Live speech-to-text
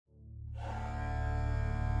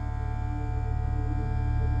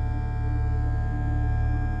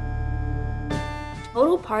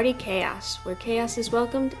total party chaos, where chaos is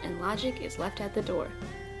welcomed and logic is left at the door.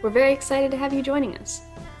 We're very excited to have you joining us.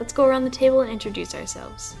 Let's go around the table and introduce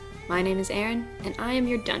ourselves. My name is Aaron, and I am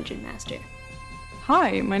your Dungeon Master.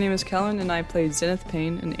 Hi, my name is Kellen, and I play Zenith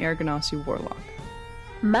Payne, an Aragonasi Warlock.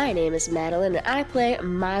 My name is Madeline, and I play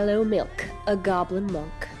Milo Milk, a Goblin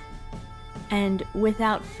Monk. And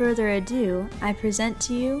without further ado, I present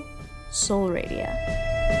to you Soul Radio.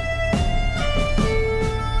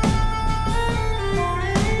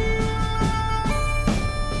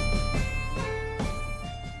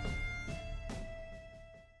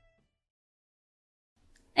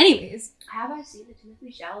 Anyways, Have I seen the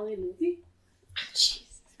Timothy Chalamet movie?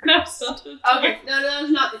 Jesus Christ. Okay, no, now's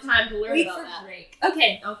not the time to learn Wait about for that. break.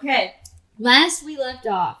 Okay. Last we left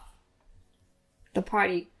off, the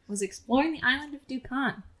party was exploring the island of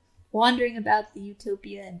Dukhan, wandering about the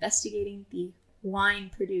utopia, investigating the wine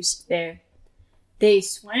produced there. They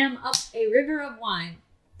swam up a river of wine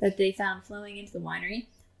that they found flowing into the winery,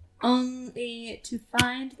 only to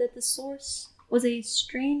find that the source was a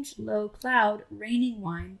strange low cloud raining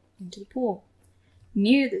wine into the pool.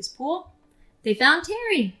 Near this pool, they found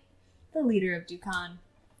Terry, the leader of Dukhan.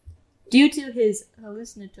 Due to his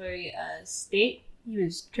hallucinatory state, he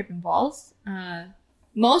was tripping balls.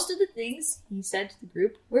 Most of the things he said to the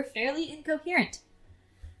group were fairly incoherent,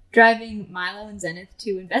 driving Milo and Zenith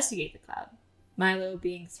to investigate the cloud, Milo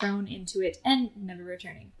being thrown into it and never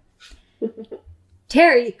returning.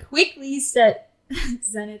 Terry quickly sent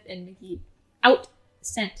Zenith and Miki out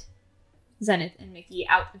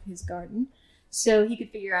of his garden so he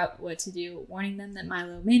could figure out what to do, warning them that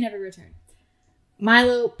Milo may never return.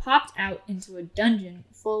 Milo popped out into a dungeon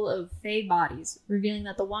full of fey bodies, revealing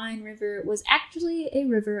that the wine river was actually a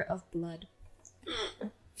river of blood.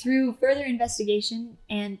 Through further investigation,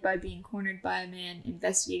 and by being cornered by a man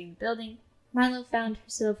investigating the building, Milo found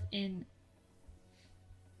herself in...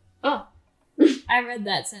 Oh, I read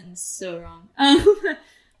that sentence so wrong.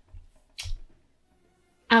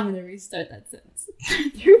 I'm going to restart that sentence.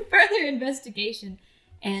 Through further investigation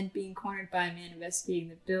and being cornered by a man investigating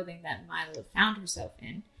the building that Milo found herself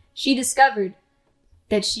in, she discovered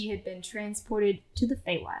that she had been transported to the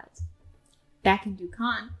Feywild. Back in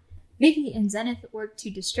Dukhan, Miki and Zenith worked to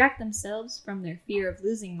distract themselves from their fear of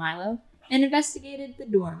losing Milo and investigated the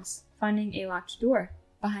dorms, finding a locked door.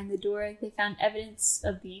 Behind the door, they found evidence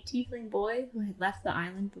of the tiefling boy who had left the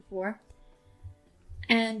island before,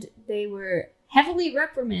 and they were heavily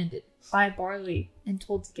reprimanded by Barley and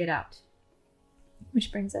told to get out. Which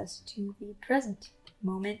brings us to the present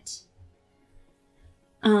moment.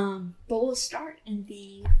 But we'll start in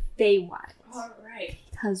the Feywild. Alright.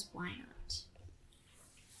 Because why not?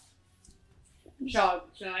 Shall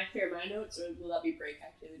I clear my notes, or will that be break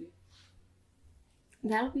activity?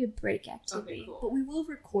 That'll be a break activity. Okay, cool. But we will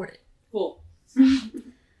record it. Cool.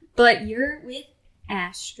 But you're with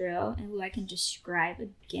Astro, and who I can describe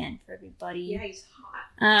again for everybody. Yeah, he's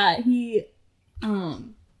hot.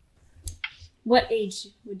 What age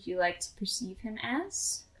would you like to perceive him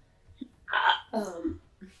as?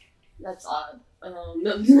 That's odd.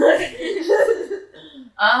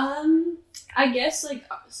 I guess like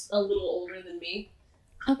a little older than me.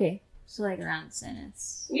 Okay, so like around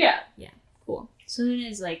Zenith's. Yeah. Cool. So in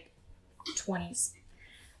his like 20s.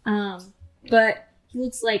 But he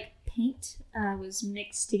looks like paint was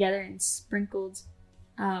mixed together and sprinkled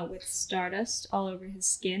with stardust all over his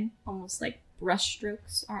skin, almost like brush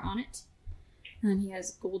strokes are on it. And he has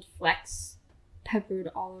gold flecks peppered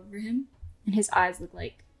all over him, and his eyes look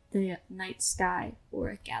like the night sky or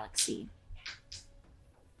a galaxy.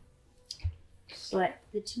 But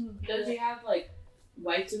the two of Does he have like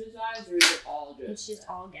whites of his eyes, or is it all just? It's just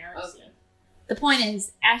all galaxy. Okay. The point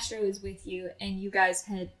is, Astro is with you, and you guys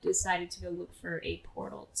had decided to go look for a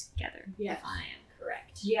portal together. Yes. If I am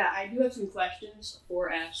correct. Yeah, I do have some questions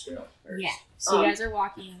for Astro first. Yeah. So you guys are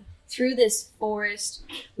walking through this forest,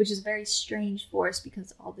 which is a very strange forest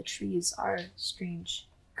because all the trees are strange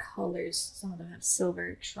colors. Some of them have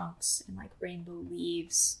silver trunks and like rainbow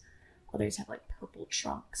leaves. Others have like purple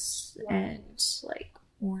trunks and like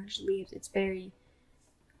orange leaves. It's very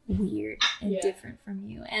weird and different from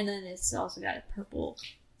you. And then it's also got a purple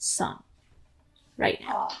sun right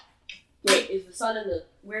now. Wait, is the sun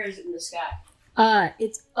where is it in the sky?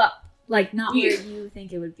 It's up. Like, not where you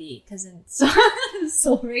think it would be, because in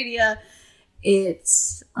Soul Radio,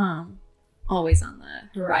 it's always on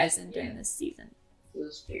the horizon during this season. It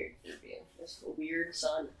was weird. It's a weird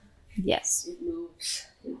sun. Yes. It moves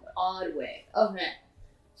in an odd way. Okay.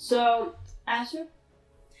 So, Astro?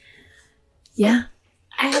 Yeah?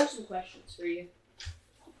 I have some questions for you.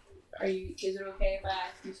 Is it okay if I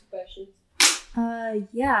ask you some questions?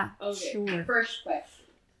 Yeah. Okay. Sure. First question.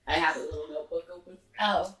 I have a little notebook open.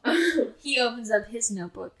 Oh. He opens up his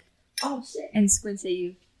notebook Oh, sick. and squints at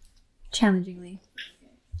you challengingly.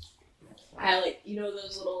 I like,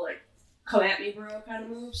 those little, like, come at me, bro kind of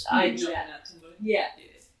moves? I do that. Yeah.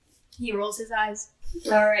 He rolls his eyes.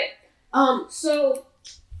 Alright. So,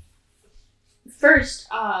 first,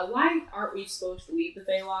 why aren't we supposed to leave the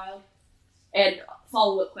Feywild? And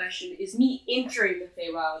follow-up question, is me entering the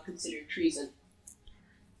Feywild considered treason?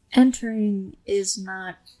 Entering is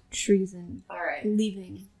not treason. Alright.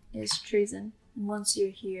 Leaving is treason. And once you're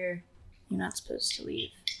here, you're not supposed to leave.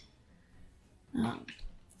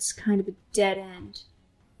 It's kind of a dead end,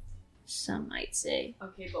 some might say.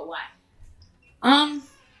 Okay, but why?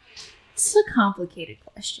 It's a complicated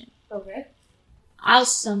question. Okay. I'll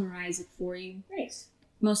summarize it for you. Thanks.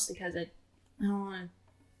 Mostly because I don't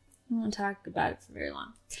want to talk about it for very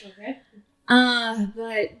long. Okay.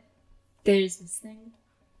 But there's this thing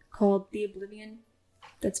called the Oblivion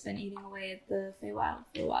that's been eating away at the Feywild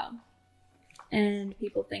for a while. And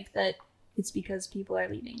people think that it's because people are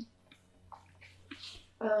leaving.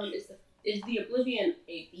 Is the Oblivion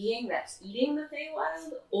a being that's eating the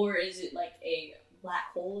Feywild, or is it like a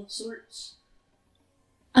black hole of sorts?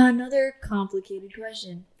 Another complicated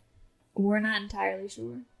question. We're not entirely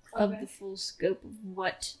sure of Okay. the full scope of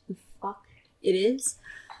what the fuck it is,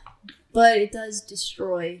 but it does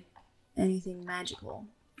destroy anything magical.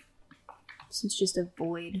 So it's just a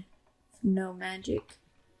void, no magic,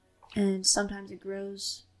 and sometimes it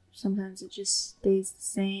grows, sometimes it just stays the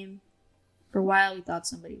same. For a while, we thought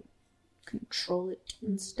somebody would control it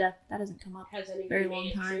and stuff. That doesn't come up Has anything very made long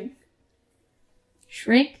it time. shrink?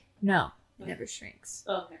 Shrink? No, it never shrinks.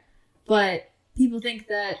 Okay. But people think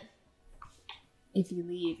that if you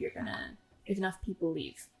leave, if enough people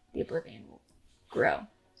leave, the Oblivion will grow.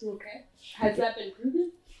 Okay. Has that been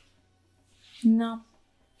proven? No.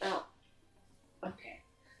 Oh. Okay.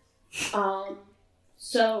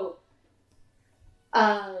 So,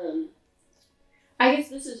 I guess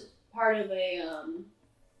this is part of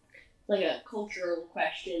like a cultural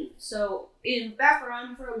question. So, back where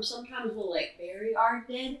I'm from, sometimes we'll, like, bury our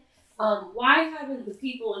dead. Why haven't the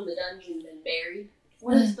people in the dungeon been buried?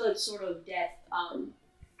 What is the sort of death,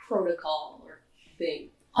 protocol or thing?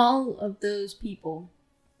 All of those people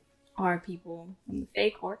are people from the Fey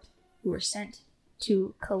Court who were sent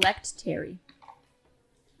to collect Terry.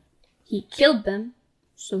 He killed them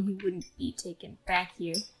so he wouldn't be taken back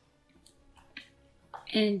here,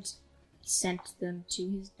 and sent them to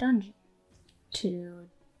his dungeon to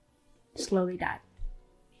slowly die.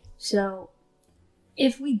 So,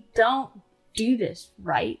 if we don't do this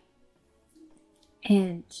right,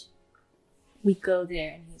 and we go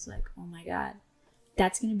there and he's like, oh my god,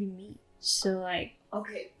 that's gonna be me. So, like,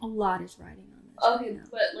 Okay. a lot is riding on this. Okay, right now.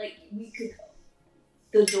 but, like,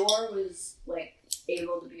 the door was, like,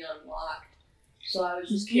 able to be unlocked. So I was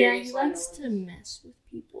just Yeah, curious. he likes to mess with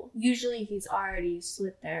people. Usually he's already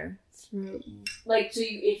slit their throat. Like, so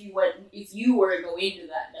if you were to go into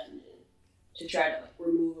that dungeon to try to, like,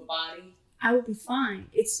 remove a body. I would be fine.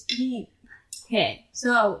 Okay,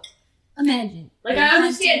 so imagine. Like, you're I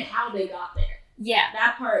understand hunting- how they got there. Yeah.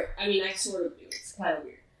 That part, I mean, I sort of do. It's kind of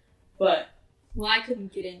weird. But, Well, I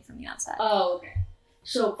couldn't get in from the outside. oh, okay.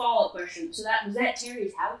 So, follow-up question. So was that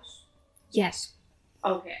Terry's house? Yes.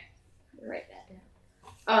 Okay. Write that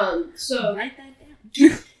down. So, Write that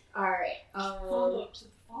down. alright. Follow up to the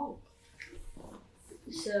follow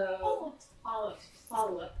So, up.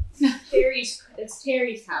 follow-up. It's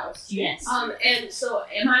Terry's house. Yes. And so,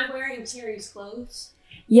 am I wearing Terry's clothes?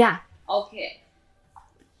 Yeah. Okay.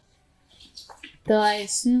 Though I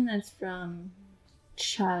assume that's from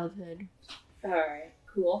childhood. Alright,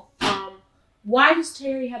 cool. Why does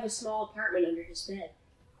Terry have a small apartment under his bed?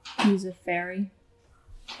 He's a fairy.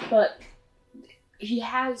 But he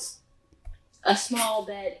has a small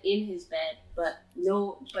bed in his bed, but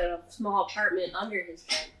a small apartment under his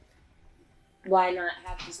bed. Why not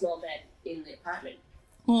have the small bed in the apartment?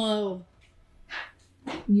 Whoa.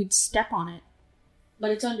 You'd step on it.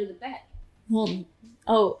 But it's under the bed. Well,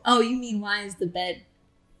 oh, you mean why is the bed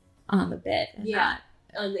on the bed? And Yeah.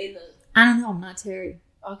 not- In the I don't know, I'm not Terry.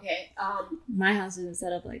 okay. My house isn't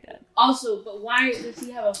set up like that. Also, but why does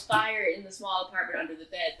he have a fire in the small apartment under the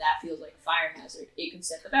bed? That feels like a fire hazard. It can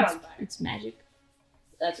set the bed on fire. It's magic.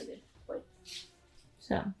 That's a good point.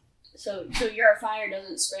 So, So your fire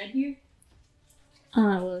doesn't spread here?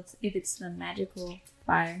 well, if it's the magical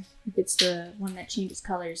fire, if it's the one that changes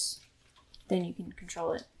colors, then you can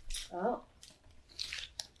control it. Oh.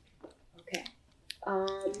 Okay.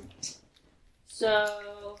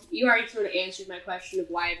 So, you already sort of answered my question of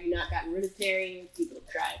why have you not gotten rid of Terry? People have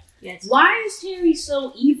tried. Yes. Why is Terry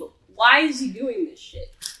so evil? Why is he doing this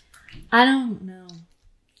shit? I don't know.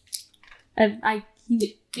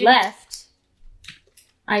 He left.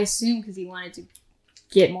 I assume because he wanted to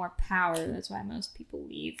get more power. That's why most people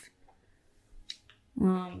leave.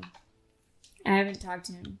 I haven't talked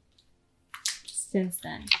to him since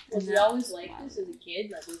then. Was he always like this as a kid?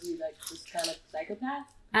 Like, was he like this kind of psychopath?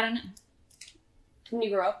 I don't know. Didn't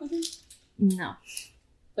you grow up with him? No.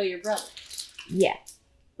 But your brother? Yeah.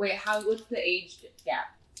 Wait, what's the age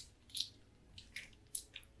gap?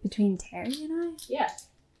 Between Terry and I? Yeah.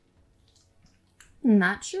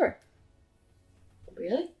 Not sure.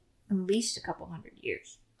 Really? At least a couple 100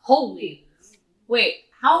 years. Holy. Wait,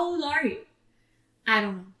 how old are you? I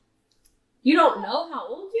don't know. You don't know how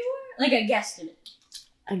old you are? Like a guesstimate.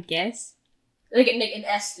 I guess. Like an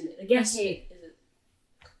estimate. A guesstimate. Is it?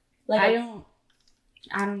 Like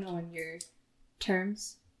I don't know in your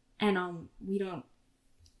terms. And we don't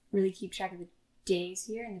really keep track of the days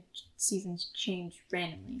here, and the seasons change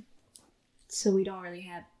randomly. So we don't really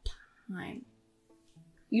have time.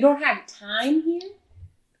 You don't have time here?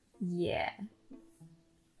 Yeah.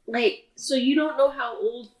 Like, so you don't know how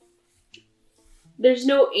old... There's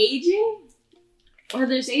no aging? Or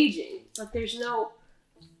there's aging, but there's no...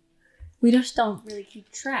 We just don't really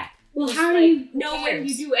keep track. Well, Just, how do like, you who know when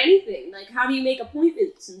cares? you do anything? Like, how do you make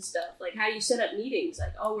appointments and stuff? Like, how do you set up meetings?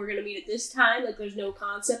 Like, oh, we're gonna meet at this time? Like, there's no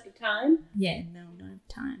concept of time? Yeah, no, don't have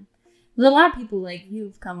time. There's a lot of people like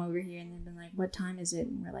you've come over here and they've been like, what time is it?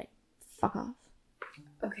 And we're like, fuck off.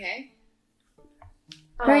 Okay.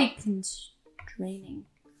 Very constraining.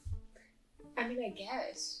 I mean, I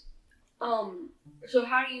guess. So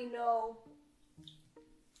how do you know...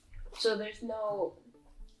 So there's no...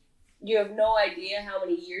 You have no idea how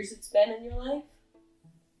many years it's been in your life?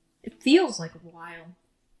 It feels like a while.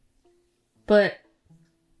 But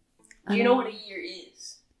Do you know what a year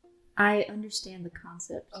is? I understand the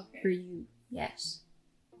concept. Okay. For you, yes.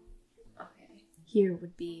 Okay. Here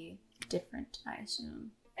would be different, I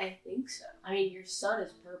assume. I think so. I mean, your sun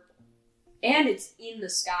is purple. And it's in the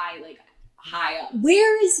sky, like, high up.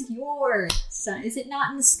 Where is your sun? Is it not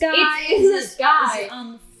in the sky? It's in the sky. Is it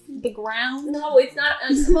on the ground? No, it's not.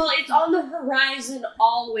 Well, it's on the horizon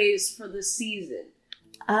always for the season.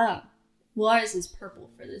 Oh. Well, ours is purple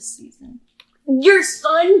for this season. Your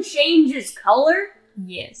sun changes color?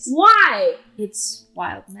 Yes. Why? It's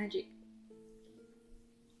wild magic.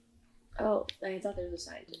 Oh, I thought there was a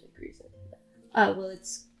scientific reason. Oh, well,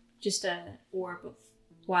 it's just a orb of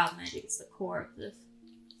wild magic. It's the core of the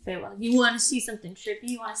Feywild. You want to see something trippy?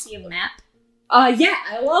 You want to see a map? Yeah,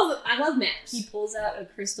 I love maps. He pulls out a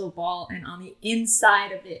crystal ball, and on the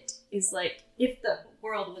inside of it is like, if the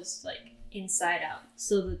world was like inside out,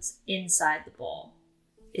 so that's inside the ball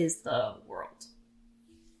is the world.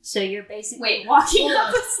 So you're basically walking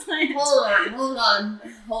up a slant.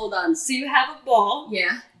 Hold on. So you have a ball.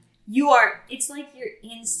 Yeah. It's like you're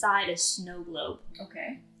inside a snow globe.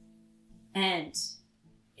 Okay. And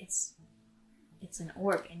it's an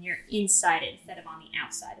orb, and you're inside it instead of on the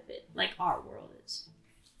outside of it, like our world is.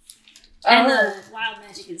 And the wild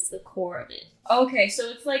magic is the core of it. Okay, so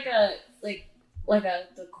it's like the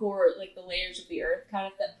core, like the layers of the earth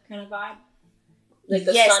kind of vibe. Like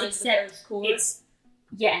the sun is the earth's core.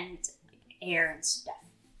 And air and stuff.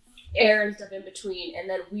 Air and stuff in between, and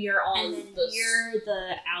then we are on And then you're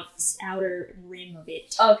the outer rim of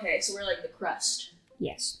it. Okay, so we're like the crust.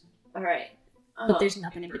 Yes. All right. But there's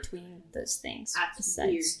nothing in between those things That's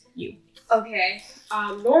besides you. Okay.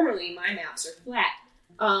 Normally my maps are flat.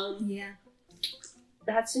 Yeah.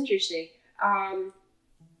 That's interesting.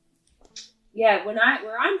 Yeah,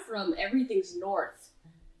 where I'm from, everything's north,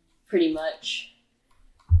 pretty much.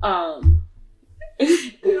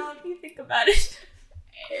 You know, if you think about it.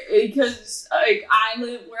 Because like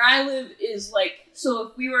where I live is like, so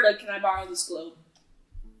if we were to, can I borrow this globe?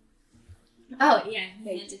 Oh, yeah.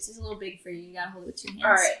 Hands. It's just a little big for you. You gotta hold it with 2 hands.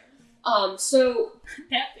 Alright. So...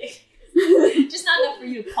 That big. Just not enough for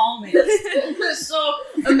you to palm it. So,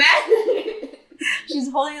 imagine...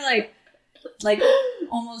 She's holding like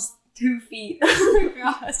almost 2 feet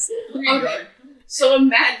across. Okay. So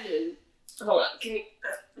imagine... Hold on. Can you...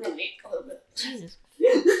 Let me a little bit. Jesus.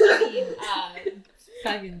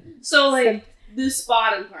 So, like, this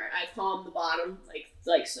bottom part, I palm the bottom,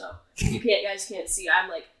 like so. You guys can't see. I'm,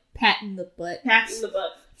 like, patting the butt. patting the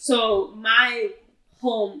butt. So, my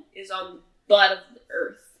home is on the butt of the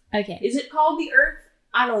earth. Okay. Is it called the earth?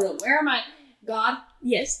 I don't know. Where am I? God?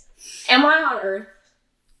 Yes. Am I on earth?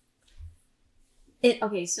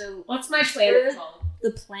 Okay, so What's my planet called?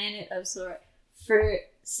 the planet of for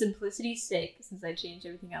simplicity's sake, since I changed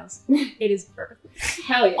everything else, it is Earth.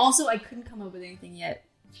 Hell yeah. Also, I couldn't come up with anything yet.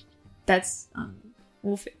 That's,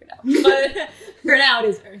 we'll figure it out. But for now, it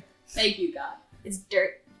is Earth. Thank you, God. It's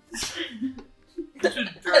dirt.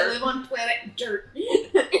 I live on planet dirt.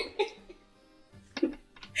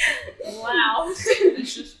 Wow.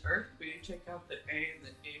 It's just Earth, but you take out the A and the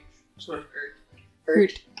H, so it's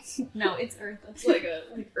Earth. No, it's Earth. It's like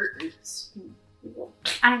Earth.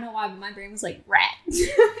 I don't know why, but my brain was like, rat.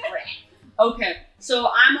 Okay, so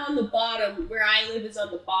I'm on the bottom. Where I live is on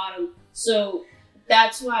the bottom. So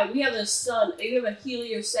that's why we have a sun. We have a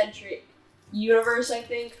heliocentric universe, I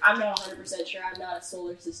think. I'm not 100% sure. I'm not a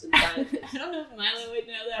solar system scientist. I don't know if Milo would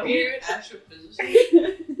know that Weird astrophysicist.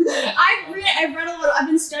 I've read a little. I've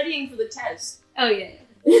been studying for the test. Oh, yeah.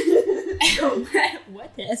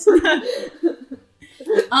 What test?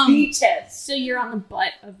 The test. So you're on the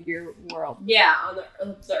butt of your world. Yeah, on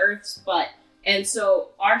the Earth's butt. And so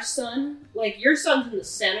our sun, like your sun's in the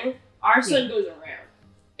center, our sun goes around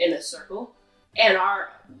in a circle, and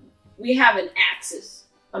we have an axis.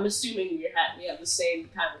 I'm assuming we have the same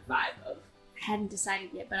kind of vibe of. I hadn't decided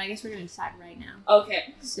yet, but I guess we're going to decide right now.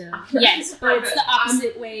 Okay. So yes, but it's the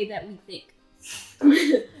opposite way that we think.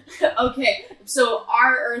 Okay, so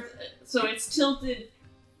our Earth, so it's tilted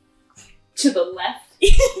to the left.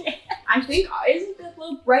 I think, isn't that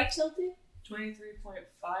little right tilted?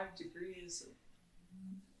 23.5 degrees.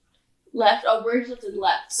 Left. Oh, we're tilted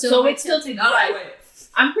left. So So we're it's tilted No, right. wait.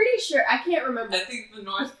 I'm pretty sure. I can't remember. I think the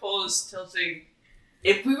North Pole is tilting.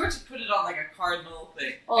 If we were to put it on like a cardinal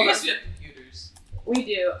thing, Hold I guess on. we have computers. We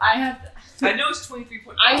do. I know it's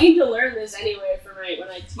 23.5. I need to learn this anyway for when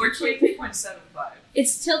I teach. Or 23.75.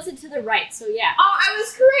 It's tilted to the right, so yeah. Oh, I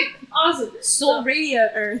was correct. Awesome. Soul Radio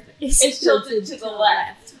Earth is It's tilted to the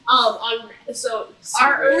left. So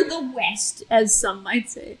our Or Earth the west, as some might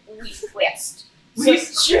say. west.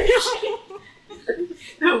 West Church.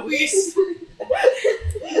 The West.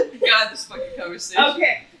 God, this fucking conversation.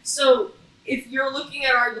 Okay, so if you're looking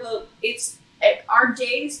at our globe, it's our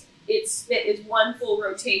days. It's one full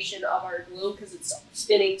rotation of our globe because it's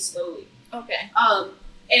spinning slowly. Okay.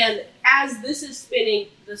 And as this is spinning,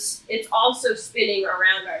 it's also spinning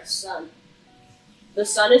around our sun. The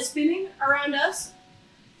sun is spinning around us.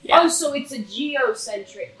 Yeah. Oh, so it's a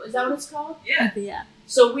geocentric. Is that what it's called? Yeah. Yeah.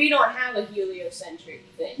 So we don't have a heliocentric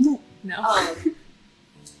thing. No.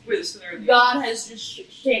 Wait, the center of the God has just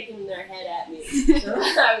shaken their head at me.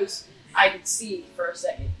 So I could see for a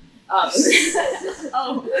second.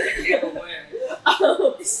 Oh. I became aware.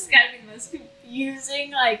 This is gotta be the most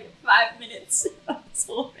confusing, 5 minutes of this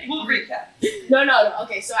whole thing. We'll recap. No.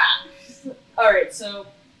 Okay, so alright, so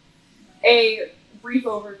a brief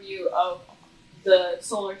overview of the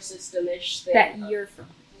solar system-ish thing That you're from.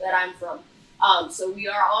 that I'm from. So we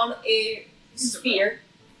are on a sphere,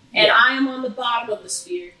 and I am on the bottom of the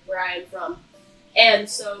sphere where I am from. And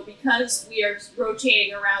so because we are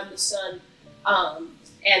rotating around the sun,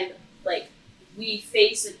 and we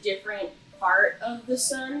face a different part of the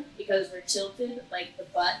sun because we're tilted, the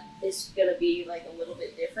butt is gonna be a little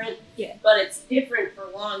bit different. Yeah. But it's different for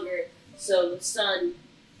longer, so the sun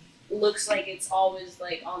looks like it's always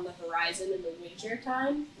on the horizon in the winter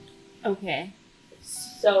time. Okay.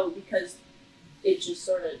 So because it just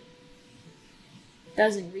sort of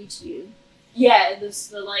Doesn't reach you. yeah,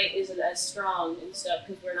 the light isn't as strong and stuff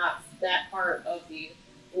because we're not that part of the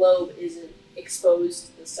globe isn't exposed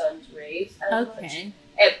to the sun's rays as much. Okay.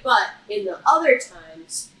 But in the other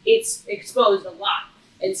times, it's exposed a lot,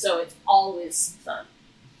 and so it's always sun.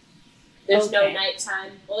 There's no Okay.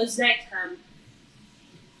 nighttime. Well, it's nighttime,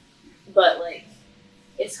 but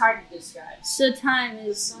it's hard to describe. So time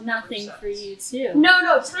is sun nothing never for you too.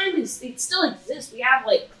 No, time it still exists. We have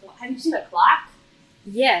have you seen a clock?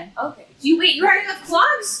 Yeah. Okay. You already have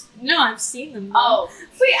clocks? No, I've seen them. Oh,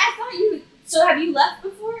 wait, I thought you. So have you left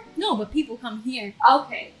before? No, but people come here.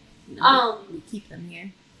 Okay. No, we keep them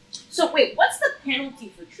here. So wait, what's the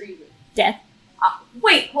penalty for treason? Death.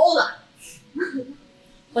 Wait, hold on.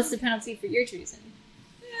 What's the penalty for your treason?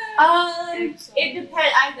 It depends.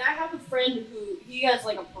 I have a friend who he has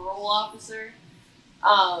a parole officer.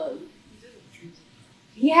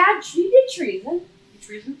 He did treason. You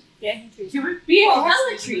treason? Yeah, he treason. Human? Be a Well, hella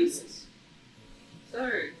that's treason.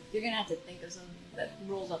 Third. You're gonna have to think of something that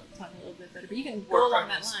rolls off the tongue a little bit better, but you can War go along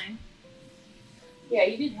that criminals. line. Yeah,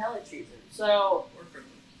 he did hella treason. So War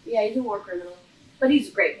criminal. yeah, he's a war criminal, but he's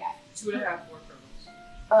a great guy. 2.5 war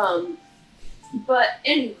criminals. But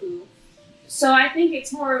anywho, so I think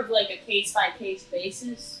it's more of a case by case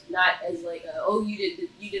basis, not as you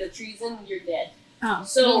did a treason, you're dead. Oh,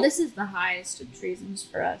 So- well, this is the highest of treasons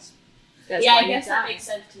for us. That's yeah, why I guess you that die. makes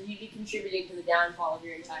sense because you'd be contributing to the downfall of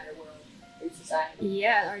your entire world and society.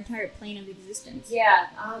 Yeah, our entire plane of existence. Yeah.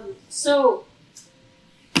 So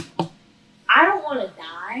I don't want to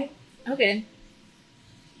die. Okay.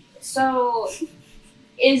 So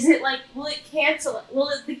is it like will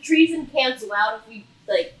the treason cancel out if we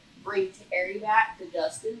like bring Terry back to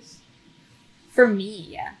Dustin's? For me,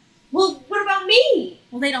 yeah. Well, what about me?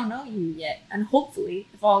 Well, they don't know you yet, and hopefully,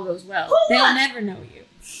 if all goes well, Hold they'll on. never know you.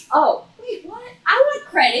 Oh, wait, what? I want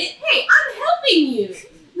credit. Hey, I'm helping you.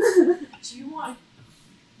 Do you want?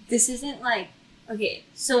 This isn't like okay.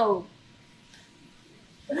 So,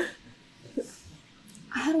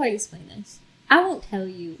 how do I explain this? I won't tell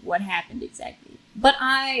you what happened exactly, but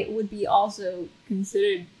I would be also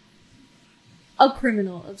considered a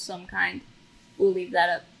criminal of some kind. We'll leave that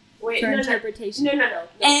up Wait, for no. interpretation. No.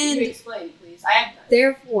 And- you explain, please. I have time.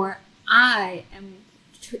 Therefore, I am.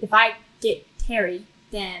 If I get Terry,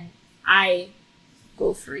 then I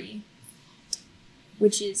go free,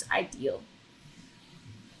 which is ideal.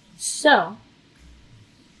 So,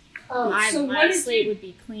 my slate would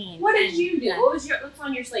be clean. What did and you do? that What's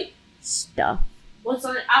on your slate? stuff? What's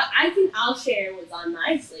on? I'll share what's on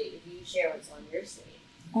my slate if you share what's on your slate.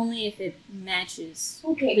 Only if it matches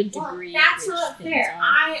Okay, the well, degree. that's which not things fair.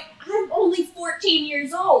 are. I'm only 14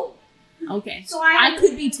 years old, Okay. so I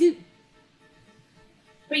could be too.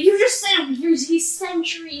 But you just said he's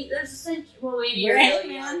century. There's a century. Well, maybe you're Right,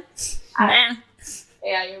 really man. young.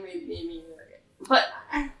 Yeah, you're maybe you're right. But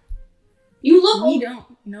you look We old.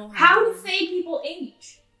 don't know How do Fey people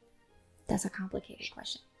age? That's a complicated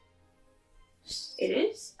question. It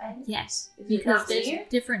is. Yes, Is it because not there's linear?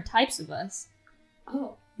 different types of us.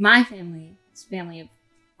 Oh, My family is a family of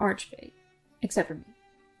archfey, except for me.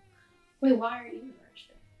 wait. Why are you an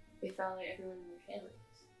archfey? They felt like everyone in your family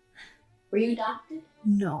is. Were you adopted?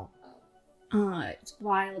 No. It's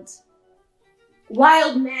wild.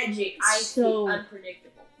 Wild magic. I So- think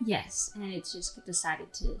unpredictable. Yes, and it's just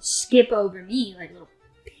decided to skip over me like a little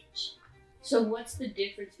bitch. So what's the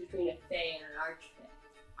difference between a Fey and an archfey?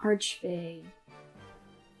 Archfey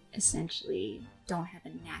essentially don't have a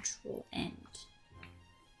natural end.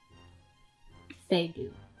 Fey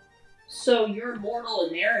do. So you're immortal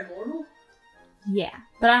and they're immortal? Yeah,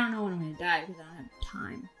 but I don't know when I'm gonna die because I don't have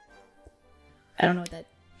time. I don't know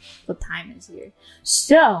what time is here.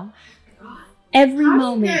 So God. every How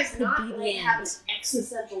moment do you guys could not be the like, have end. this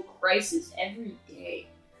existential crisis every day?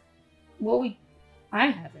 Well, I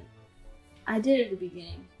haven't. I did at the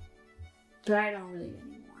beginning, but I don't really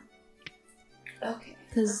anymore. Okay.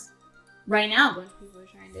 Because right now, a bunch of people are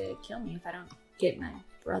trying to kill me if I don't get my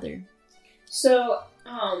brother. So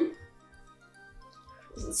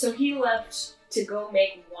he left to go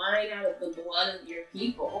make wine out of the blood of your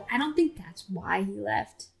people. I don't think that's why he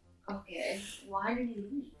left. Okay. Why did he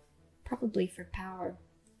leave? Probably for power.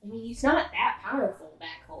 I mean, he's not that powerful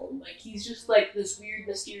back home. Like, he's just like this weird,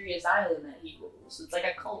 mysterious island that he rules. It's like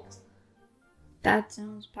a cult. That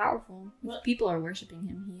sounds powerful. What? If people are worshipping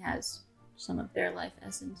him, he has some of their life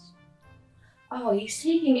essence. Oh, he's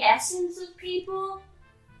taking essence of people?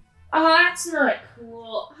 Oh, that's not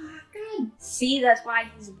cool. Oh, God. See, that's why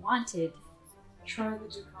he's wanted. Try the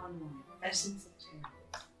Dukhan one. Essence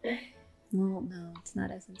of Terry. Well, no, it's not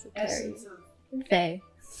essence of Terry. Essence of Faye.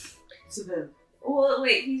 Seville. Well,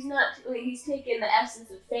 wait, he's taking the essence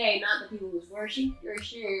of Fae, not the people who's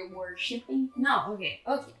worshipping. No, okay.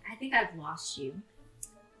 I think I've lost you.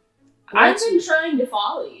 I've been trying to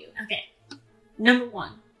follow you. Okay. Number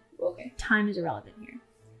 1, Okay. time is irrelevant here.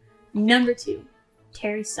 Number 2,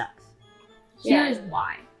 Terry sucks. Yeah. Here's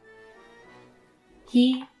why.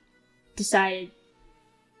 He decided,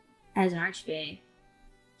 as an archfey,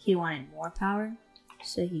 he wanted more power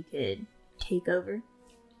so he could take over.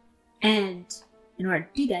 And in order to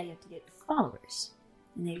do that, you have to get followers.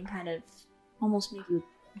 And they can kind of almost make you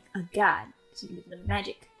a god, so you can give them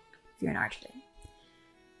magic if you're an archfey.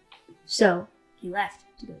 So he left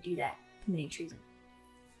to go do that, committing treason.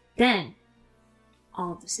 Then,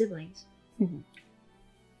 all of the siblings,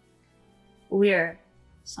 we're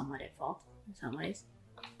somewhat at fault in some ways.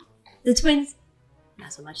 The twins,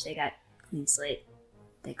 not so much. They got clean slate.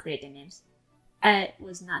 They cleared their names. It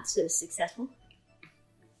was not so successful.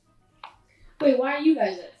 Wait, why are you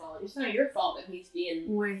guys at fault? It's not your fault if he's being.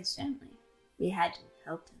 We're his family. We had to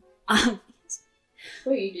help him. Obviously.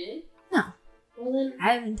 Wait, you did? No. Well then.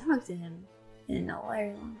 I haven't talked to him in a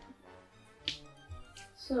very long time.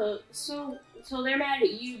 So they're mad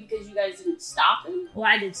at you because you guys didn't stop him? Well,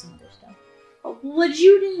 I did some other stuff. Oh, what'd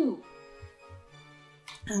you do?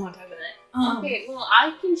 I don't want to talk about that. Okay, well,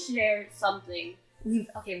 I can share something. We're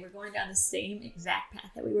going down the same exact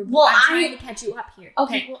path that we were. Well, I'm trying to catch you up here.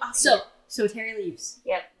 Okay, well, So So Terry leaves.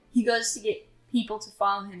 Yep. He goes to get people to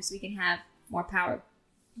follow him so we can have more power.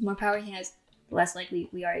 The more power he has, the less likely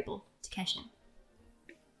we are able to catch him.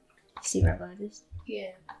 See where I'm going with this?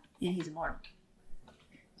 Yeah. And he's immortal.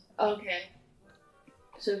 Okay.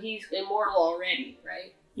 So he's immortal already,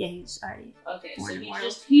 right? Yeah, he's already. Okay, so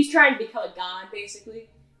immortal. he's trying to become a god, basically,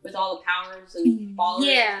 with all the powers and followers.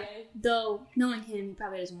 Yeah, okay? though knowing him, he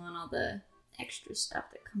probably doesn't want all the extra stuff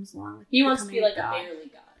that comes along with He wants to be becoming like god. a barely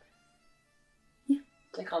god. Yeah.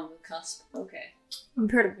 Like on the cusp. Okay. Have you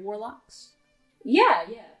heard of warlocks? Yeah,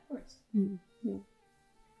 of course.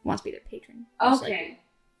 Wants to be their patron. most Okay. likely.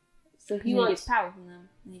 So He gets power from them,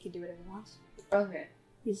 and he can do whatever he wants. Okay.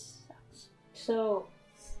 He sucks. So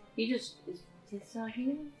he just is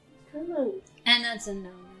here. Come on. And that's a no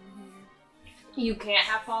here. You can't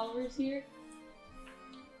have followers here.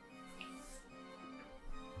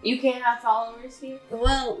 You can't have followers here.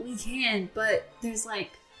 Well, we can, but there's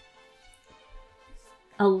like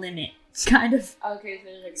a limit, kind of. Okay, so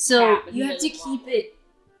there's like a So cap, but you he have to doesn't want keep it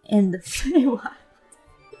in the Feywild.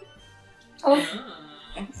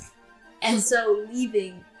 one. And so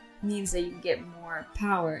leaving means that you can get more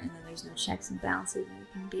power, and then there's no checks and balances, and you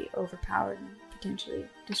can be overpowered and potentially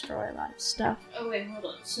destroy a lot of stuff. Oh wait, hold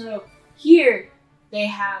on. So here they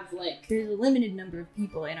have like. There's a limited number of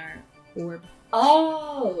people in our orb.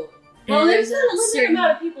 Oh. And Well, there's there's a a limited certain-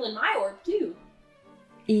 amount of people in my orb too.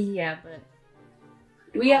 Yeah, but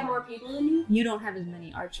Do we have more people than you? you don't have as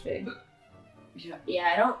many archfey. Yeah,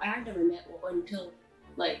 I don't. I've never met one until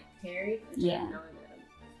like Terry. Yeah. I didn't know I met him.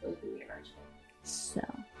 Supposed to be an archfey. So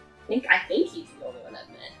I think he's the only one I've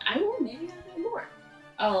met. I don't know, maybe I've met more.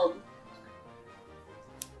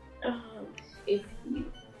 If you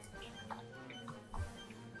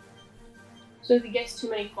if he gets too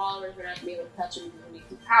many followers, we're not gonna be able to touch him because he's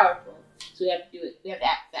too powerful. So we have to do it. We have to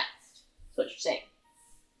act fast. That's what you're saying.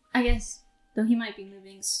 I guess, though he might be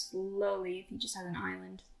moving slowly if he just has an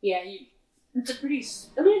island. Yeah, it's a pretty.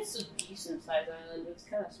 I mean, it's a decent sized island. It's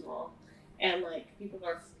kind of small, and like people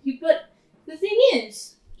are. But the thing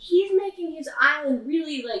is, he's making his island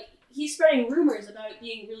really like he's spreading rumors about it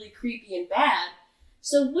being really creepy and bad.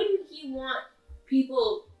 So wouldn't he want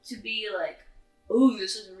people to be like, "Oh,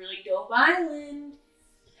 this is a really dope island,"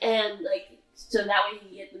 and like so that way he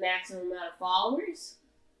can get the maximum amount of followers?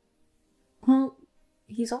 Well,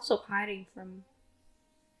 he's also hiding from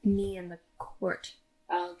me and the court.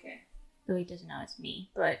 Oh, okay. Though he doesn't know it's me,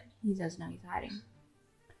 but he does know he's hiding.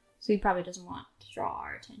 So he probably doesn't want to draw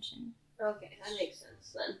our attention. Okay, that makes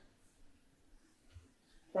sense then.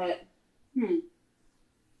 But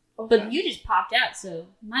Okay. But you just popped out, so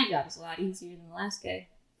my job is a lot easier than the last guy.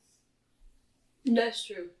 That's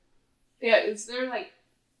true. Yeah, is there like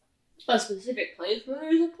a specific place where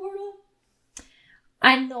there's a portal?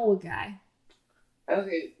 I know a guy.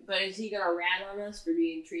 Okay, but is he gonna rat on us for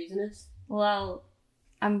being treasonous? Well,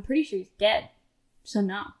 I'm pretty sure he's dead. So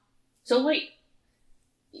no. So wait,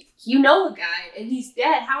 you know a guy and he's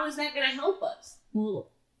dead. How is that gonna help us? Well,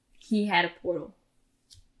 he had a portal.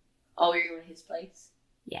 Oh, you're going to his place?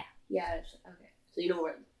 Yeah. Yeah. Okay. So you know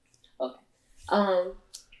where? Okay.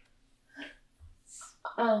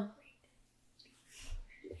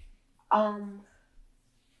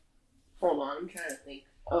 Hold on. I'm trying to think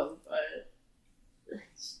of.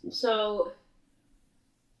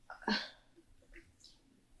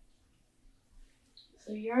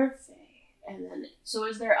 So you're a fae, and then so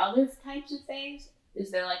is there other types of faes?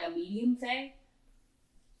 Is there like a medium fae?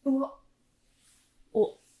 Well,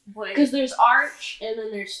 Because there's arch and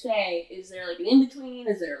then there's fae. Is there like an in between?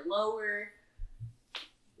 Is there a lower?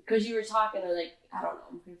 Because you were talking to like I don't know.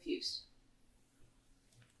 I'm confused.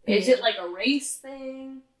 Is it like a race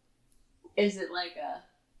thing? Is it like a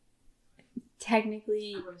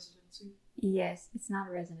technically, Residency. yes, it's not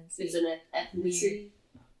a residency. it's an ethnicity?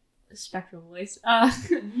 Spectral voice.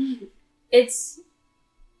 It's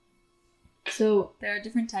so there are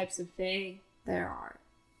different types of fae. There are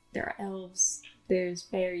elves. There's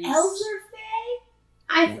fairies. Elves are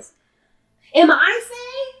fae? Yes. Am I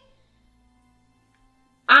fae?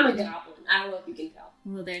 I'm a goblin. I don't know if you can tell.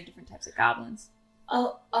 Well, there are different types of goblins.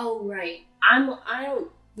 Oh right. I don't.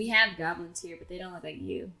 We have goblins here, but they don't look like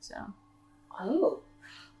you. So Oh,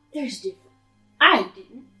 there's different. I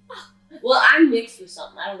didn't. Well, I'm mixed with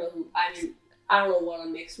something. I don't know who. I don't know what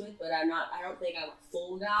I'm mixed with, but I'm not. I don't think I'm a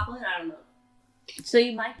full goblin. I don't know. So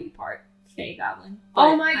you might be part fae goblin.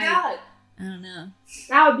 Oh but my god, I don't know.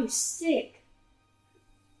 that would be sick.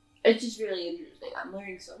 It's just really interesting. I'm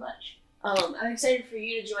learning so much. I'm excited for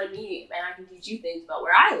you to join me, and I can teach you things about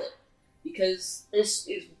where I live because this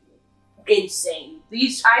is insane.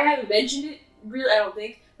 I haven't mentioned it really. I don't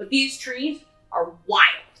think, but these trees are wild.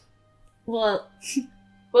 Well,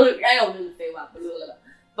 I don't know the Feywild,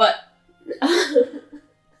 but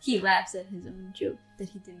he laughs at his own joke that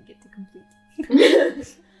he didn't get to complete.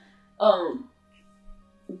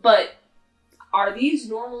 But are these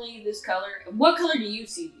normally this color? What color do you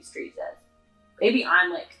see these trees as? Maybe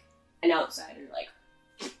I'm like an outsider.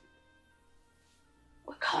 Like,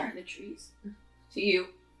 what color are the trees to you?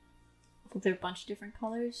 Well, they're a bunch of different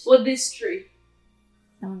colors. Well, this tree.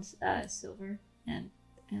 That one's silver and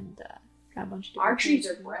got a bunch of different Our trees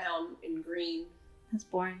colors. are brown and green. That's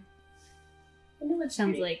boring. I know it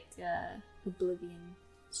Sounds like Oblivion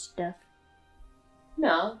stuff.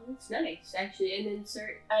 No, it's nice actually.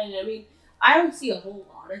 I mean, I don't see a whole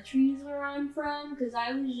lot of trees where I'm from because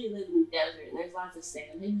I usually live in the desert and there's lots of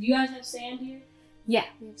sand. Do you guys have sand here? Yeah,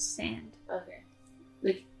 we have sand. Okay.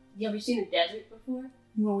 Like, you ever seen a desert before?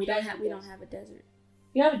 Well, we don't have a desert.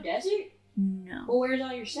 You have a desert? No. Well, where's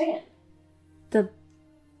all your sand? The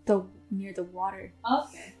near the water.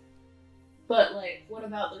 Okay. But like, what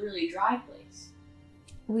about the really dry place?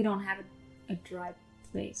 We don't have a dry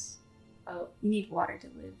place. Oh. You need water to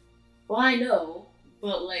live. Well, I know,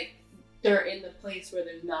 but like, they're in the place where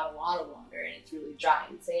there's not a lot of water and it's really dry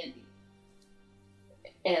and sandy.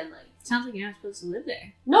 And like, Sounds like you're not supposed to live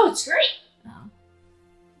there. no, it's great. Oh.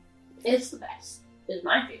 It's the best. It's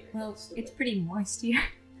my favorite. Well, the it's best. pretty moist here.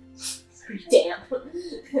 Damp.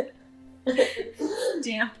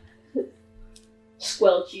 Damp.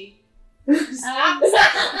 Squelchy. Stop.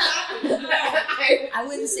 I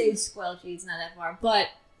wouldn't say squelchy, it's not that far, but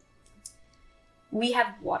we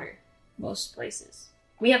have water most places.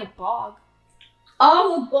 We have a bog.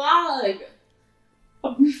 Oh, a bog.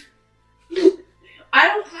 Have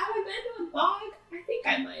I been to a bog? I think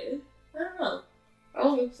I might have. I don't know. I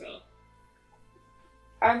don't think so.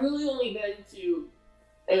 I've really only been to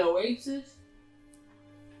an oasis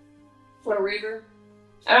for a river.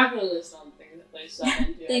 I'm not going to list all the things that places I've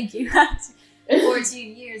been to. Thank you.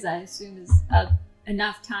 14 years, I assume, is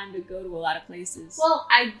enough time to go to a lot of places. Well,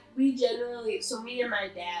 we generally, so me and my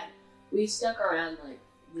dad, we stuck around like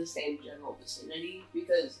the same general vicinity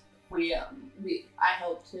because I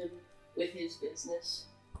helped him with his business.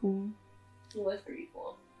 Cool. It was pretty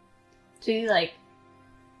cool. Do you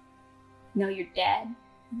know your dad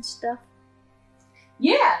and stuff?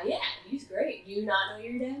 Yeah, he's great. Do you not know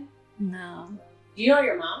your dad? No. Do you know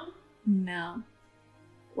your mom? No.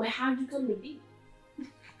 Well, how'd you come to be?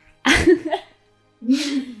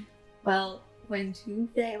 Well, when two,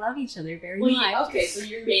 they love each other very Well, much. yeah, okay, so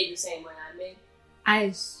you're made the same way I'm made. I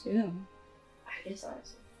assume. I guess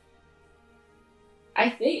honestly. I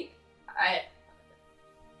think. I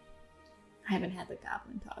haven't had the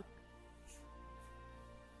goblin talk.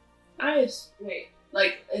 Wait,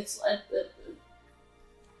 like, it's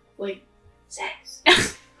like sex.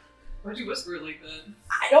 Why'd you whisper it like that?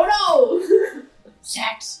 I don't know!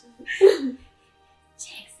 Sex.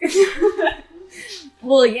 Sex.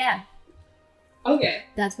 Well, yeah. Okay.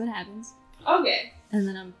 That's what happens. Okay. And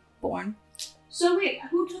then I'm born. So wait,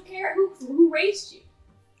 who raised you?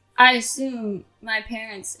 I assume my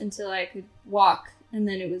parents until I could walk, and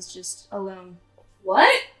then it was just alone.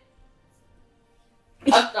 What?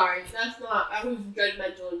 I'm sorry, I was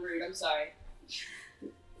judgmental and rude, I'm sorry.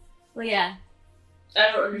 Well, yeah.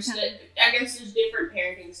 I don't understand. I guess there's different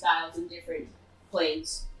parenting styles in different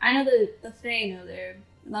planes. I know the Fae know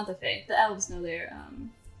not the Fae, the elves know their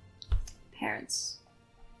parents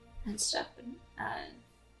and stuff. But,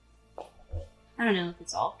 I don't know if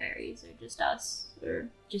it's all fairies or just us or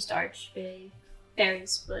just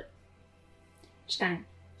fairies, but just kind of.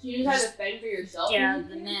 So you just have to fend for yourself? Yeah,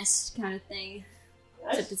 the nest kind of thing.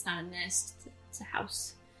 That's Except it's not a nest; it's a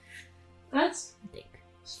house. I think.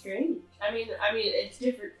 Strange. I mean, it's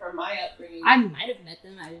different from my upbringing. I might have met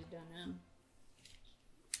them. I just don't know.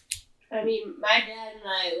 I mean, my dad and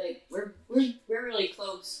I, we're really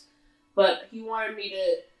close, but he wanted me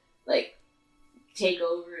to, take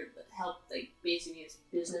over, help, basically his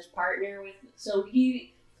business partner with. So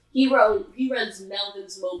he runs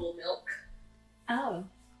Melvin's Mobile Milk. Oh.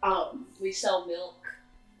 We sell milk.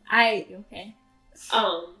 Okay.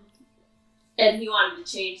 And he wanted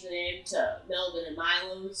to change the name to Melvin and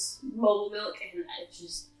Milo's Mobile Milk, and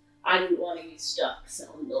I didn't want to get stuck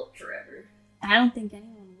selling milk forever. I don't think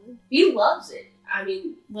anyone would. He loves it. I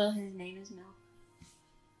mean, Well, his name is Milk.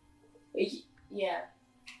 Yeah.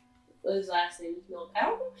 His last name is Milk. I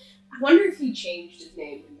don't know. I wonder if he changed his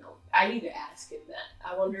name to Milk. I need to ask him that.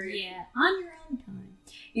 I wonder if... Yeah, on your own time.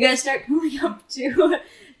 You gotta start coming up to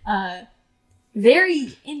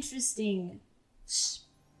very interesting,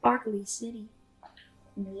 sparkly city.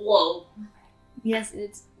 Whoa. Yes,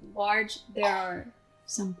 it's large. There are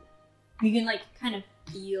some... You can, kind of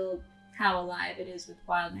feel how alive it is with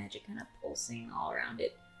wild magic kind of pulsing all around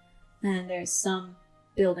it. And there's some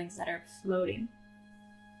buildings that are floating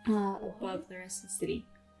above the rest of the city.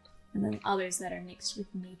 And then others that are mixed with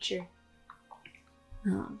nature.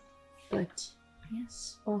 But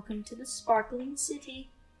yes, welcome to the sparkling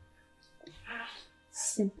city.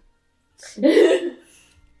 Simple.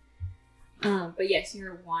 But yes,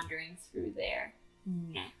 you're wandering through there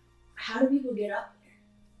now. How do people get up there?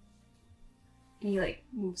 And he like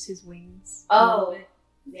moves his wings. Oh. A little bit.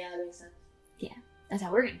 Yeah, that makes sense. That's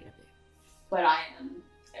how we're gonna get up there. But I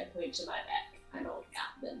point to my back. I don't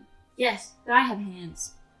got them. Yes, but I have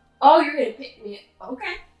hands. Oh, you're gonna pick me up.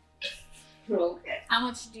 Okay. Okay. How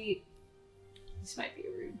much do you? This might be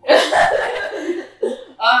rude.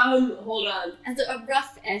 Hold on. As a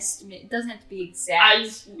rough estimate, it doesn't have to be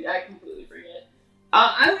exact. I completely forget.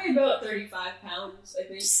 I weigh about 35 pounds, I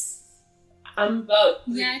think. I'm about...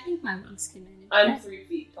 Yeah, I think my wings can manage I'm that. 3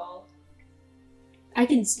 feet tall. I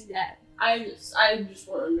can see that. I just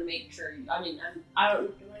wanted to make sure. I mean, I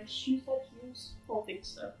don't. Do my shoes have heels? I don't think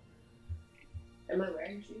so. Am I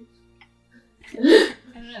wearing shoes? I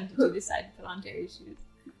don't know. Did you decide to put on Terry's shoes?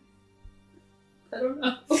 I don't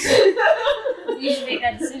know. You should make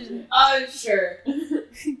that decision. Sure.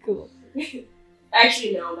 Cool.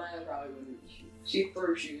 Actually, no, Maya probably wouldn't. She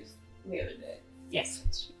threw shoes the other day. Yes.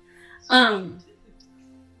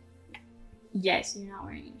 Yes, you're not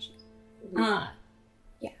wearing any shoes.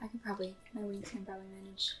 Yeah, I could probably. My wings can probably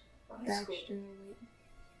manage the extra weight.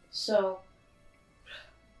 So,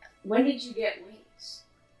 when did you get wings?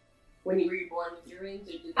 When you were born with your wings,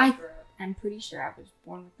 or did they grow up? I'm pretty sure I was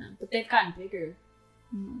born with them, but they've gotten bigger.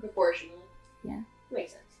 Proportionally. Yeah.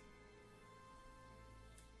 Makes sense.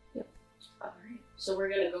 Yep. Alright. So we're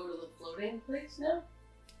gonna go to the floating place now?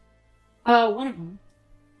 One of them.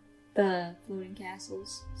 The floating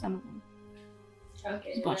castles. Some of them.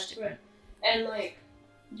 Okay. A bunch different. And like,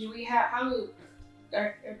 do we have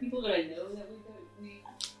are people gonna know that we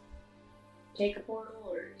take a portal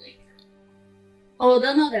or like? Oh,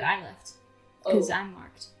 they'll know that I left because I'm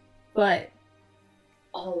marked. But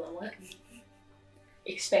what?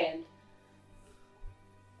 Expand.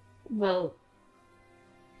 Well,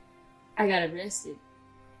 I got arrested.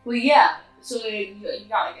 Well, yeah. So you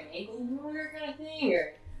got like an ankle ruler kind of thing,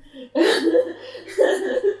 or?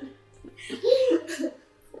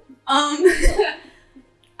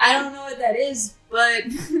 I don't know what that is, but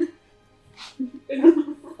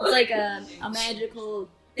it's like a magical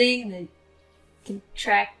thing that can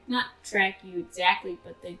not track you exactly,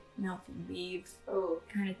 but they know if you leave,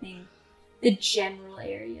 kind of thing. The general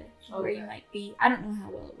area where you might be. I don't know how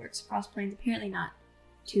well it works across planes. Apparently not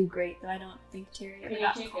too great, though. I don't think Terry ever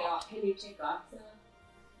got caught. Can you take off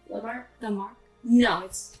the mark? The mark? No,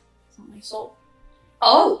 it's on my soul.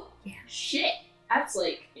 Oh! Yeah. Shit! That's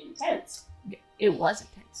like intense. It was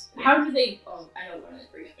intense. How do they... Oh, I don't want to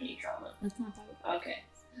bring up any trauma. Let's not talk about Okay.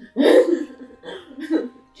 it.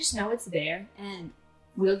 Just know it's there, and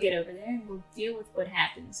we'll get over there, and we'll deal with what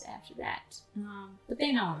happens after that. But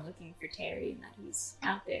they know we're looking for Terry, and that he's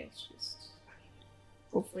out there. It's just...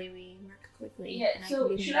 Hopefully we work quickly. Yeah, and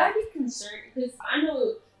so should I be concerned? Because I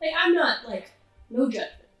know... Like, I'm not, like, no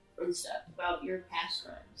judgment and stuff about your past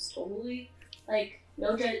crimes. Totally. Like,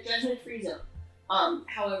 no judgment-free zone.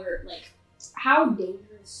 However, like, how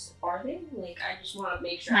dangerous are they? Like, I just want to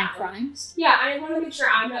make sure. My crimes? Yeah, I want to make sure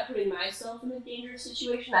I'm not putting myself in a dangerous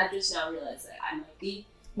situation. I just now realized that I might be.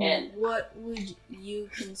 And what would you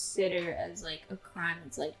consider as like a crime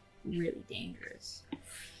that's like really dangerous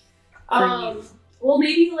for you? Well,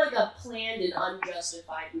 maybe like a planned and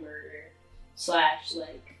unjustified murder / like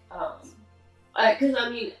because I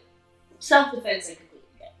mean, self-defense I completely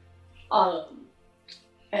get.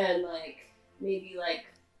 And like maybe like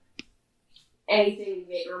anything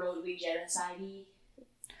remotely genocide-y.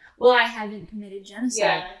 Well, I haven't committed genocide.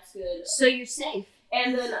 Yeah, that's good. So you're safe.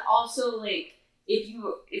 And then also like if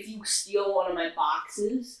you steal one of my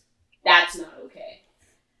boxes, that's not okay.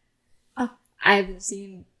 I haven't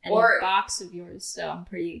seen any box of yours, so I'm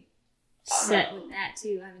pretty set with that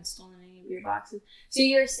too. I haven't stolen any of your boxes. So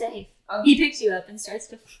you're safe. Okay. He picks you up and starts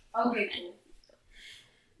to... Okay, cool.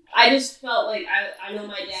 I just felt like I know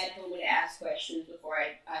my dad told me to ask questions before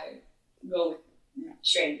I go with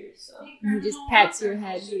strangers, so... He just pats your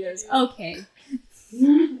head. He goes, okay.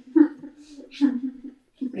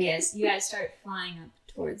 Yes, you guys start flying up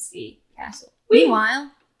towards the castle.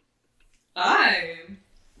 Meanwhile... I'm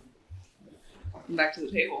back to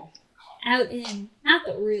the table. Out in, not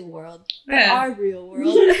the real world, but Yeah. our real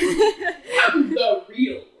world. The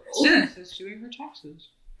real world. Zenith is doing her taxes.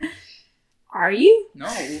 Are you? No.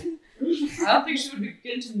 I don't think she would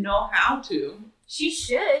begin to know how to. She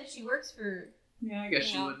should. She works for. Yeah, I guess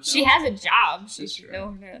she would know. She has a job. She That's should true.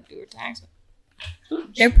 know how to do her taxes.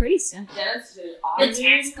 They're pretty simple. That's The odd.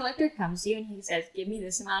 tax collector comes to you and he says, "Give me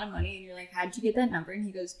this amount of money," and you're like, "How'd you get that number?" And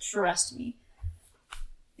he goes, "Trust me."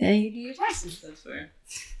 And you do your taxes. That's fair.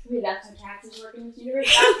 Wait, that's how taxes work in this universe?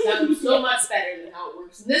 That sounds so much better than how it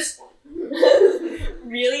works in this one.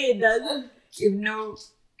 Really, it doesn't. You have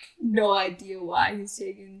no idea why he's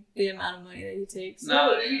taking the amount of money that he takes.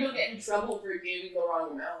 No. Then you don't get in trouble for giving the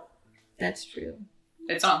wrong amount. That's true.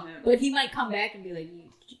 It's on him. But he might come back and be like, "You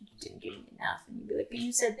didn't give me enough," and you'd be like, "But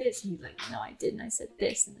you said this," and he's like, "No, I didn't. I said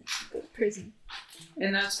this," and then you go to prison.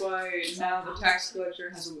 And that's why now the tax collector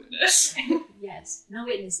has a witness. Yes, no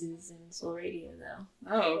witnesses in Soul Radio though.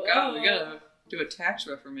 Oh, God, we gotta do a tax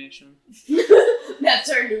reformation. That's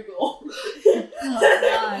our new goal. Oh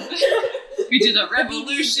God. We did a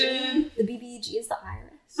revolution. The BBG is the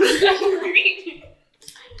IRS.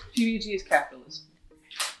 PBG is capitalism.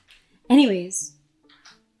 Anyways,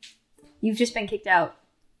 you've just been kicked out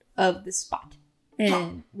of the spot,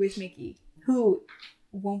 and with Mickey, who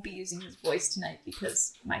won't be using his voice tonight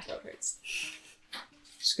because my throat hurts.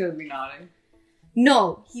 Just gonna be nodding.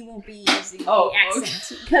 No, he won't be using Oh, the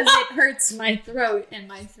accent because it hurts my throat, and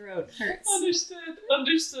my throat hurts.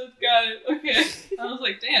 Understood. Got it. Okay. I was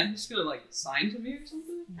like, damn, he's gonna like sign to me or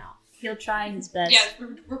something? No, he'll try his best. Yes,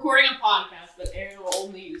 we're recording a podcast, but Aaron will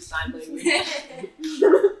only use sign language.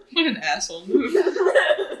 What an asshole move.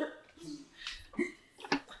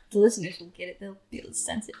 The listeners will get it; they'll be able to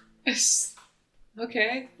sense it.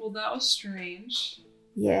 Okay, well that was strange.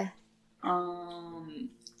 Yeah.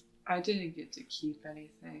 I didn't get to keep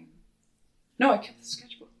anything. No, I kept the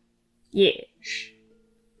sketchbook. Yeah.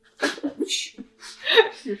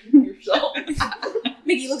 Yourself.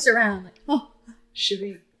 Mickey looks around like, "Oh, Should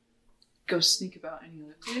we go sneak about any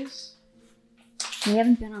other place? we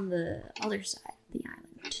haven't been on the other side of the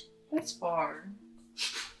island." That's far.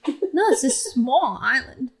 No, it's a small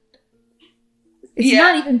island. It's Yeah.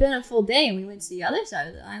 not even been a full day, and we went to the other side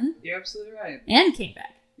of the island You're absolutely right. and came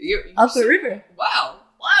back You're up the river. Wow.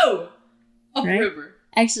 Whoa. Up Right? the river.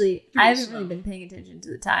 Actually, Pretty I haven't slow. really been paying attention to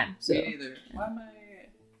the time, so Me neither. Why am I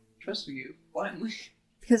trusting you blindly?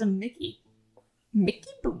 because I'm Mickey. Mickey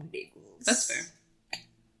Boondiggles. That's fair.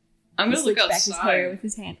 I'm He gonna look slicks back his hair outside. with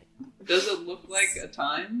his hand. Does it look like a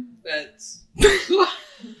time that's... Does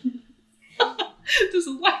it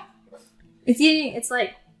look... It's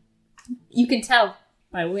like you can tell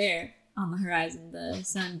by where on the horizon the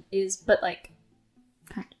sun is, but like,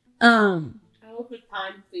 kind of. I love the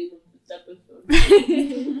time theme of this episode.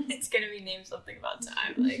 It's gonna be named something about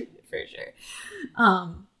time, like for sure.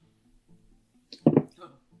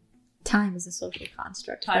 Time is a social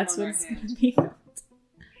construct. Time That's on what our it's hands. gonna be.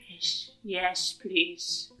 Yes,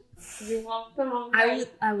 please. You want them on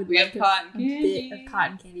I would We like have cotton a bit candy. of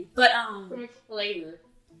cotton candy, but Which flavor?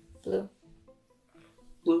 blue.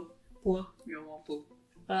 Blue. Blue. You don't want blue.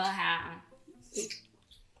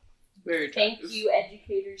 Very Thank attractive. you,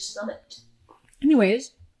 Educator Summit.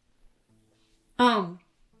 Anyways,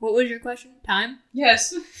 what was your question? Time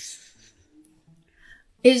Yes.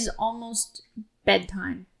 is almost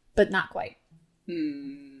bedtime, but not quite.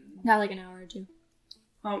 Not like an hour or two.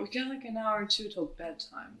 Oh, we got like an hour or two till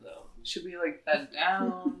bedtime, though. Should we like bed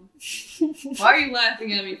down? Why are you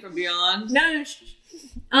laughing at me from beyond? No.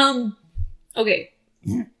 Okay.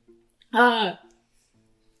 On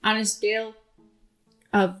a scale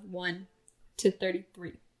of 1 to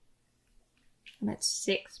 33, I'm at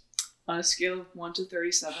 6. On a scale of 1 to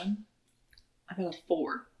 37, I'm at a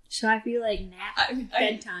 4. So I feel like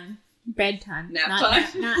bedtime. Nap not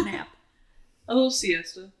time? not nap. A little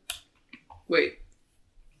siesta. Wait.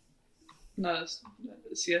 Not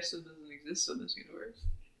a siesta doesn't exist in this universe.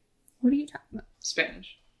 What are you talking about?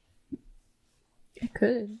 Spanish. It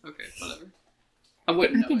could. Okay, whatever. I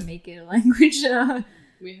wouldn't I know can it. make it a language.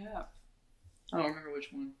 We have. I don't remember which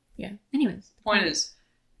one. Yeah. Anyways. Point is,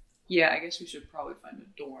 yeah, I guess we should probably find a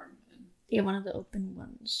dorm. And Yeah, one of the open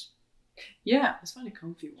ones. yeah, let's find a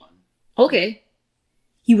comfy one. Okay.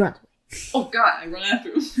 He runs away. Oh god, I run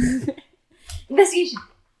after him. Investigation.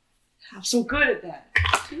 I'm so good at that.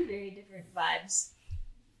 Two very different vibes.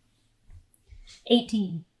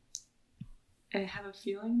 18. I have a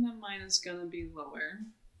feeling that mine is gonna be lower.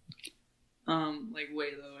 Like way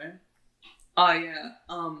lower. Oh yeah.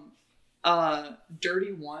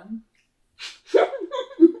 Dirty 1.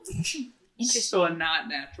 Interesting. So a not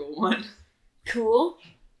natural 1. Cool.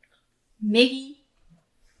 Mickey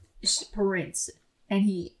sprints, and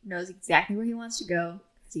he knows exactly where he wants to go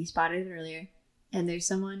because he spotted it earlier. And there's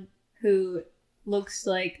someone who looks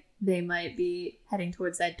like they might be heading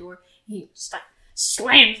towards that door. He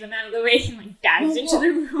slams them out of the way and like dives into the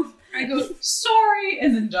room. I go, sorry,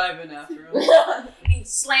 and then dive in after him. He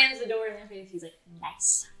slams the door in their face. He's like,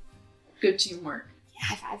 nice. Good teamwork. Yeah,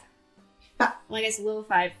 high five. Well, I guess a low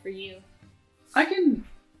five for you. I can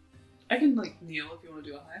like kneel if you want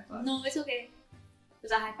to do a high five. No, it's okay.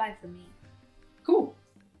 There's a high five for me. Cool.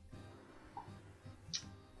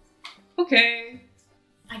 Okay.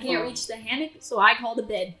 I can't reach the hammock, so I call the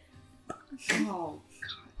bed. Oh,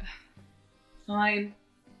 God. Fine.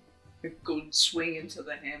 I go and swing into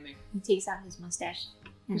the hammock. He takes out his mustache.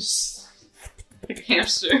 Like a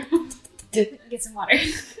hamster. Get some water.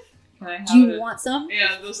 Can I have Do you it? want some?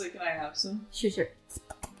 Yeah, those like, can I have some? Sure.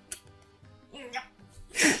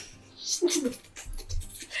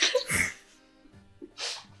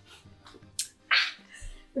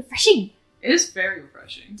 Refreshing. It is very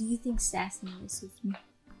refreshing. Do you think Sassy misses me?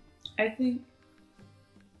 I think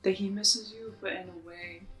that he misses you, but in a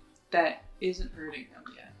way that isn't hurting him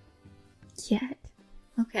yet. Yet.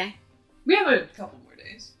 Okay. We have a couple more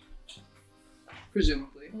days.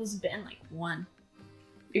 Presumably. It was been like 1.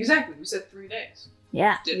 Exactly, we said 3 days.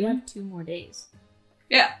 Yeah. Didn't we we? have 2 more days.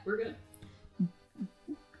 Yeah, we're good.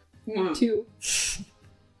 2.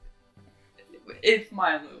 If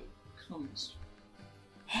Milo comes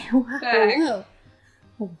Whoa. back,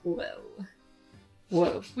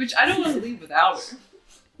 Whoa. which I don't want to leave without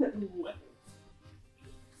her.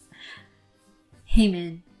 Hey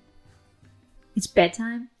man. It's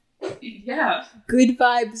bedtime. Yeah. Good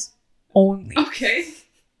vibes only. Okay.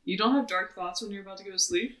 You don't have dark thoughts when you're about to go to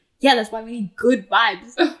sleep? Yeah, that's why we need good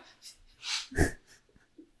vibes.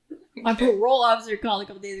 My parole officer called a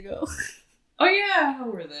couple days ago. Oh yeah, how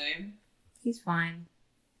were they? He's fine.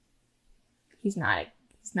 He's not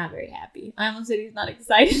very happy. I almost said he's not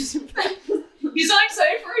excited. He's not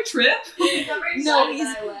excited for a trip? No,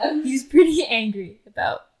 he's pretty angry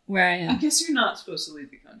about where I I am. guess you're not supposed to leave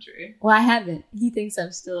the country. Well, I haven't. He thinks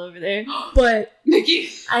I'm still over there. But Miki!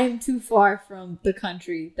 I am too far from the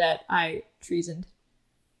country that I treasoned.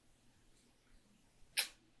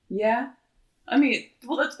 Yeah. I mean,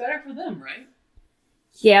 well, that's better for them, right?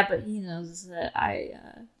 Yeah, but he knows that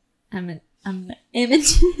I'm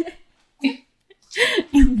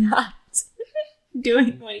not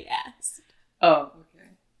doing what he asked. Oh, okay.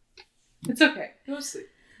 It's okay. Go to sleep.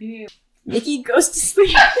 Yeah. Miki goes to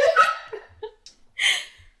sleep.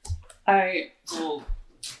 I will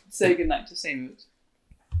say goodnight to Samut.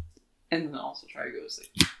 And then also try to go to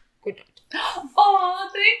sleep. Good night. Aw,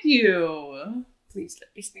 thank you. Please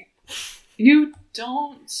let me sleep. You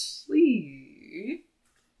don't sleep.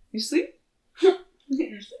 You sleep?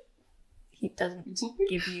 He doesn't You sleeping?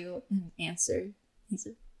 give you an answer. He's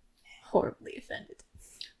horribly offended.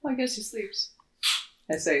 Well, I guess he sleeps.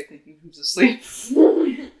 I say, thinking who's asleep.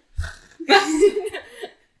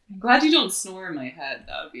 I'm glad you don't snore in my head.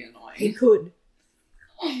 That would be He annoying. could.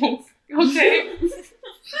 Oh, okay.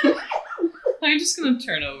 I'm just gonna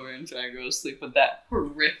turn over and try and go to sleep with that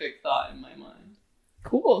horrific thought in my mind.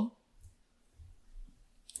 Cool.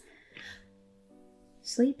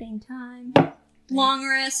 Sleeping time. Long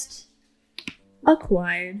rest.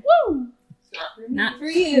 Acquired. Woo! Not for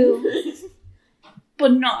you.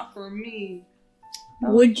 But not for me.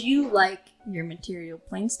 Would you like your material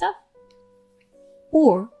plane stuff?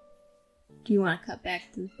 Or do you want to cut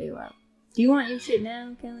back to the Feywild? Do you want your shit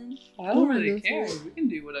now, Kellen? I don't wanna really go care. through it? We can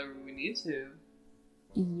do whatever we need to.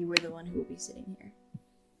 You were the one who will be sitting here.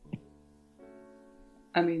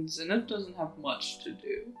 I mean, Zenith doesn't have much to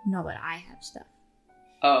do. No, but I have stuff.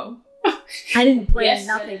 Oh. I didn't plan Yes,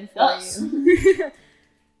 nothing it for does. you.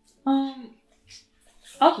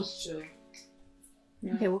 I'll just chill.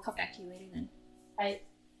 Yeah. Okay, we'll cut back to you later then.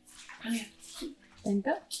 Yeah. Then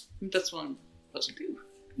go. That's what I'm supposed to do.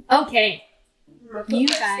 Okay. You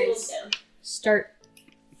guys start.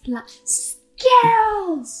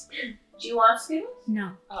 Skittles! Do you want Skittles?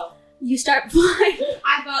 No. Oh. You start flying.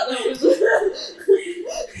 I thought that was.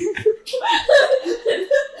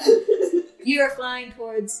 You are flying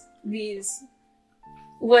towards these,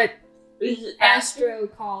 what Is it Astro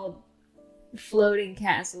called floating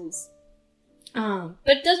castles. But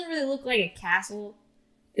it doesn't really look like a castle.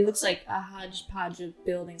 It looks like a hodgepodge of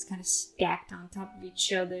buildings kind of stacked on top of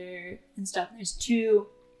each other and stuff. And there's 2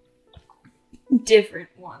 different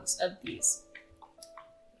ones of these.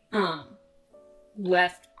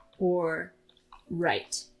 Left or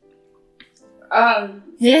right.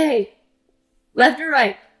 Hey! Left or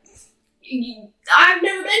right? I've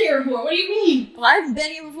never been here before. What do you mean? Well, I haven't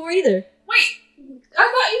been here before either. Wait, I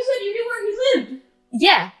thought you said you knew where he lived.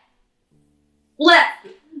 Yeah. Left.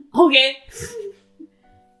 Okay.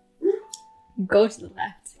 Go to the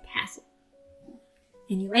left, castle.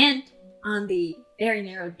 And you land on the very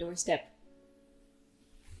narrow doorstep.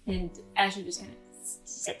 And Astro just kind of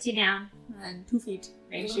sets you down on 2 feet.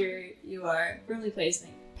 Make sure you are firmly placed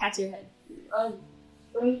and pats your head.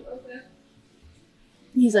 Okay.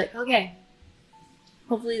 He's like, okay.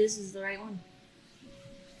 Hopefully this is the right one.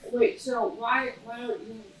 Wait, so why don't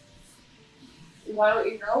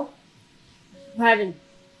you know? I haven't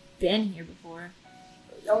been here before.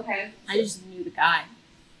 Okay. I just knew the guy.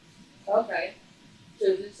 Okay. So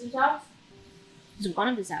is this his house? It's one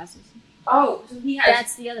of his houses. Oh, so he has.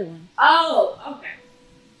 That's the other one. Oh, okay.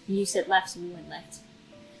 You said left, so we went left.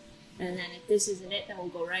 And then if this isn't it, then we'll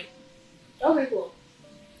go right. Okay, cool.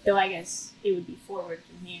 Though I guess it would be forward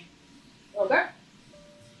from here. Okay.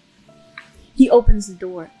 He opens the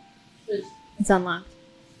door. Good. It's unlocked.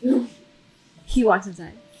 He walks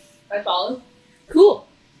inside. I follow. Cool.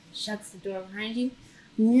 Shuts the door behind you.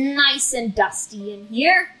 Nice and dusty in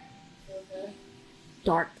here. Okay.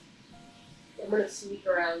 Dark. I'm gonna sneak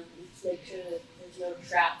around and just make sure that there's no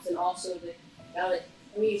traps, and also that now that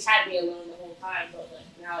he's had me alone the whole time, but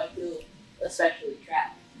like now I feel especially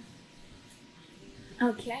trapped.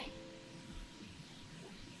 Okay.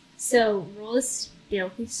 So roll a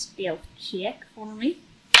stealth check for me.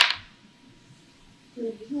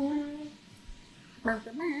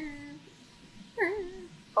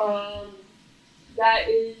 That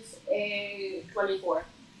is a 24.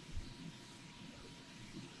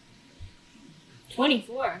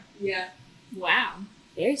 24. Yeah. Wow.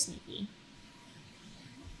 Very sneaky.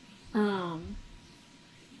 Oh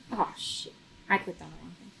shit. I clicked on the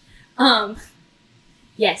wrong thing.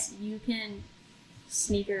 Yes, you can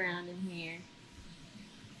sneak around in here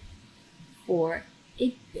for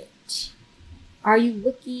a bit. Are you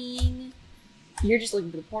looking? You're just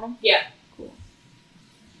looking for the portal? Yeah. Cool.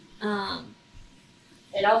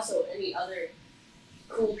 And also any other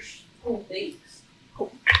cool things.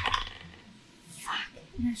 Cool. Fuck.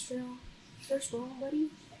 Astro. First roll, buddy.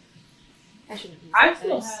 I shouldn't have used I that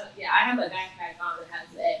still dice. have, I have a backpack on that has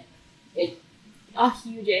the egg. A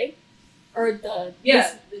huge egg? Or the...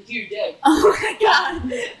 Yeah, the huge egg. Oh my god!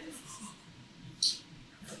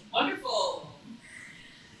 Wonderful.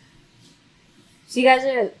 So you guys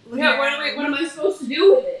are looking Yeah, around, what am I supposed to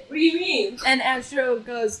do with it? What do you mean? and Astro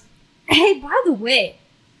goes, hey, by the way,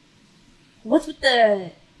 what's with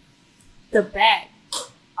the bag?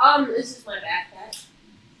 This is my backpack.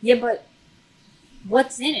 Yeah, but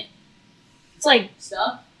what's in it? It's like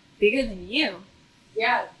Stuff? bigger than you.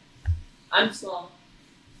 Yeah. I'm small.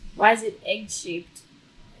 Why is it egg-shaped?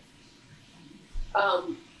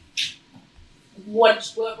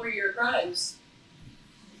 What were your crimes?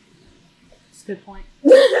 That's a good point.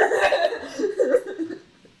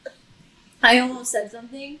 I almost said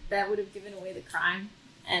something that would have given away the crime,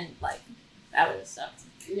 and like that would have sucked.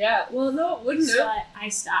 Yeah, well, no, it wouldn't So have. I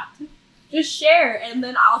stopped. Just share, and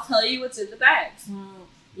then I'll tell you what's in the bag. Well,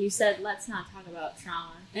 you said let's not talk about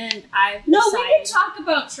trauma, and I No, decided, we can talk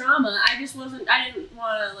about trauma. I didn't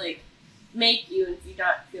want to, like, make you if you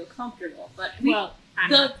don't feel comfortable. But Well, I'm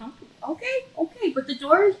not comfortable. Okay, but the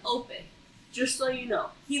door is open. Just so you know.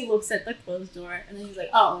 He looks at the closed door, and then he's like,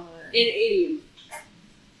 "Oh, An idiom.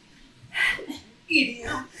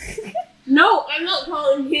 Idiom. No, I'm not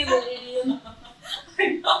calling him an idiom. I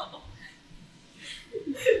know.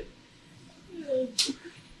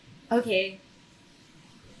 okay."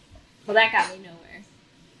 Well, that got me nowhere.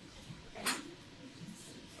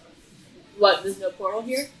 What, there's no portal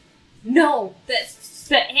here? No, that's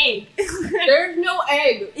the egg. There's no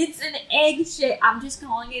egg. It's an egg shape. I'm just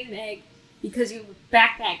calling it an egg because you have a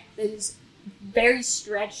backpack that is very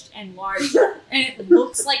stretched and large, and it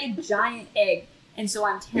looks like a giant egg. And so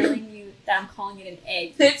I'm telling you that I'm calling it an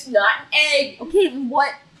egg. It's not an egg. Okay, then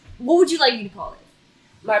what would you like me to call it?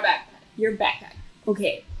 My backpack. Your backpack.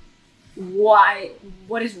 Okay. Why?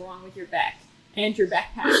 What is wrong with your back and your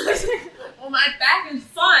backpack? Well, my back is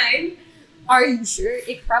fine. Are you sure?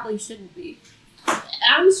 It probably shouldn't be.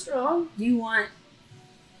 I'm strong. Do you want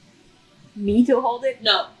me to hold it?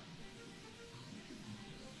 No.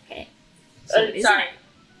 Okay. So it isn't Sorry.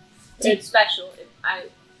 it? It's special.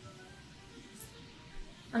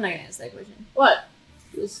 I'm not gonna ask that question. What?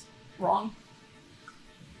 It was wrong.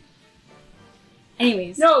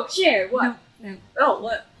 Anyways. No, share. What? No. No,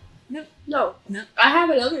 what? No. No. No. I have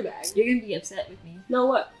another bag. You're gonna be upset with me. No,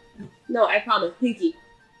 what? No. No, I promise. Pinky.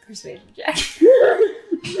 Persuasion check.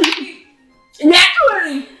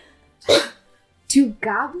 Naturally! Do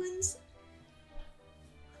goblins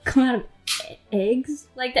come out of eggs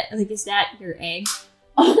like that? Like, is that your egg?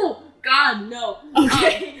 Oh, God, no.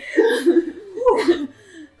 Okay.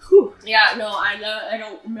 Yeah, no, I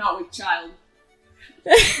don't, I'm not with child.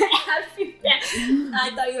 I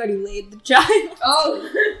thought you already laid the child. Oh.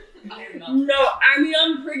 I don't know. No, I mean,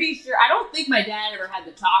 I'm pretty sure. I don't think my dad ever had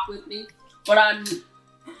the talk with me, but I'm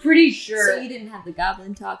pretty sure. So you didn't have the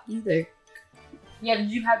goblin talk either. Yeah,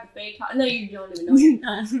 did you have the Fae talk? No, you don't even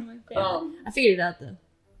know. I figured it out though.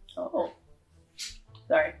 Oh.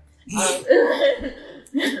 Sorry.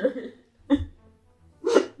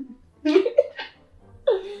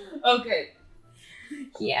 Okay.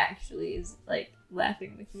 He actually is like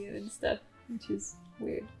laughing with you and stuff, which is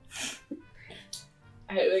weird.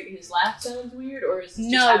 Like, his laugh sounds weird, or is it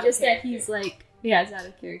No, just that he's like, yeah, it's out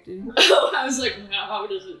of character. I was like, no, why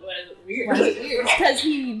is it weird? Why is it weird? Because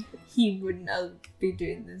he wouldn't be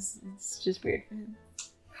doing this. It's just weird for him.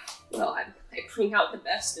 Well, I bring out the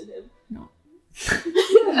best in him. No.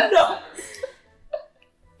 No.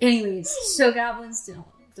 Anyways, so goblins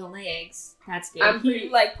don't lay eggs. That's good. He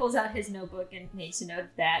like pulls out his notebook and makes a note of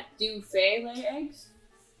that. Do Fae lay eggs?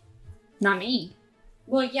 Not me.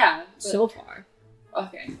 Well, yeah. But, So far.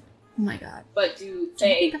 okay. Oh my god. But do Do you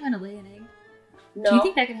Fae... think I'm gonna lay an egg? No. Do you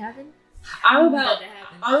think that could happen? I'm about that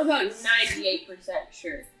happen. 98%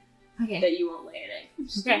 sure Okay. that you won't lay an egg.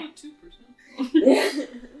 Still Okay. at 2%.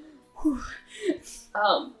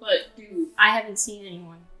 But do... I haven't seen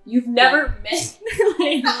anyone. You've never met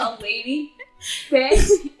Lay an egg. a lady Fae?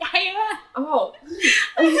 Yeah. Oh.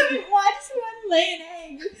 I haven't watched one lay an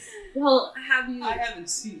egg. Well, have you... I haven't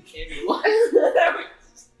seen anyone.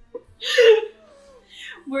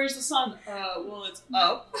 Where's the sun? Well, it's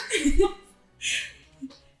up.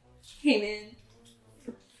 Hey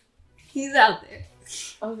man. He's out there.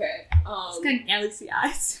 Okay. He's got galaxy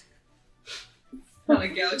eyes. On a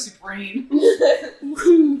galaxy brain.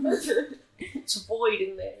 It's void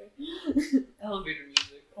in there. Elevator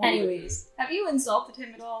music. Oh, Anyways, have you insulted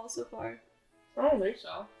him at all so far? I don't think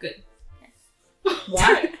so. Good.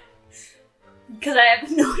 Why? Because I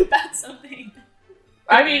have a note about something.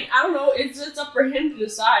 I mean, I don't know. It's up for him to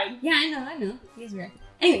decide. Yeah, I know. He is right.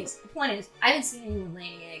 Anyways, the point is, I haven't seen anyone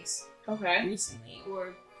laying eggs Okay. recently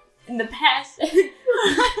or in the past.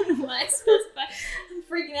 I don't know why I'm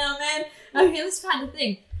freaking out, man. Okay, let's find the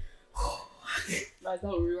thing. I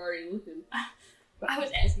thought we were already looking. I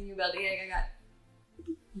was asking you about the egg I got.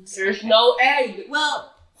 There's no egg.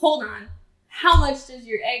 Well, hold on. How much does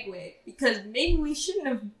your egg weigh? Because maybe I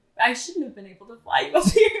shouldn't have been able to fly you up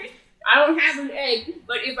here. I don't have an egg,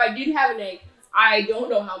 but if I did have an egg, I don't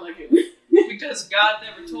know how much it weighs. Because God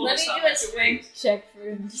never told Let us me how do a much it strength weighs. check for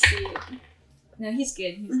him to see it. No, he's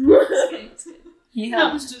good. He's good. He How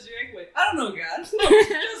helped. much does your egg weigh? I don't know, God. No,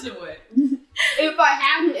 it doesn't weigh. If I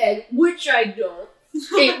had an egg, which I don't,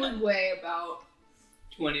 it would weigh about...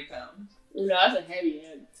 20 pounds. No, that's a heavy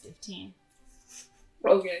egg. 15.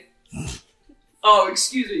 Okay. Oh,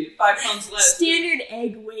 excuse me. 5 pounds less. Standard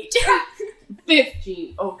egg weight.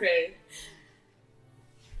 15. Okay.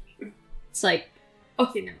 It's like,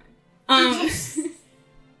 okay, never mind.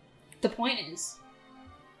 The point is,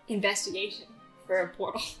 investigation for a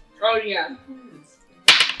portal. Oh, yeah.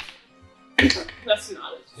 That's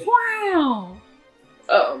not as good. Wow.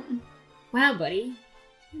 Um, Buddy.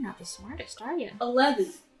 You're not the smartest, are you?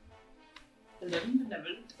 11. 11.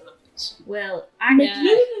 Well, I got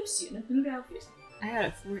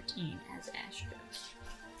a 14 as Astro.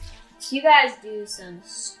 So you guys do some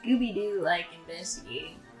Scooby-Doo like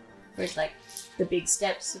investigating. Where it's like the big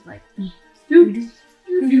steps of like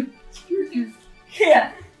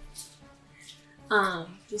yeah.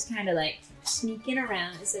 Just kinda like sneaking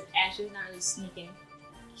around. Except Astro's not really sneaking.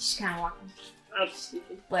 She's kinda walking. I'm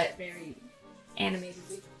stupid. But very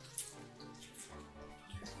animatedly.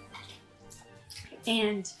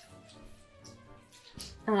 And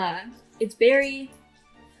it's very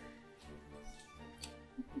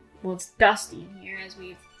well, it's dusty in here as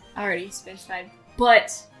we've already specified,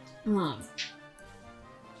 but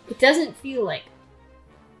it doesn't feel like,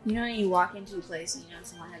 you know, you walk into a place and you know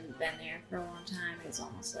someone hasn't been there for a long time, and it's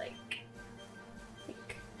almost like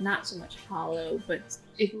not so much hollow, but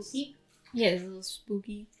it's yeah, it's a little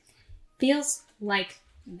spooky. Feels like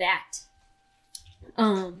that.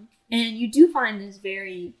 And you do find this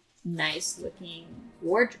very nice looking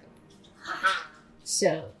wardrobe.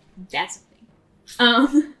 So that's a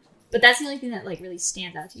thing. But that's the only thing that like really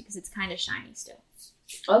stands out to you because it's kind of shiny still.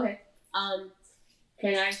 Okay.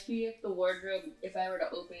 Can I see if the wardrobe, if I were to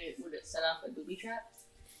open it, would it set off a booby trap?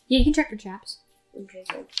 Yeah, you can check for traps. Okay,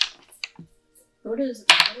 so what do I add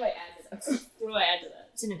to that? What do I add to that?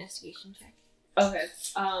 It's an investigation check. Okay.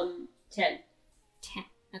 10. 10.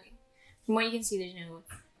 Okay. From what you can see, there's no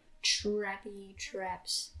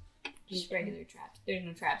traps. Just regular traps. There's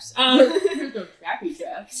no traps. There's no trappy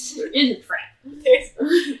traps. There is a trap. There's a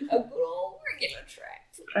good old regular trap.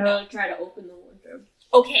 I'm gonna try to open the wardrobe.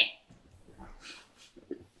 Okay.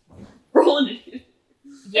 Roll initiative.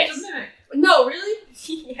 Yes. It's a mimic. No, really?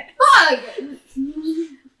 Yeah. Fuck!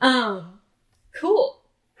 Cool.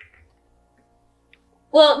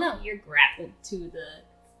 Well, no, you're grappled to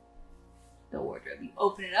the wardrobe. You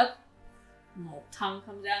open it up, and the tongue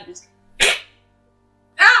comes out, just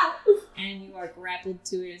Ow! and you are grappled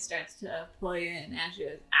to it. It starts to pull you, and Astro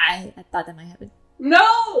goes, I thought that might happen.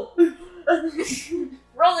 No!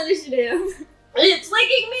 Roll initiative. It's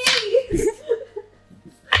licking me!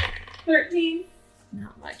 13.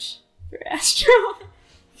 Not much for Astro.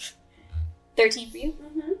 13 for you?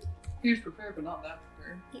 Mm-hmm. He was prepared, but not that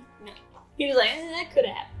prepared. No. He was like, that could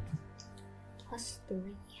have happened. Plus 3.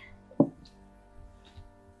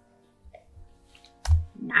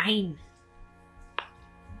 9.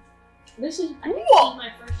 This is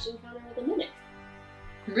my first encounter with a mimic.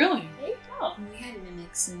 Really? There you go. We had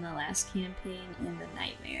mimics in the last campaign in the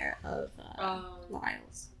Nightmare of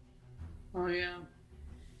Lyles. Oh, yeah.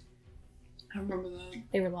 I remember that.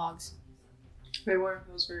 They were logs. They were.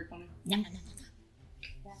 It was very funny. No.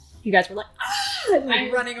 You guys were like,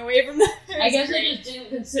 I'm running away from them. I guess I just didn't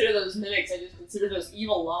consider those mimics. I just considered those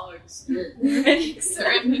evil logs. Mimics.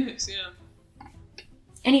 They're mimics, yeah.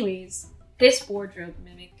 Anyways, this wardrobe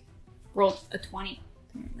mimic rolled a 20,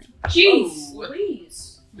 apparently. Jeez, Oh.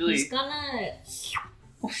 please. Really? He's gonna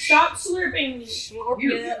Stop slurping me. slurp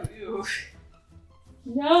You, you up. you.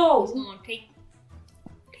 No. He's gonna take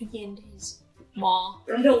you into his maw.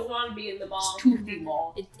 I don't want to be in the ball. Toothy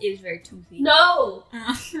maw. It is very toothy. No.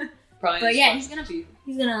 Probably But yeah, just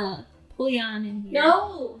he's gonna pull you on in here.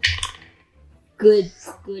 No. Good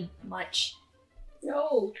much.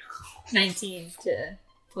 No. 19 to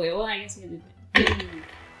pull you. Well, I guess he did.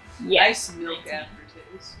 Yeah. Ice milk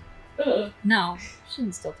aftertaste. Ugh. No,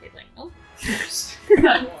 shouldn't still taste like milk.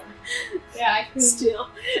 Not warm. Yeah, I can Still.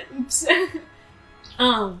 Oops.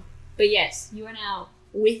 But yes, you are now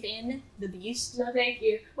within the beast. No, thank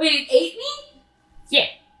you. Wait, it ate me? Yeah.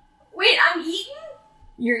 Wait, I'm eaten?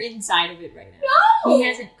 You're inside of it right now. No. He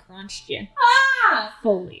hasn't crunched you Ah.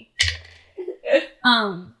 fully.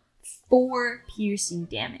 4 piercing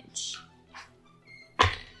damage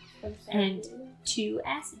and 2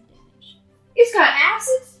 acid damage. It's got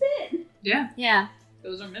acid spit. Yeah, Yeah.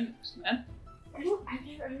 those are mimics, man. I don't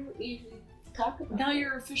usually talk about Now it.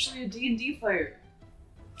 you're officially a D&D player.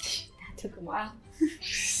 That took a while. I'm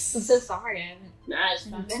so sorry I haven't Nah, it's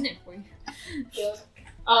fine. done it for you.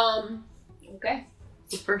 Okay.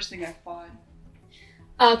 The first thing I fought.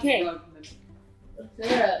 Okay. Drug mimic. Is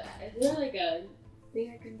there like a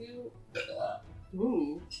thing I can do?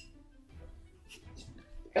 Ooh.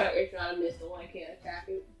 It's not a missile, I can't attack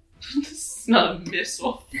it. It's not a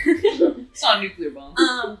missile. It's not a nuclear bomb.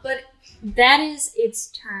 But that is its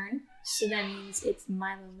turn, so that means it's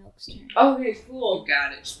Milo Milk's turn. Okay, Oh, cool.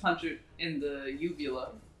 got it. Just punch it in the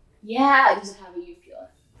uvula. Yeah, does it have a uvula?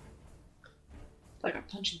 Like a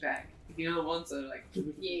punching bag. You know the ones that are like...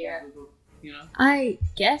 Yeah. You know? I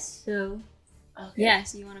guess so. Okay. Yeah,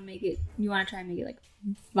 so you want to try and make it like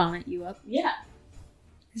vomit you up. Yeah.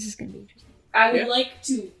 This is gonna be interesting. I would Yeah. like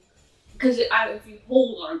to, because if you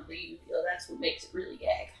hold on to the uvula, that's what makes it really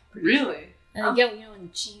gag. Really? And again, you know,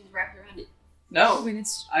 when cheese wrapped around it. No. When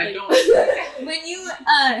it's I like- don't... When you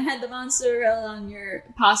had the mozzarella on your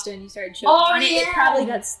pasta and you started choking Oh, on it, it yeah. probably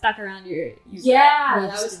got stuck around your Yeah, your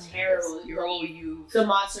that was stomach. terrible. You're all you. The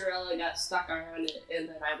mozzarella got stuck around it, and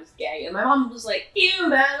then I was gagging. And my mom was like, "Ew,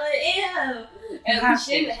 Madeline, ew!" And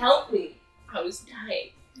she didn't help me. I was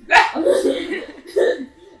dying.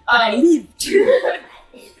 I lived.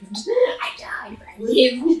 I died, but I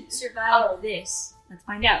lived. Survive this. Let's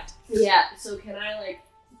find out. Yeah, so can I, like,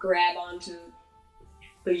 grab onto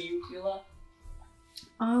the uvula?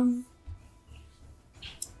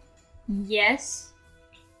 Yes.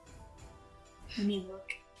 Let me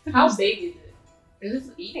look. How big is it? Is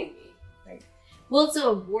it eating me? Well, it's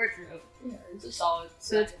a wardrobe, Yeah, it's a solid.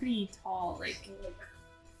 so it's pretty tall.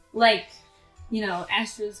 Like, you know,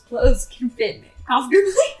 Astro's clothes can fit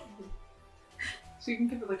comfortably. So you can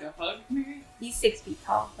give it like a hug, maybe? He's 6 feet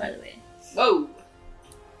tall, by the way. Whoa.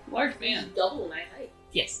 Large Man, man. double my height.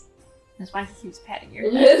 Yes. That's why he keeps patting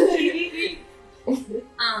your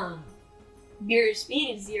Your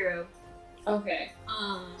speed is 0. Okay,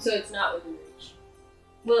 so it's not within reach.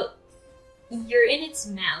 Well, you're in its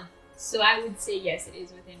mouth, so I would say yes, it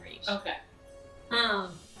is within reach. Okay.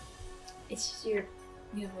 It's just you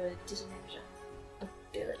have a disadvantage on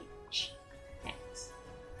ability checks.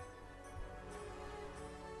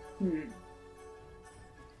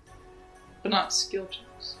 But not skill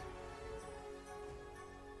checks.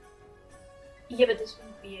 Yeah, but this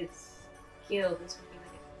wouldn't be a skill. This would be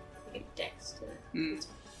like a dex to.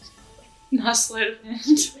 Not sleight of hand.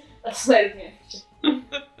 A sleight of hand.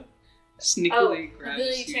 Sneakily grab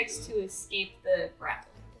ability his checks to escape the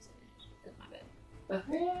grapple. That's my bad.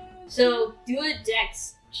 Okay. So do a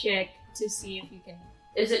dex check to see if you can.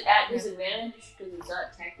 Is it at disadvantage? Because it's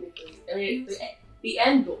not technically. I mean, the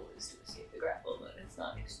end goal is to escape the grapple, but it's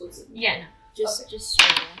not exclusively. Yeah, no. Just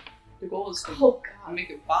struggle. The goal is to Oh god. make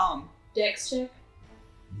a bomb. Dex check.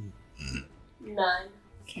 9.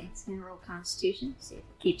 Okay, it's gonna roll Constitution. See if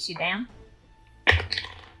it keeps you down.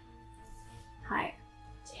 Higher.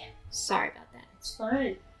 Damn. Sorry about that. It's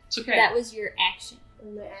fine. It's okay. That was your action.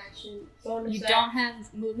 And the action bonus. You don't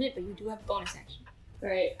have movement, but you do have bonus action.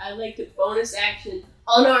 Right. I like to bonus action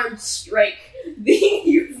unarmed strike the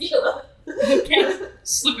uvula. Okay.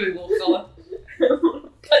 Slippery little fella.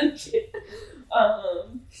 Punch it.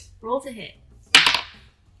 Roll to hit.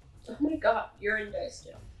 Oh my god, you're in dice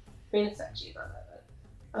jail. I mean, it's actually not that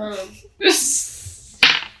bad.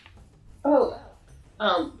 Oh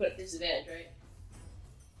wow. But disadvantage, right?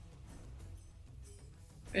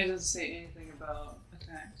 It doesn't say anything about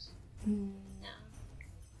attacks. No.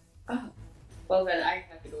 Oh. Well then, I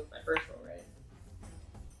have to go with my first roll, right?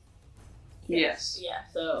 Yes. Yeah.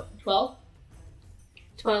 So 12.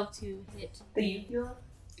 12 to hit The uvula.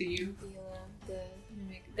 Do you? the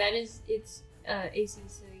mimic. That is its AC.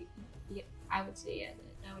 So yeah, I would say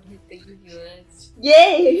that would hit the uvula.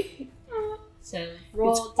 Yay! So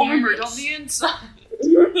roll It's armored damage. on the inside. They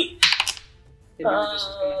knew this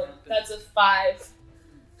was gonna happen. That's a 5.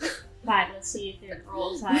 5. Let's see if it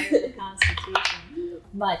rolls higher than Constitution.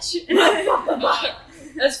 Much.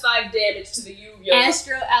 That's 5 damage to the uvula.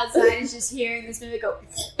 Astro outside is just hearing this mimic go.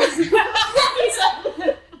 He's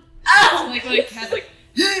like, Like a cat, like.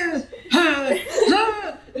 They're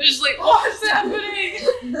just like, what's happening?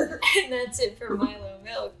 And that's it for Milo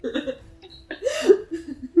Milk.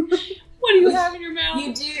 What do you have in your mouth?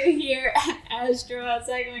 You do hear Astro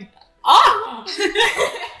outside going, "Ah!"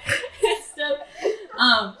 and stuff.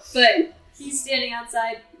 But he's standing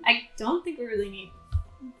outside. I don't think we really need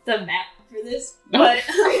the map for this, but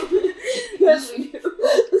yes, we do.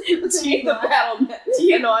 Take the battle map.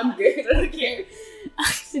 You know I'm good. I don't care.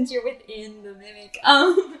 Since you're within the mimic.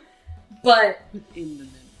 But In the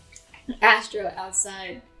minute. Astro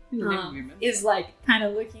outside is like kind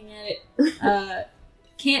of looking at it.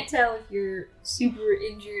 Can't tell if you're super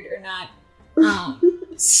injured or not.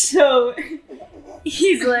 So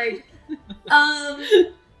he's like,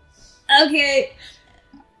 okay.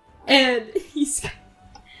 And he's,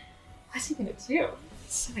 what's he gonna do?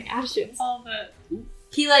 So many options. All that.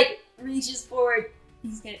 He like reaches forward.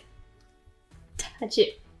 He's gonna touch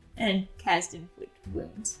it and cast inflict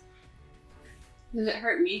wounds. Does it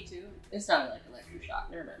hurt me too? It's not like electric shock.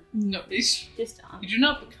 Never No, it's, Just on. you do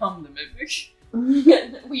not become the mimic.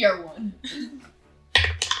 mind. We are one.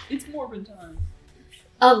 It's Morbid time.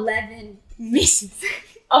 11 misses.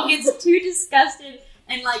 Oh, He gets too disgusted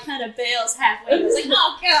and like kind of bails halfway. He's like,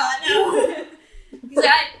 oh god, no. He's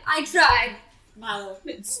like, I tried. Milo.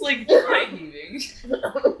 It's like dry heaving. He's like,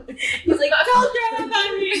 don't throw it by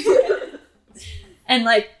me. And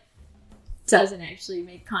like, doesn't actually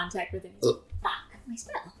make contact with him. He's like, fuck, my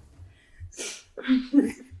spell.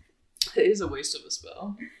 It is a waste of a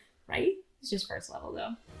spell. Right? It's just first level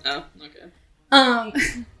though. Oh, okay.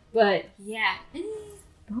 But yeah. Any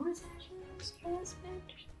bonus actions for this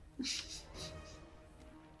bitch?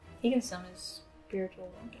 He can summon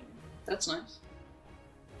spiritual weapon. That's nice.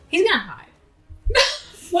 He's gonna hide.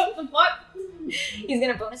 what the fuck? He's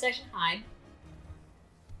gonna bonus action hide.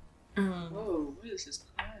 Whoa, what is his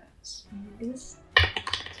class? This.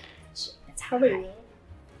 Shit, that's How how many?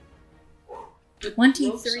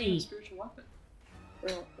 23. Spiritual weapon.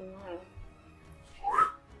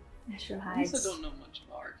 Astro I hides. also don't know much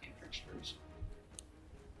about arcane principles.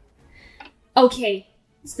 Okay,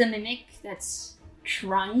 it's the mimic that's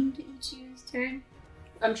trying to eat you's turn.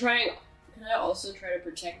 I'm trying. Can I also try to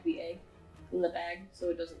protect the egg in the bag so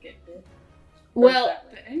it doesn't get bit? Or is Well, that,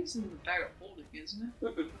 like, The egg's in the bag of holding, isn't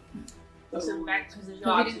it? it's in the bag because there's no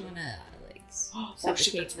no, we oxygen. didn't wanna like. Oh suffocate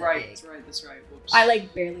shit, that's the right, egg. that's right. Whoops. I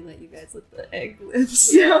like barely let you guys let the egg live. Yeah,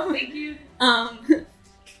 So, thank you.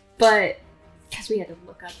 but because we had to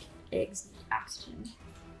look up eggs and oxygen,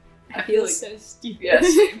 I feel like- so stupid. Yeah,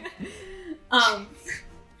 same.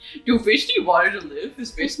 Do fish need water to live?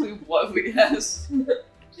 Is basically what we asked.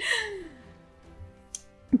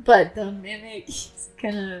 But the mimic is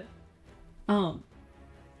gonna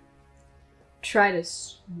try to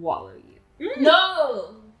swallow you.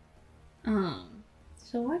 No.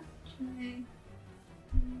 So what should I?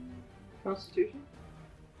 Constitution?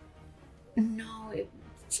 No,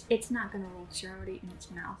 it's not gonna roll. 'Cause you're already in its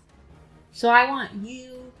mouth. So I want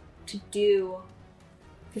you to do.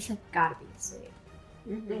 This has gotta be a save.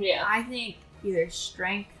 Yeah. I think either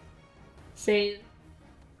strength save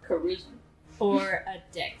Charisma. or a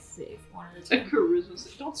dex save. One of the A two.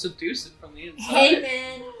 charisma. Don't seduce it from the inside. Hey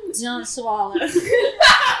man, don't swallow.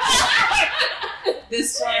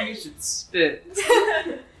 This time you should spit.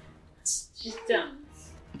 Just don't.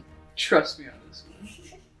 Trust me on this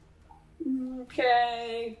one.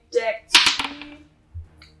 Okay. Dex.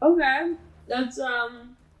 Okay. That's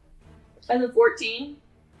and then 14.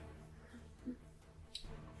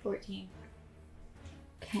 14.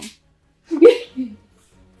 Okay.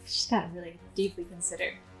 Just gotta really deeply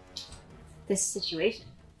consider this situation.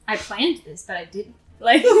 I planned this, but I didn't.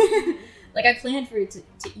 Like I planned for it to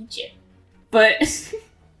eat you. But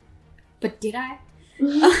did I?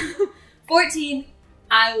 14,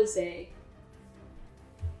 I will say,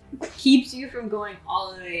 keeps you from going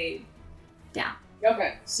all the way down.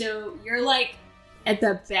 Okay. So you're like at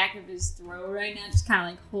the back of his throat right now, just kind of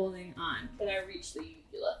like holding on. Then I reach the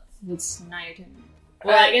uvula. It's not your turn.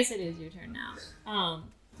 Well, I guess it is your turn now.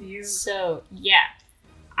 You. So yeah,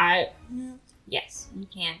 yes, you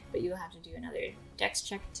can, but you'll have to do another dex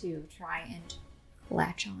check to try and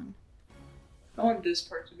latch on. I want this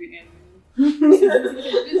part to be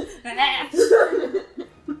animated.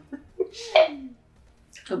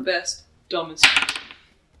 The best, dumbest.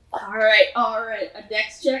 Alright. A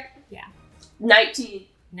dex check? Yeah. 19.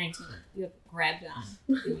 19. You have grabbed on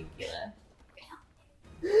the uvula.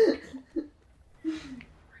 Aren't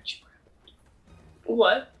you grappled?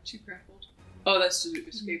 What? She grappled. Oh, that's to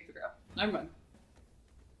escape the grapple. Never mind.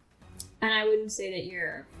 And I wouldn't say that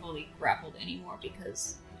you're fully grappled anymore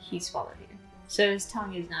because he's followed you. So his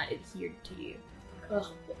tongue is not adhered to you.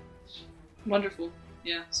 Oh. Wonderful.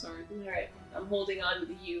 Yeah, sorry. Alright. I'm holding on to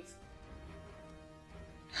the uve.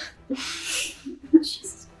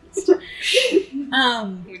 Jesus Christ.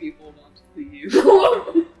 When you hold on to the you.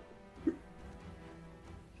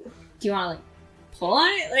 Do you want to like pull on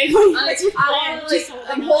it? Like, what's your plan?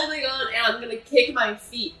 I'm holding on and I'm gonna kick my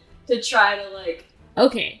feet to try to like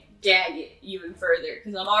Okay. gag it even further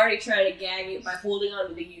because I'm already trying to gag it by holding on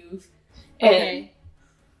to the uve. And Okay.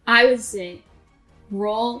 I would say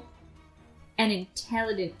roll an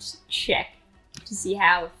intelligence check to see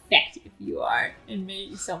how effective you are and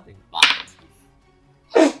maybe something vomit.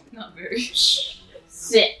 Not very. 6.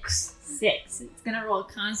 6. It's gonna roll a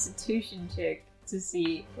constitution check to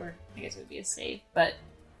see, or I guess it would be a save, but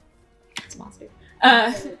it's a monster.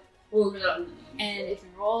 Holding on to the uve. And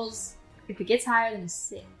if it gets higher than a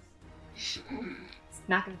 6, it's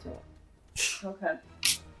not gonna throw it. Okay.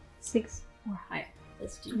 6 or higher.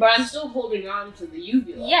 Let's do But I'm still holding on to the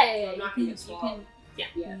uvula. Yeah. So I'm not You gonna get can, swallowed. yeah.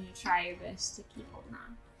 Yeah. You need to try your best to keep holding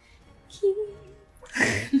on.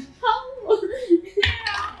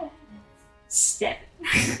 Oh, 7.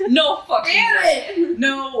 No fucking way.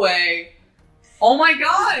 No way. Oh my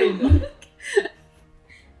god.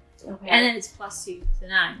 Okay. And then it's +2 to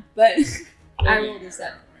 9. But I rolled a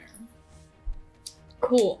 7.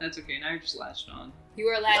 Cool. That's okay. Now you're just latched on. You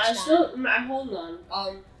were latched on. I'm holding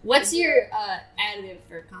on. What's your additive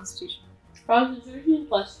for Constitution? Constitution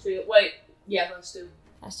 +2. Wait, yeah, +2.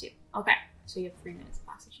 +2. Okay. So you have 3 minutes of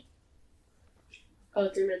oxygen. Oh,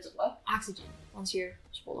 3 minutes of what? Oxygen. Once you're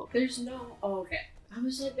full over. There's no. Oh, okay. I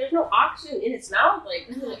was like, there's no oxygen in its mouth. Like,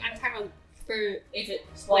 I'm talking about for if it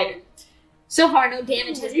swallowed. so far, no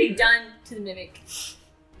damage has been done to the mimic.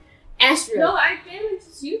 Astro. No, I damaged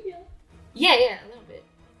his uvula. Yeah, a little bit.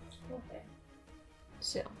 Okay.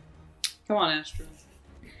 So, Come on, Astro.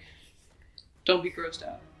 Don't be grossed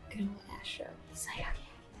out. good old Astro. He's like, okay.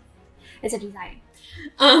 It's such exciting.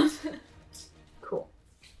 Cool.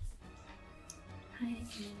 Hiding.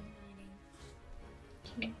 Do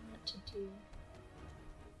you know what to do?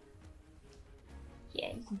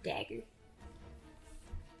 Yeah, you can dagger.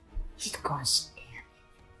 He's gonna stab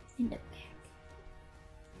in the back.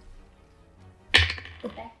 The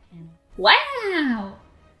back panel. Wow!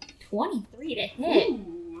 23 to hit.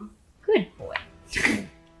 Ooh. Good boy.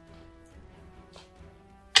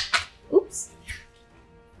 Oops.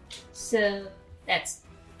 So that's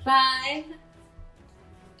 5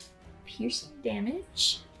 piercing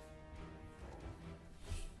damage.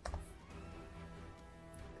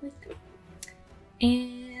 Good.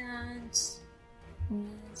 And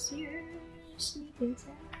what's your sneak attack?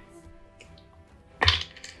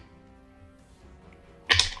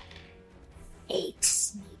 8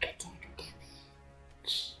 sneak attack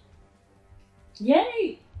damage.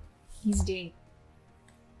 Yay! He's doing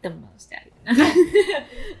the most out of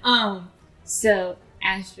it. So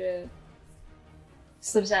Astro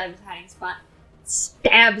slips out of his hiding spot,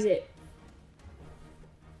 stabs it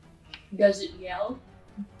Does it yell?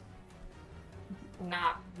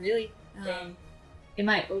 Not really. It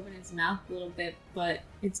might open its mouth a little bit, but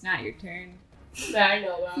it's not your turn. I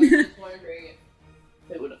know, but I was just wondering if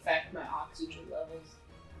it would affect my oxygen levels.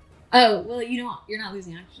 Oh, well, you're not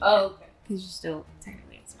losing oxygen. Oh, okay. Because you're still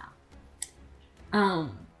technically its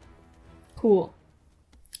mouth. Cool.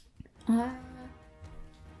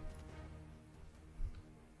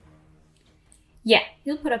 Yeah,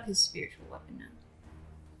 he'll put up his spiritual weapon now.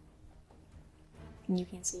 And you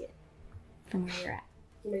can't see it from where you're at.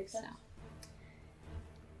 Makes sense. So.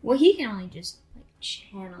 Well, he can only just like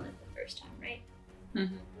channel it the first time, right?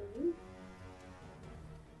 Mm-hmm.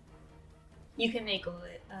 You can make a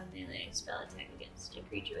melee spell attack against a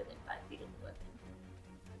creature within 5 feet of the weapon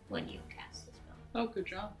when you cast the spell. Oh, good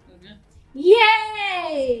job. Then, yeah.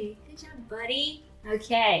 Yay! Good job, buddy.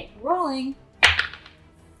 Okay, rolling.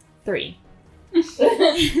 3.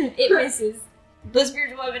 It misses. The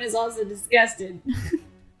spiritual weapon is also disgusted.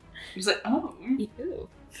 He's like, oh. Ew.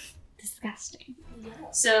 Disgusting.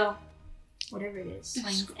 So, whatever it is,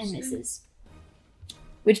 swings and misses.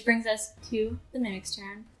 Which brings us to the mimic's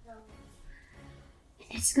turn.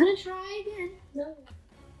 It's gonna try again. No.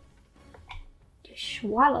 Just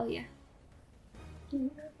swallow ya. No,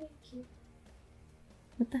 thank you.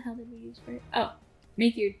 What the hell did we use for it? Oh,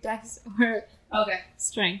 make your dex or Okay.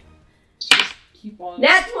 strength. Just keep on.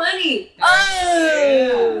 Nat 20!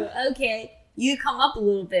 Oh! Okay. You come up a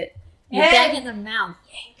little bit. You're Hey. back in the mouth.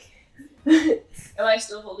 Am I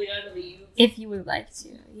still holding on to the U? If you would like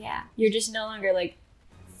to, yeah. You're just no longer, like,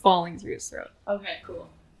 falling through his throat. Okay, cool.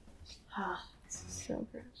 This is so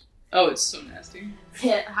gross. Oh, it's so nasty.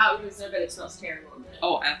 Yeah, how is it that it smells terrible? Isn't it?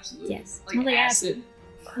 Oh, absolutely. Yes. Like Smells like acid.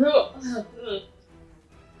 Ugh.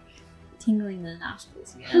 Tingling the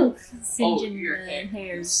nostrils, you know? Singeing your the hair.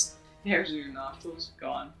 hairs. Hairs in your nostrils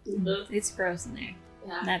gone. It's gross in there.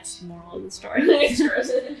 Yeah. That's the moral of the story. It's gross.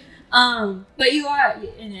 But you are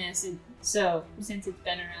in acid, so since it's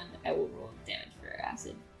been around, I will roll damage for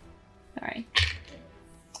acid. Sorry.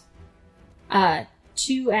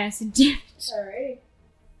 2 acid damage. Alrighty.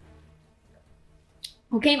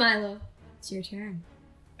 Okay, Milo. It's your turn.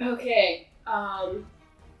 Okay, I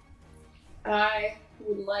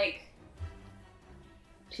would like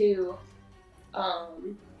to, I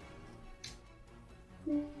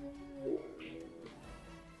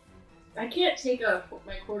can't take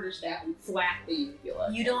my quarterstaff and thwack the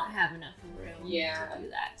uvula. You don't have enough room Yeah. to do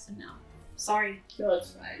that, so no. Sorry. No,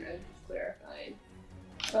 it's fine. I'm just clarifying.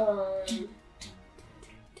 Okay.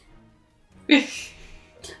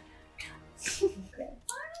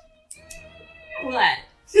 What?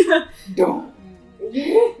 Don't.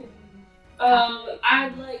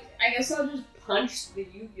 I guess I'll just punch the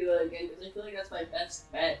uvula again because I feel like that's my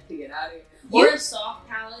best bet to get out of here. Or a soft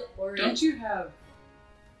palate, or Don't you have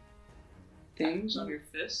things on your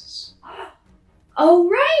fists? Oh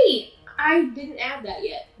right! I didn't add that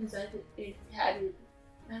yet because it hadn't.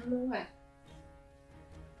 I don't know why.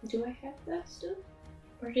 Do I have that still,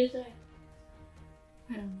 or did I?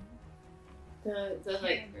 I don't know.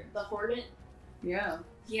 The hornet. Yeah.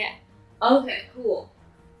 Yeah. Okay, cool.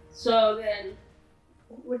 So then,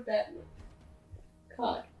 what would that look?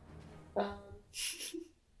 God.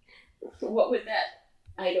 What would that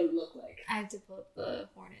item look like? I have to pull up the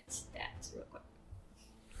hornet stats real quick.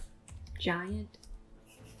 Giant.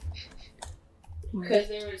 Because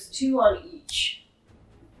there was 2 on each.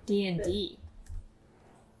 D&D.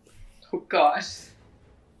 Oh gosh.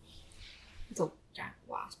 It's a giant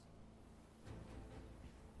wasp.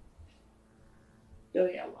 Oh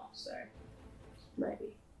yeah, well, sorry. Might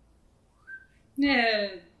be. Yeah.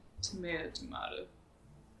 Tomato.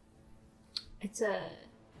 It's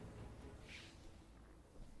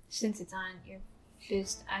since it's on your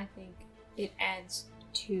fist, I think it adds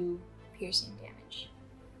 2 piercing damage.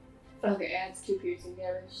 Okay, adds 2 piercing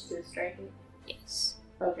damage to striking. Yes.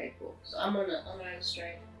 Okay, cool. So I'm gonna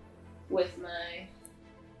strike with my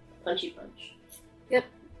punchy punch. Yep.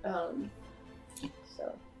 So.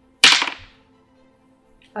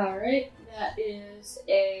 Alright, that is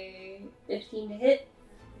a 15 to hit.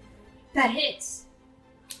 That hits.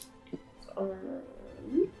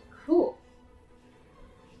 Cool.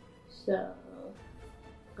 So,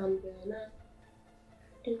 I'm gonna do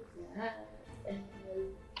that,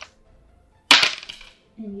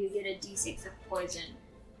 And you get a d6 of poison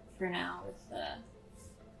for now with the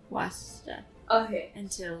wasp stuff okay.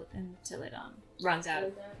 until it runs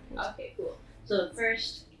out. Okay, cool. So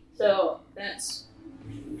first, that's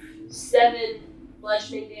 7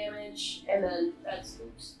 bludgeoning damage, and then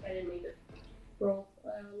oops, I didn't make it roll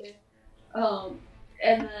on there.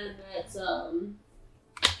 And then that's Don't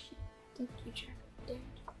keep track of damage.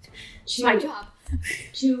 It's my job.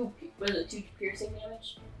 Two piercing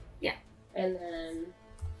damage? Yeah. And then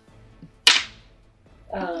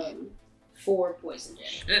 4 poison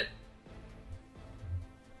damage. Shit.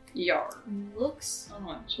 Yar. Looks How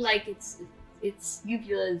much? like its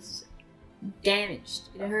uvula's damaged.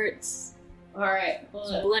 It hurts. Alright,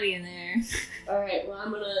 It's bloody in there. Alright, well,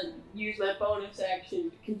 I'm gonna use my bonus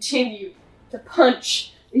action to continue to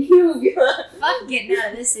punch the uvula. Fuck getting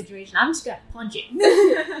out of this situation. I'm just gonna punch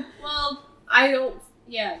it. Well, I don't.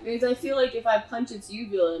 Yeah, because I feel like if I punch its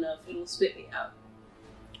uvula enough, it'll spit me out.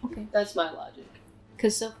 Okay. That's my logic.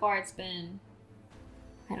 Because so far it's been,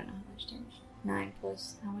 I don't know how much damage. 9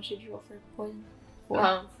 plus, how much did you roll for poison?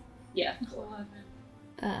 4? Yeah. 11.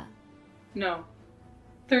 No.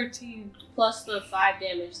 13. Plus the 5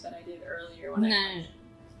 damage that I did earlier when No.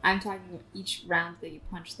 I'm talking about each round that you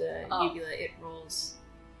punch the uvula, it rolls.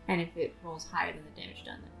 And if it rolls higher than the damage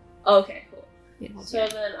done, then Okay, cool. it holds So your-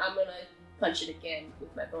 then I'm gonna punch it again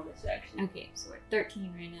with my bonus action. Okay, so we're at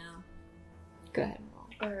 13 right now. Go ahead and roll.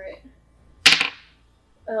 Alright.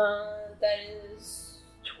 That is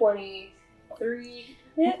 23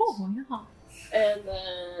 hits. Oh, yeah. And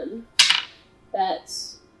then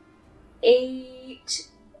that's 8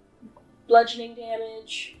 bludgeoning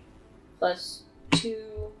damage plus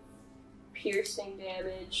 2 piercing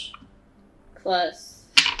damage plus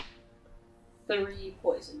 3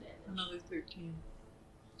 poison damage. Another 13.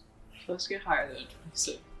 Let's get higher than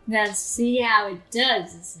 26. Let's see how it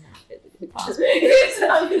does. It's not physically possible.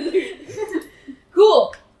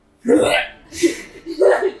 Cool.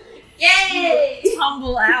 Yay!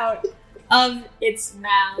 Tumble out of its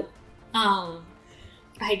mouth.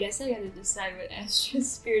 I guess I gotta decide what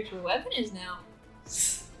Astro's spiritual weapon is now.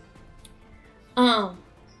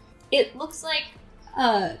 It looks like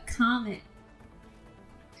a comet,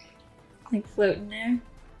 like floating there.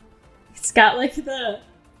 It's got like the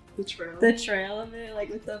trail of it, like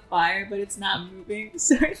with the fire, but it's not moving,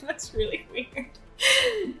 so it looks really weird.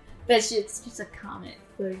 That shit's just a comet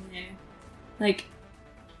floating there. Like,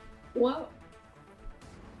 Whoa.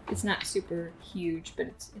 it's not super huge, but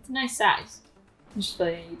it's a nice size. Just so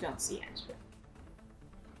you don't see Astro.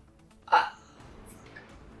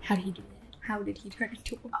 How did he do that? How did he turn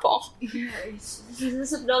into a ball? Is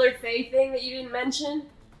this another Fey thing that you didn't mention?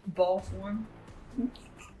 Ball form.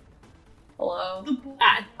 Hello? The ball.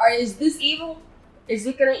 Is this evil? Is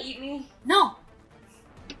it gonna eat me? No!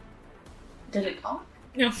 Did it talk?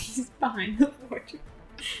 No, he's behind the fortress.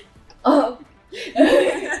 Oh.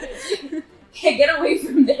 Hey, get away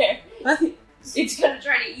from there. It's gonna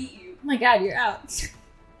try to eat you. Oh my god, you're out.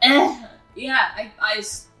 Yeah, I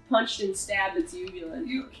punched and stabbed its uvula.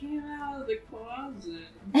 You came out of the closet.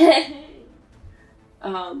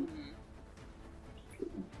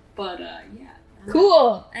 Yeah.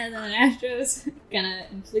 Cool! And then Astro's gonna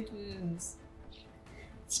inflict wounds.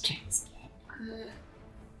 Let's try this again.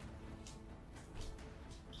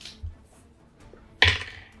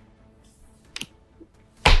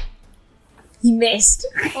 He missed.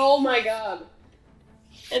 Oh my god.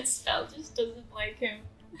 That spell just doesn't like him.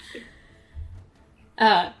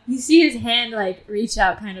 You see his hand like reach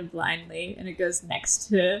out kind of blindly, and it goes next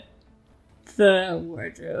to the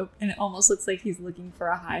wardrobe, and it almost looks like he's looking for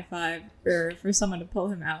a high five or for someone to pull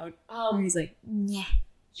him out. Or he's like, yeah,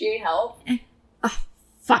 Do you need help?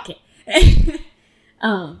 fuck it.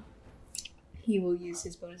 He will use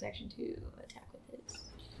his bonus action to attack with his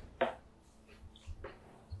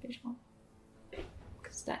spatial,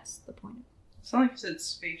 because that's the point of It's not like you said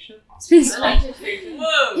spaceship. it.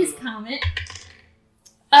 Whoa! His comment.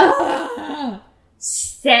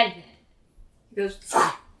 7. He goes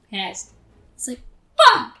past. It's like,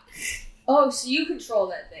 fuck! Oh, so you control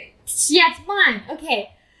that thing. Yeah, it's mine.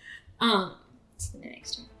 Okay. It's the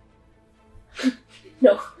next turn.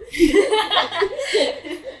 No.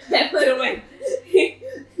 I put it away.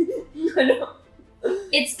 No.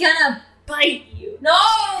 It's gonna bite you.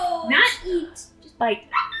 No! Not eat, just bite.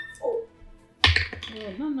 Oh,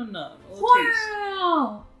 no.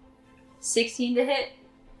 Wow! 16 to hit.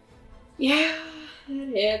 Yeah, that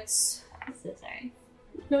hits. So sorry.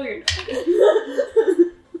 No, you're not.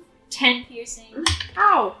 10 piercing.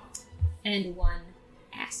 Ow! And 1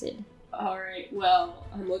 acid. Alright, well,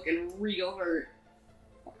 I'm looking real hurt.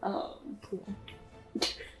 Cool.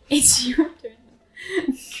 It's your turn.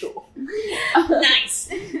 Cool. Nice.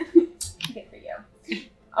 Good for you.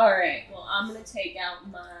 Alright, well, I'm gonna take out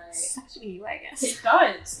my... Sucks to be you, I guess. It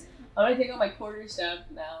does! I'm gonna take out my quarterstaff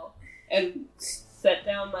now and set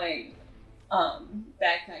down my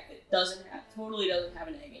backpack that totally doesn't have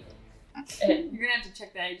an egg in it. And You're gonna have to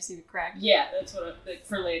check that to see the crack. yeah, that's what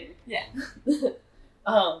for later. Yeah.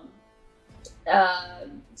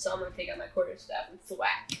 So I'm gonna take out my quarterstaff and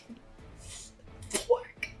thwack.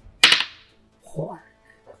 Thwack.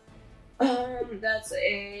 That's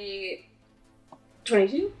a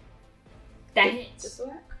 22. That hits. Just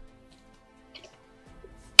thwack.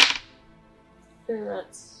 And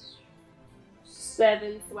that's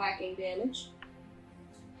 7 thwacking damage.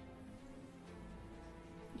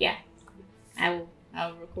 Yeah. I will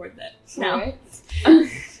record that. No. Alright.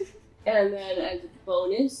 And then as a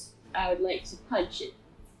bonus, I would like to punch it.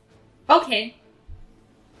 Okay.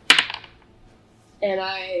 And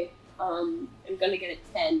I am gonna get a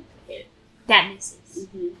 10 hit. That misses.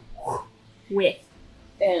 Mm-hmm. With.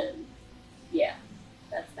 And yeah,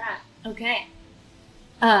 that's that. Okay.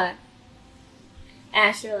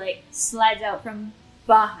 Astro like slides out from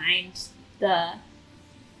behind the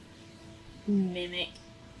mimic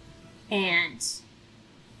and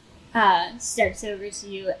steps over to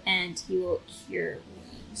you, and he will cure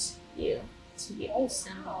wounds you to give you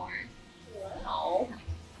some more. Wow.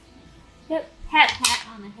 Yep. Pat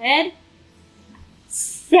on the head.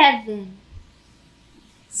 7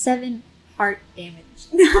 heart damage.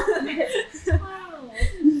 Wow.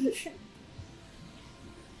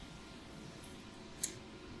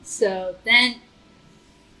 So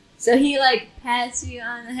he like pats you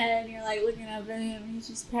on the head, and you're like looking up at him, and he's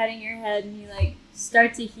just patting your head, and he like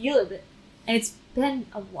starts to heal a bit. And it's been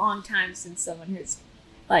a long time since someone has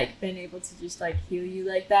like been able to just like heal you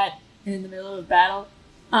like that in the middle of a battle.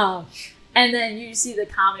 And then you see the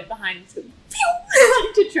comet behind him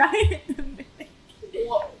to try and hit the mimic.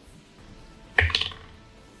 Whoa.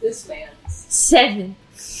 This man's 7.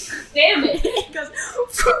 damn it. He goes.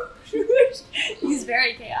 He's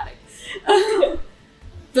very chaotic.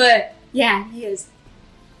 But yeah, he is.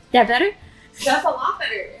 That better? That's a lot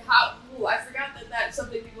better. How? Ooh, I forgot that that's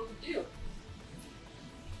something people could do.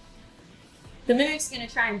 The mimic's gonna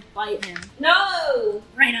try and bite him No.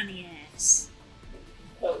 right on the ass.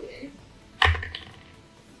 Okay.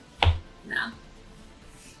 No.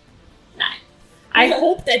 9. I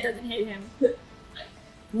hope that doesn't hit him.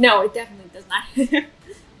 No, it definitely does not hit him.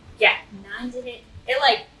 Yeah, 9 to hit. It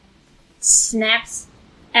like snaps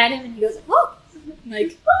at him, and he goes, "Oh!"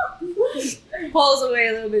 Like pulls away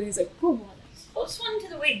a little bit. And he's like, "Oh, close one to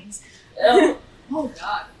the wings." Oh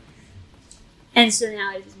God. And so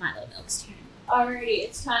now it is Milo Milk's turn. Alrighty,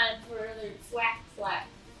 it's time for another thwack.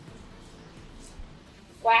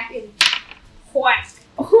 Whack and whack.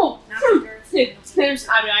 Oh, Not there's.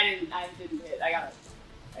 I didn't hit. I got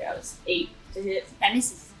a 8 to hit, That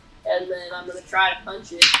misses. and then I'm gonna try to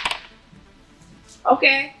punch it.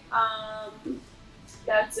 Okay.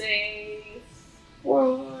 That's a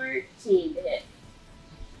 14 to hit.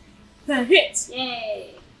 That hits.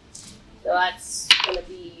 Yay! So that's gonna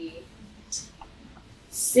be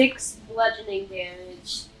 6 bludgeoning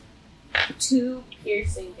damage, 2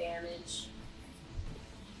 piercing damage,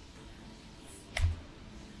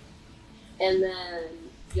 and then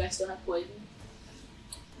you guys still have poison.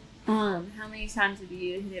 How many times have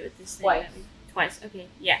you hit it with this thing? Twice. Twice. Okay.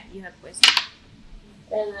 Yeah, you have poison.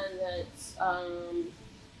 And then that's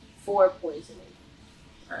 4 poisoning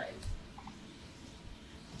time.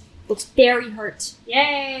 Looks very hurt.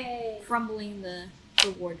 Yay! Crumbling the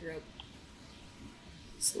wardrobe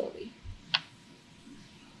slowly.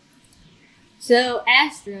 So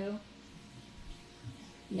Astro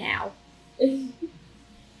now.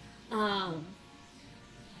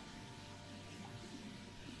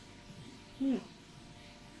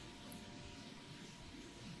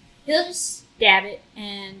 He'll just stab it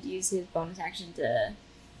and use his bonus action to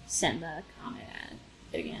send the comet at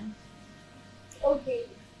it again. Okay.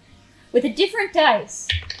 With a different dice.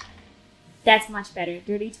 That's much better.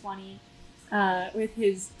 Dirty 20 with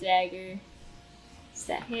his dagger.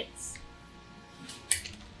 So that hits.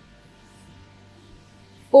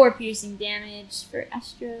 4 piercing damage for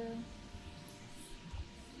Astro.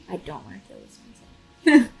 I don't want to kill this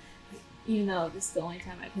one. Even though this is the only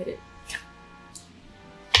time I've hit it.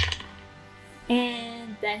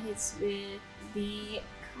 And that hits with the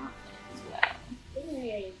comet as well.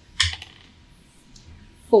 Yay.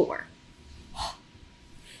 4.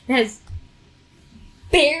 That is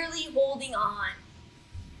barely holding on.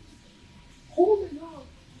 Holding on.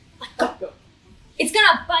 Go. It's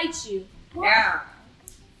gonna bite you. Yeah.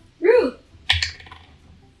 Rude.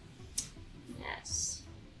 Yes.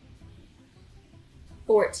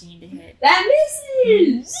 14 to hit. That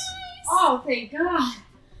misses. Nice. Oh, thank God.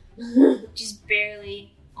 Just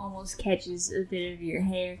barely almost catches a bit of your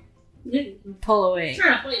hair. Pull away.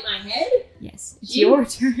 Trying to bite my head? Yes, it's Jeez. your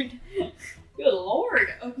turn. Good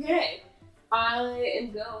Lord. Okay. I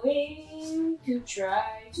am going to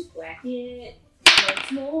try to whack it.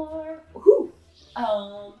 once more. Whew.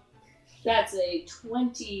 That's a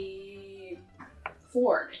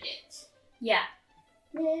 24 to hit. Yeah.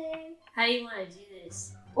 Yay. How do you want to do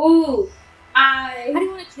this? Ooh, How do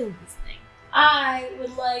you want to kill this thing? I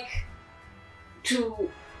would like to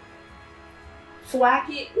thwack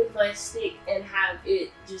it with my stick and have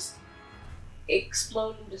it just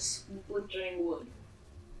explode into splintering wood.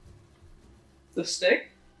 The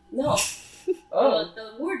stick? No. Oh.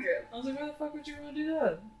 The wardrobe. I was like, why the fuck would you want to do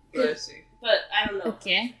that? But I see. But I don't know.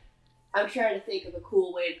 Okay. I'm trying to think of a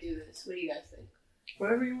cool way to do this. What do you guys think?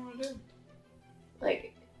 Whatever you want to do.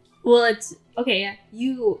 Like, Well, it's okay. Yeah,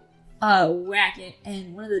 you whack it,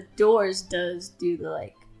 and one of the doors does do the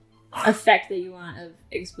like effect that you want of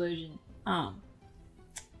explosion. And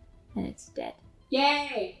it's dead.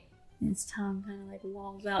 yay! And its tongue kind of like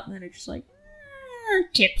lolls out, and then it just like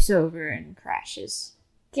tips over and crashes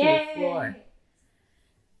to the floor.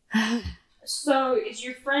 So, is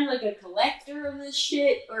your friend like a collector of this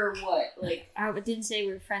shit, or what? Like, I didn't say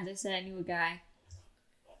we were friends. I said I knew a guy.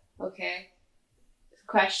 okay. The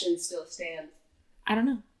question still stands. I don't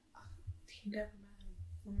know. He never met him.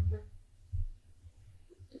 Remember?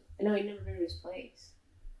 I know I'd never been to his place.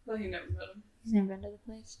 Well, he never met him. He's never been to the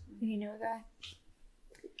place. Do you know a guy?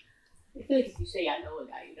 I feel like if you say I know a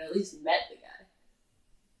guy, you'd at least met the guy.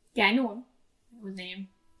 Yeah, I know him. That was his name.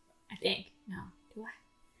 I think. No. Do I?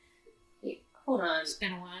 Wait, hold on. It's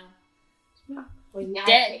been a while. Wait, now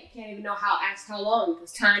Dead. I can't even know ask how long,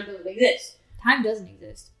 because time doesn't exist. Time doesn't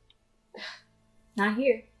exist. Not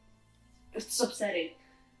here. It's upsetting.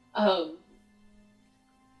 Oh.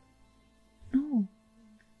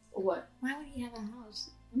 What? Why would he have a house?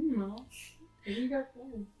 I don't know. Maybe you got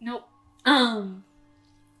bored. Nope.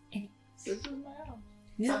 This is my house.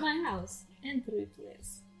 This is my house. And three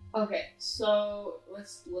place. Okay, so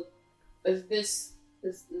let's look. Is this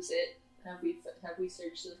it? Have we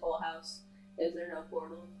searched this whole house? Is there no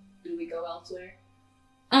portal? Do we go elsewhere?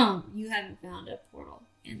 You haven't found a portal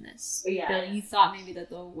in this Yeah. building. You thought maybe that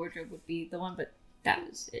the wardrobe would be the one, but that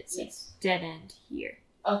was it. It's Yes. dead end here.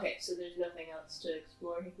 Okay, so there's nothing else to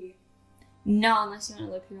explore here. No, unless you want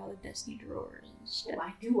to look through all the dusty drawers and stuff. Well,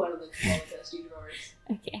 I do want to look through all the dusty drawers.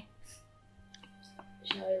 Okay.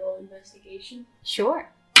 Shall I roll investigation?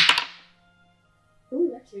 Sure. Ooh,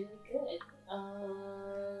 that's really good.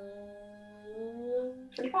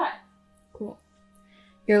 25. Cool.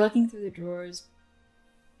 You're looking through the drawers.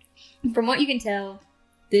 From what you can tell,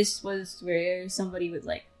 this was where somebody was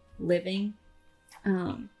like living,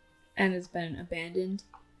 and has been abandoned.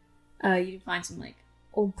 You can find some like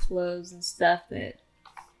old clothes and stuff that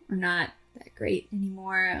are not that great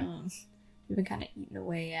anymore. They've been kind of eaten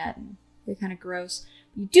away at, and they're kind of gross.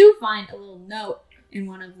 You do find a little note in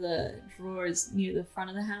one of the drawers near the front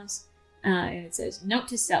of the house, and it says, "Note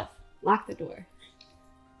to self: lock the door."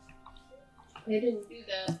 They didn't do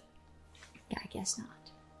that. Yeah, I guess not.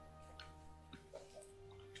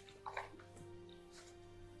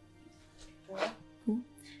 Cool.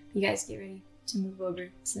 You guys get ready to move over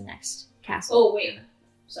to the next castle. Oh, wait.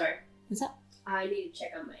 Sorry. What's up? I need to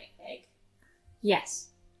check on my egg. Yes,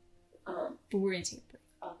 Um, but we're gonna take a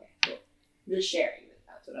break. okay, cool. The sharing.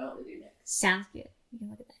 That's what I want to do next. Sounds good. We can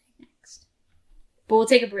look at that next. But we'll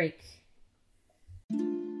take a break.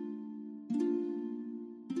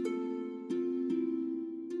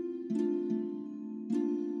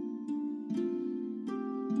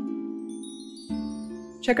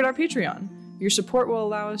 Check out our Patreon. Your support will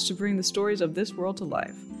allow us to bring the stories of this world to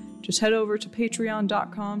life. Just head over to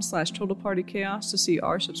patreon.com/totalpartychaos to see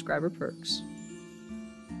our subscriber perks.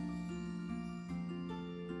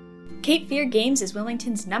 Cape Fear Games is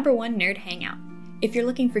Wilmington's #1 nerd hangout. If you're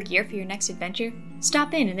looking for gear for your next adventure,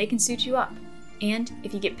 stop in and they can suit you up. And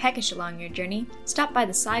if you get peckish along your journey, stop by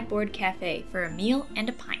the Sideboard Cafe for a meal and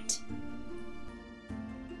a pint.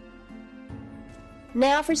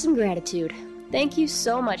 Now for some gratitude. Thank you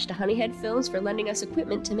so much to Honeyhead Films for lending us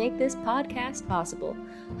equipment to make this podcast possible.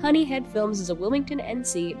 Honeyhead Films is a Wilmington,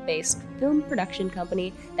 NC-based film production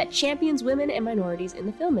company that champions women and minorities in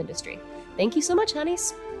the film industry. Thank you so much,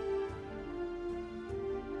 honeys.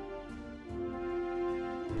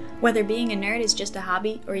 Whether being a nerd is just a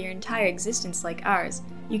hobby or your entire existence like ours,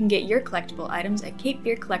 you can get your collectible items at Cape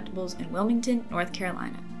Fear Collectibles in Wilmington, North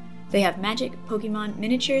Carolina. They have magic, Pokemon,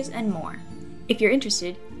 miniatures, and more. If you're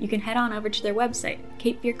interested, you can head on over to their website,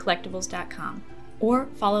 capefearcollectibles.com, or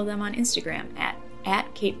follow them on Instagram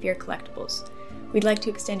at Cape Fear Collectibles. We'd like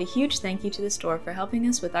to extend a huge thank you to the store for helping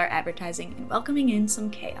us with our advertising and welcoming in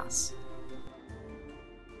some chaos.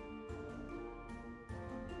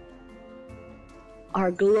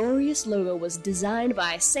 Our glorious logo was designed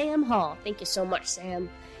by Sam Hall. Thank you so much, Sam.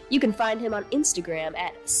 You can find him on Instagram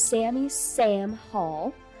at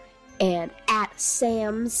SammySamHall and at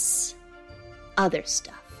Sam's other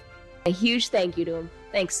stuff. A huge thank you to him.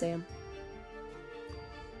 Thanks, Sam.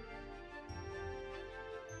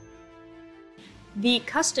 The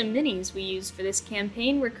custom minis we used for this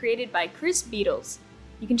campaign were created by Chris Beatles.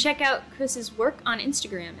 You can check out Chris's work on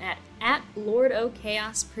Instagram at Lord O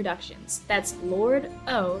Chaos Productions. That's Lord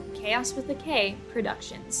O, Chaos with a K,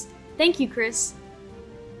 Productions. Thank you, Chris.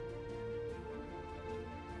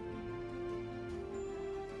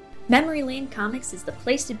 Memory Lane Comics is the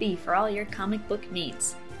place to be for all your comic book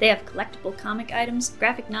needs. They have collectible comic items,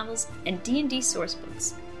 graphic novels, and D&D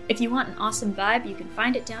sourcebooks. If you want an awesome vibe, you can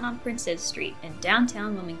find it down on Princess Street in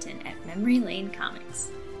downtown Wilmington at Memory Lane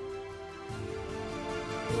Comics.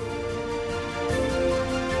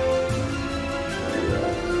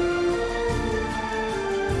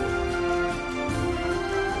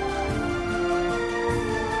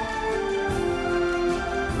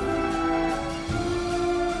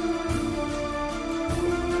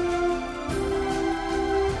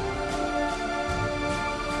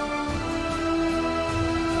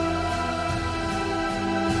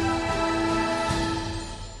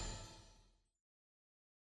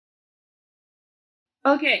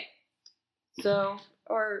 Okay, so,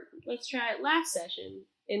 or let's try it last session,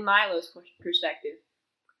 in Milo's perspective.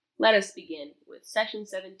 Let us begin with session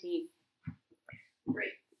 17.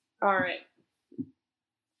 Great. Alright.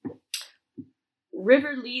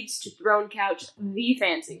 River leads to throne couch, the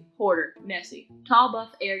fancy, hoarder, messy, tall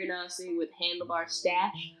buff Argonacy with handlebar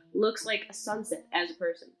stash, looks like a sunset as a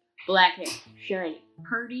person, black hair, shiny,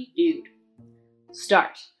 purdy dude.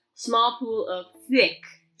 Start. Small pool of thick,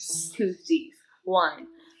 toothies. Wine.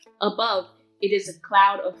 Above, it is a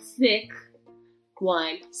cloud of thick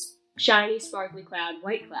wine, shiny, sparkly cloud,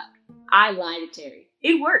 white cloud. I lie to Terry.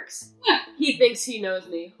 It works. He thinks he knows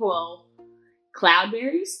me. Well,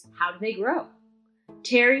 cloudberries? How do they grow?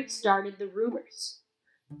 Terry started the rumors.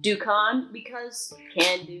 Dukhan, because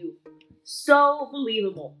can do. So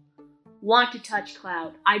believable. Want to touch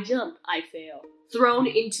cloud. I jump. I fail. Thrown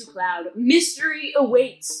into cloud. Mystery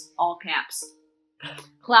awaits. All caps.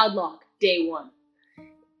 Cloud log. Day 1.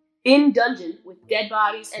 In dungeon with dead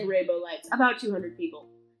bodies and rainbow lights. About 200 people.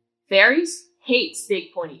 Fairies hates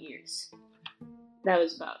big pointy ears. That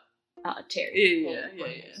was about Terry. Yeah.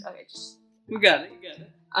 Okay, just... You got it.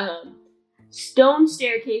 Stone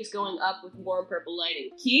staircase going up with warm purple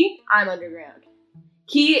lighting. Key, I'm underground.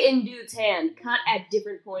 Key in dude's hand, cut at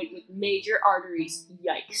different point with major arteries.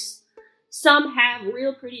 Yikes. Some have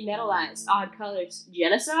real pretty metal eyes, odd colors.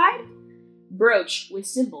 Genocide? Brooch with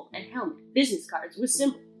symbol and helmet. Business cards with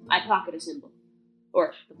symbol. I pocket a symbol.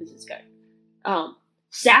 Or a business card.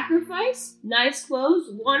 Sacrifice? Nice clothes?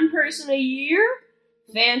 1 person a year?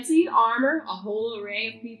 Fancy armor? A whole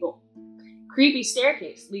array of people. Creepy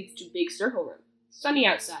staircase leads to big circle room. Sunny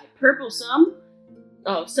outside. Purple sun.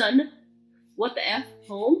 What the F?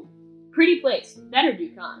 Home? Pretty place. Better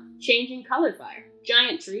Dukhan. Changing color fire.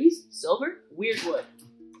 Giant trees. Silver. Weird wood.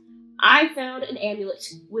 I found an amulet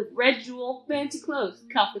with red jewel, fancy clothes,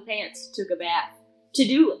 cuff the pants, took a bath.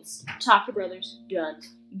 To-do list, talk to brothers, done.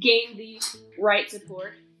 Gain the right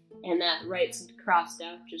support, and that right's crossed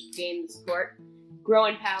out, just gain the support. Grow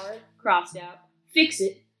in power, crossed out. Fix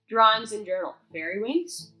it, drawings and journal, fairy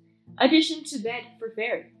wings. Addition to bed for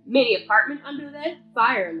fairy. Mini apartment under the bed,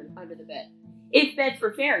 fire under the bed. If bed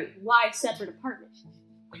for fairy, why separate apartment?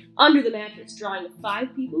 Under the mattress, drawing of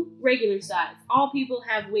 5 people, regular size. All people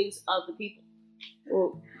have wings of the people.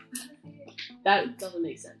 Well, that doesn't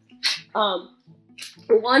make sense.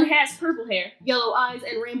 One has purple hair, yellow eyes,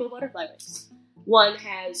 and rainbow butterfly wings. One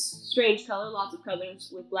has strange color, lots of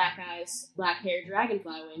colors, with black eyes, black hair,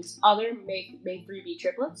 dragonfly wings. Other may 3B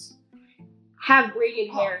triplets. Have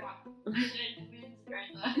gradient hair. One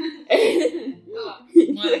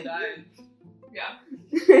died. Yeah.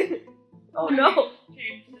 Oh no.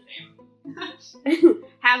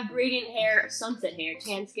 Have gradient hair, sunset hair,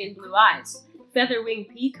 tan skin, blue eyes. Feather wing,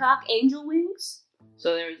 peacock, angel wings.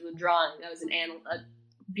 So there's the drawing. That was a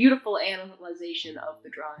beautiful analyzation of the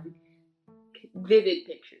drawing. Vivid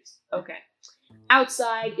pictures. Okay.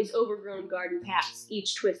 Outside is overgrown garden paths,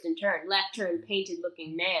 each twist and turn. Left turn, painted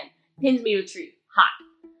looking man. Pins me to a tree. Hot.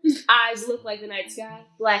 Eyes look like the night sky.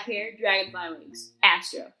 Black hair, dragonfly wings.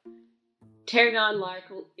 Astro. Tarragon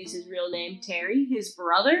Larkle is his real name. Terry, his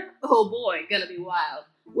brother? Oh boy, gonna be wild.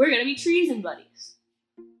 We're gonna be treason buddies.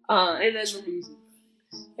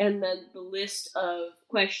 And then the list of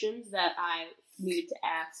questions that I needed to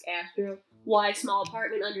ask Astro. Why small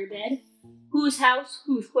apartment under bed? Whose house?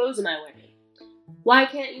 Whose clothes am I wearing? Why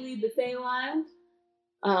can't you leave the Feywild?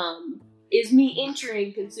 Is me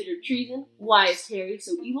entering considered treason? Why is Terry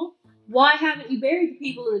so evil? Why haven't you buried the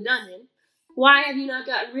people in the dungeon? Why have you not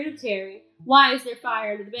gotten rid of Terry? Why is there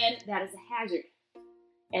fire under the bed? That is a hazard.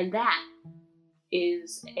 And that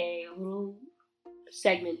is a little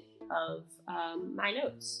segment of my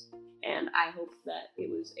notes. And I hope that it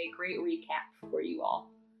was a great recap for you all.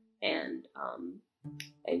 And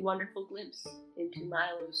a wonderful glimpse into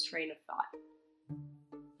Milo's train of thought.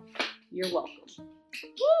 You're welcome.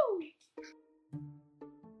 Woo!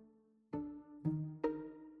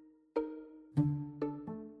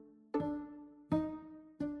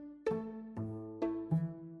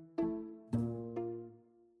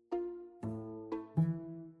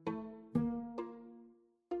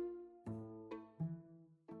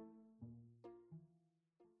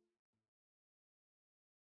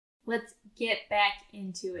 Let's get back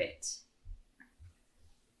into it.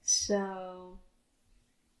 So,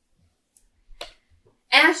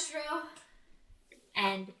 Astro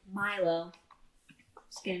and Milo.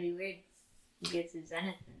 It's gonna be weird. He gets his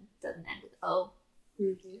Zenith and doesn't end with O.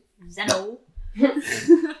 Mm-hmm. Zeno.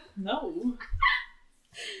 No.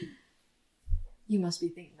 You must be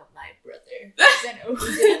thinking of my brother.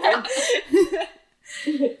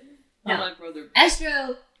 Zeno. Not my brother.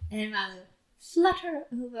 Astro and Milo flutter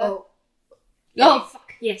over. Oh,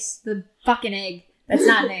 Fuck. Yes, the fucking egg. That's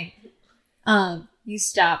not an egg. You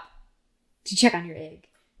stop to check on your egg.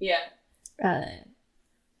 Yeah.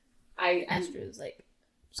 Astro's like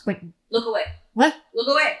squinting. Look away. What? Look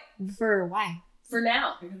away. For why? For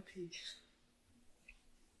now. I gotta pee.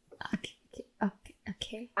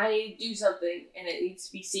 Okay. I need to do something, and it needs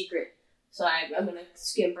to be secret. So I'm gonna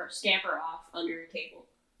scamper off under a table.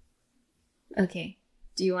 Okay.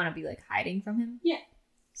 Do you want to be like hiding from him? Yeah.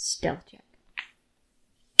 Stealth check.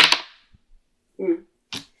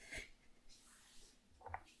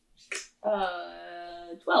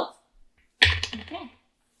 12. Okay.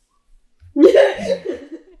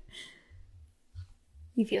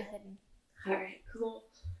 You feel hidden. Alright, cool.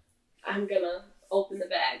 I'm gonna open the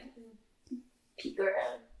bag and peek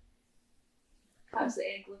around. How's the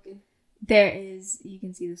egg looking? You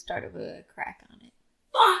can see the start of a crack on it.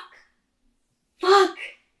 Fuck!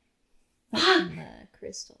 From the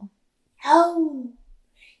crystal. Oh!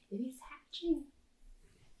 It is hatching.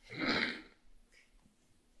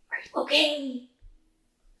 Okay.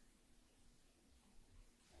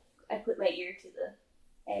 I put my ear to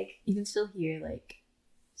the egg. You can still hear like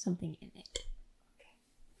something in it. Okay.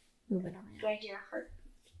 Moving around. Do I hear a heartbeat?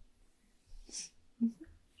 It's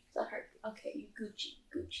a heartbeat. Okay, you Gucci.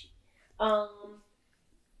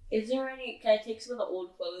 Is there any? Can I take some of the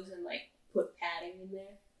old clothes and like put padding in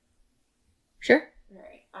there? Sure. All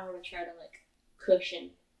right. I want to try to like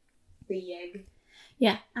cushion the egg.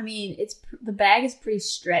 Yeah, I mean the bag is pretty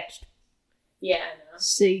stretched. Yeah, I know.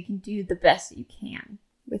 So you can do the best that you can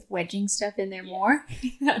with wedging stuff in there more,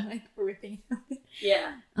 not like ripping it open.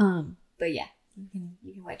 Yeah. But yeah, you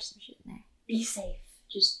can wedge some shit in there. Be safe.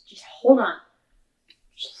 Just hold on.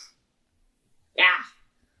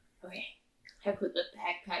 Okay. I put the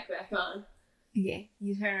backpack back on. Okay,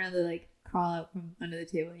 you turn around to like crawl out from under the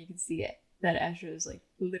table, and you can see it. That Astro is like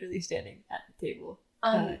literally standing at the table.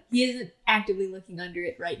 He isn't actively looking under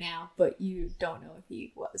it right now, but you don't know if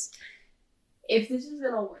he was. If this is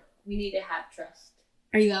gonna work, we need to have trust.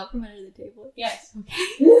 Are you out from under the table? Yes.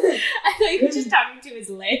 Okay. I thought you were just talking to his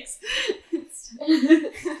legs.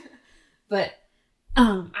 But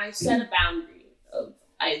I set a boundary of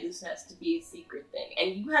this has to be a secret thing,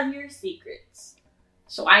 and you have your secrets,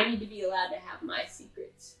 so I need to be allowed to have my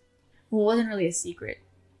secrets. Well, it wasn't really a secret.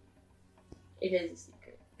 It is a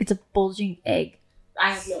secret. It's a bulging egg.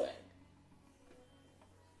 I have no egg.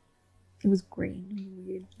 It was green and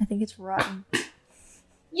weird. I think it's rotten.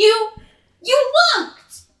 You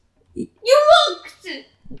looked!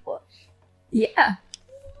 What? Yeah.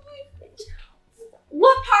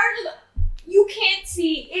 What part of the... You can't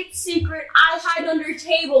see. It's secret. I hide under a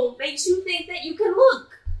table. Makes you think that you can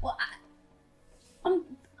look. Well, I'm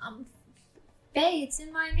Faye, it's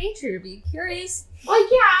in my nature to be curious. Well,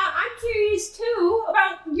 yeah, I'm curious too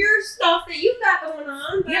about your stuff that you've got going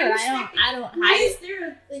on. But Yeah, I don't why hide. is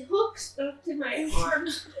there a hook stuck to my arm?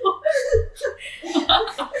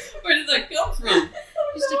 Where did that come from?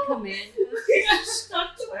 Just a command. It's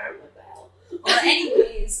stuck to my arm with that. Well,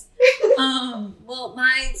 anyways, well,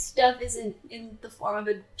 my stuff isn't in the form of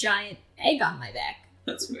a giant egg on my back.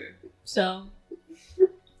 That's weird. So,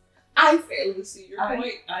 I fail to see your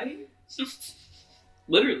point. I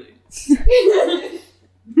literally.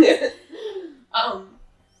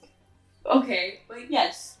 Okay, but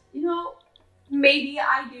yes, maybe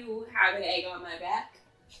I do have an egg on my back.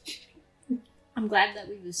 I'm glad that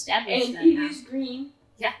we've established And that it now. is green.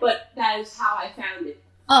 Yeah. But that is how I found it.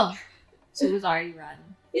 Oh, so it was already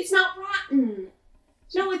rotten. It's not rotten.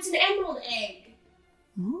 No, it's an emerald egg.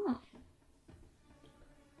 Oh.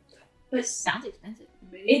 But It sounds expensive.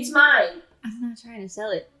 it's mine. I'm not trying to sell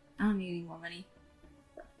it. I don't need any more money.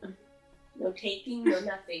 No taking, no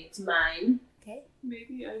nothing. It's mine. Okay.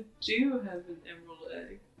 Maybe I do have an emerald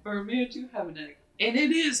egg. Or maybe I do have an egg. And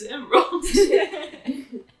it is emerald.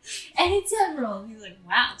 And it's emerald. He's like,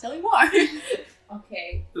 wow, tell me more.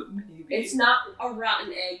 Okay. But maybe. It's not a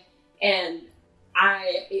rotten egg, and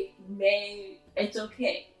it's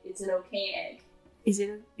okay. It's an okay egg.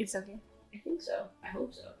 It's okay. I think so. I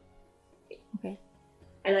hope so. Okay.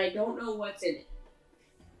 And I don't know what's in it.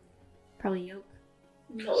 Probably yolk.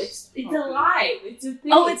 No, it's Okay. alive. It's a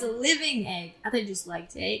thing. Oh, it's a living egg. I thought you just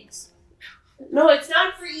liked eggs. No, it's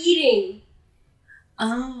not for eating.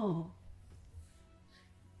 Oh.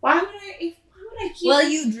 Why would I keep Well,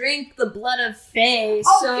 this? you drink the blood of Fae,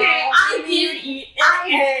 so Okay, I maybe you'd didn't- eat I-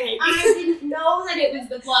 an egg. I didn't know that it was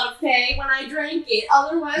the blood of Fae when I drank it.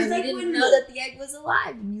 Otherwise, And I you didn't wouldn't know that the egg was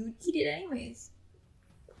alive, and you would eat it anyways.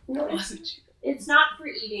 No, Why would you? it's not for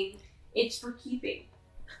eating. It's for keeping.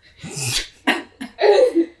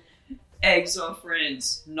 Eggs are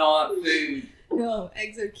friends, not food. No,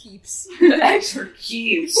 eggs are keeps. Eggs are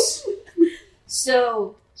keeps.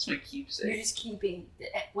 So That's my you're keepsake. just keeping.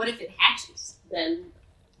 What if it hatches? Then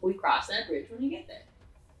we cross that bridge when you get there.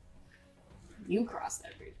 You cross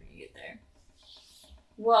that bridge when you get there.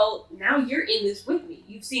 Well, now you're in this with me.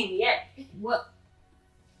 You've seen the egg. What?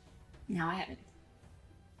 No, I haven't.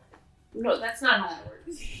 No, that's not how that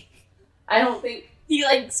works. I don't think. He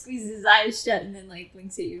like squeezes his eyes shut and then like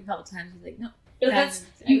blinks at you a couple times. He's like, no. No, I that's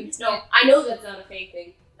haven't. no. I know that's not a fake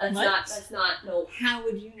thing. That's What? not. That's not. No. How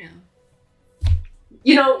would you know?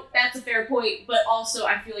 You know, that's a fair point. But also,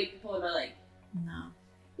 I feel like you're pulling my leg. No,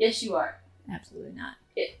 Yes, you are. absolutely not.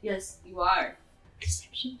 Yes, you are.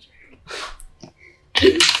 Perception.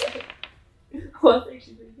 Well, that's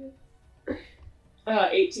actually pretty good.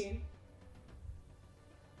 18.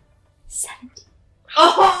 17.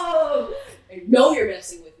 Oh! I know you're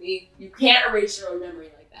messing with me. You can't erase your own memory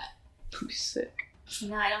like that. That'd be sick.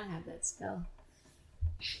 No, I don't have that spell.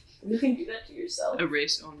 You can do that to yourself.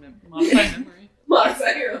 Erase own memory. Modify memory.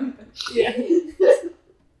 Modify your own. Yeah.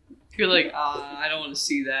 You're like, I don't want to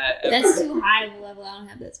see that. Ever. That's too high of a level. I don't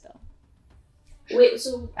have that spell. Wait,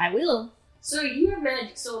 so I will. you have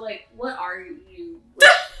magic. So like, what are you?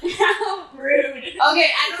 How rude. Okay,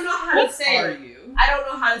 I don't know how to What say are it. you? I don't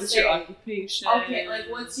know how to What's say your it. occupation? Okay, like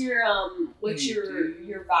what's your What do you do?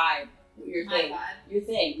 your vibe, your My thing, vibe. your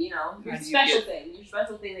thing, you know, your How do you special get- thing, your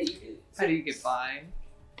special thing that you do. How do you get by?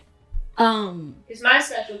 Because my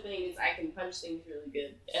special thing is I can punch things really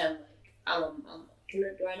good, and like do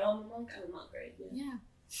I know I'm a monk? I'm a monk, right? Yeah.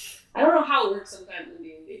 I don't know how it works sometimes in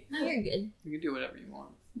D&D. No, you're good. You can do whatever you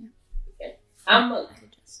want. I'm a monk. I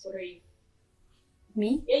could just- What are you?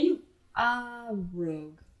 Me? Yeah, you.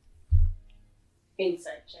 Rogue.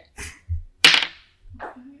 Insight check.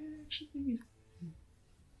 Actually,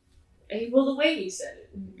 Well, the way he said it.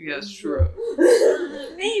 yeah, it's true.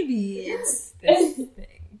 Maybe it's this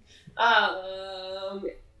thing.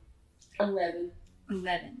 11.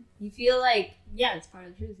 11. You feel like, yeah, it's part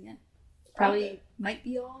of the truth, yeah. Probably might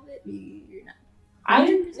be all of it, but you're not. I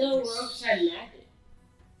didn't know rogues had magic.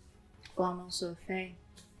 Well, I'm also a fae.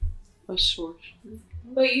 A sorcerer.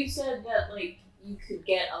 But you said that, like, you could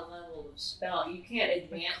get a level of spell. You can't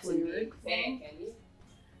advance in being cleric fan, can you?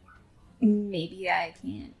 Maybe I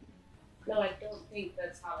can. No, I don't think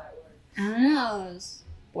that's how that works. I don't know. I was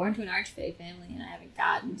born to an archfey family and I haven't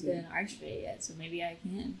gotten to an archfey yet, so maybe I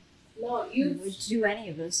can. No, Would you... do any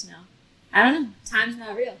of this now? I don't know. Time's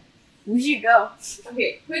not real. We should go.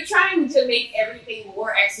 Okay, quit trying to make everything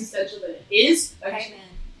more existential than it is. Okay, man.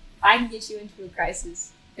 If I can get you into a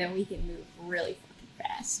crisis, then we can move really fucking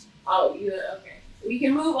fast. Oh, okay. We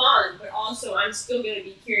can move on, but also I'm still going to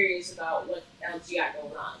be curious about what else you got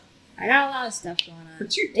going on. I got a lot of stuff going on.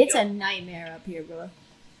 What's your It's deal? a nightmare up here, bro.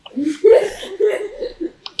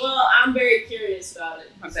 Well, I'm very curious about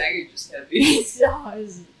it. My baggage is heavy. It's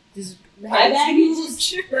always just My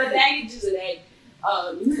baggage is an egg.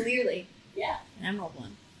 clearly Yeah. an emerald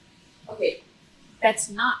one. Okay, That's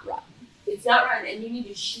not rotten. it's not right, and you need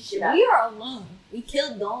to shush it up. We are alone. We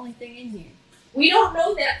killed the only thing in here. We don't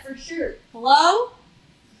know that for sure. Hello?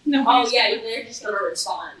 No. Oh yeah, they're just gonna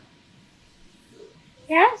respond.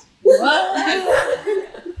 Yes?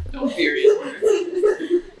 Don't fear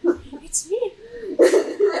it. It's me.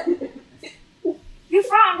 You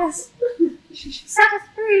found us. Set us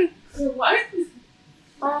free. What?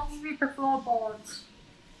 All the floorboards.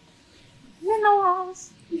 You know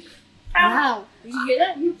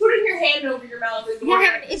over your mouth. And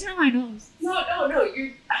Yeah, it's on my nose. No.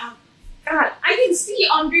 You're. God, I can see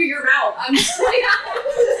under your mouth. I'm just like,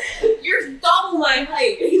 you're double my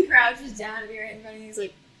height. He crouches down to your in front of you. He's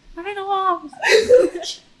like, I'm in the walls.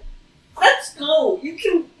 Let's go. You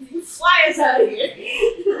fly us out of here.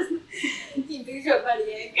 He picks you up by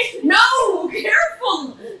the egg. No,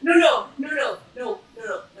 careful. No.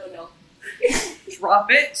 Drop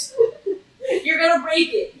it. You're gonna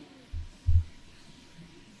break it.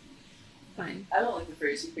 Fine. I don't like the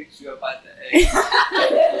phrase he picks you up by the egg.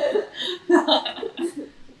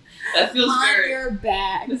 That feels On very. your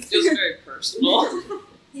back. That feels very personal.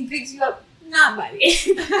 He picks you up, not by the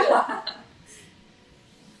egg.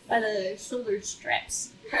 By the shoulder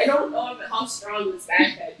straps. I don't know how strong this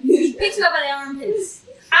backpack He is. picks you up by the armpits.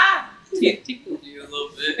 Ah! He tickled you a little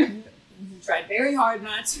bit. He tried very hard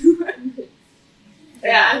not to.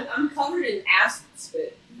 Yeah, I'm covered in acid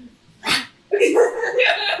spit.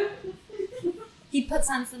 He puts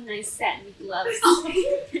on some nice satin gloves.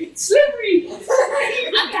 Slippery!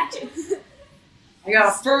 I got you. I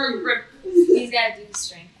got a firm grip. He's got to do the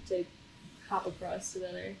strength to hop across to the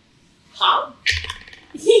other. Huh?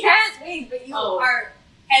 He has wings, but you Oh. are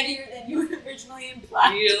heavier than you would originally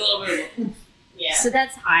imply. You need a little bit of. Yeah. So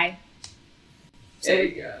that's high. Yeah,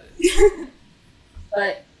 you got it.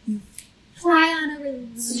 But fly on over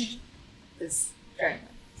this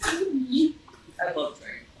dragonfly I love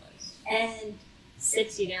dragonflies. and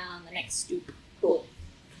sits you down on the next stoop. Cool.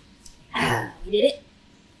 You did it.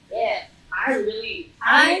 Yeah.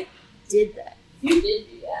 I did that. You did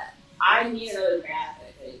do that. I need another bath,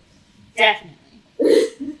 I think.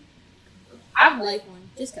 Definitely. I would like one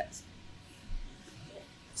just cause.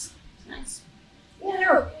 It's nice. Yeah,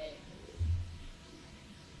 they're okay.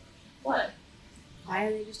 What? Why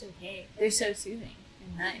are they just okay? They're so soothing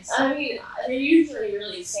and nice. I mean, they're usually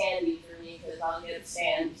really sandy for me because I'll get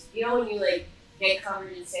sand. You know when you like get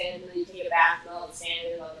covered in sand and then you take a bath and all the sand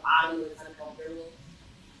is on the bottom and it's uncomfortable?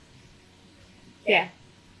 Yeah.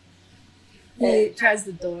 He tries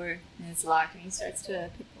the door and it's locked and he starts to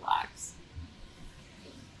pick the locks.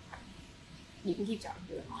 You can keep talking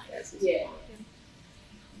to him while he does this. Yeah.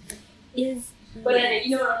 But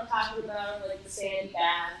you know what I'm talking about? Like the sand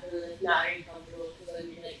bath and then it's not very comfortable because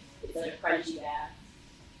then you're like, it's like a crunchy bath.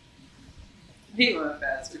 He went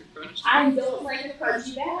faster, crunchy. I don't like a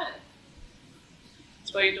crunchy bath.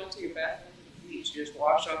 That's why you don't take a bath after the beach. You just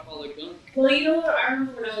wash off all the gunk. Well, you know what? I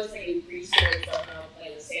remember when I was like in preschool and stuff and I was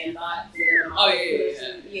playing the sand bot. And then Oh,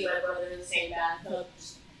 yeah. Me and my brother in the same bathtub.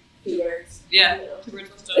 Just 2 words. Yeah, You know. two words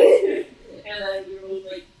of stuff. And then we were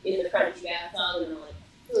like in the crunchy bathtub and I'm like,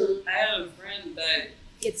 I had a friend that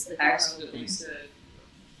Gets the door accidentally open. said,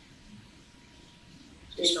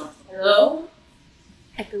 hello?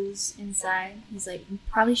 Echoes inside. He's like, we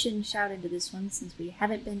probably shouldn't shout into this one since we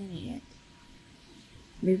haven't been in it yet.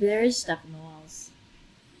 Maybe there is stuff in the walls.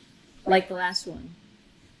 Like the last one.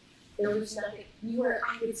 There was nothing.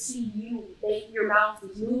 I could see you. Your mouth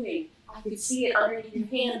was moving. I could see it underneath your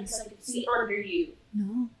hand because I could see under you.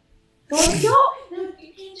 No. No,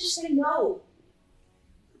 you can't just say no.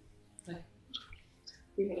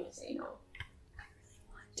 You're gonna say no.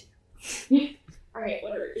 Alright,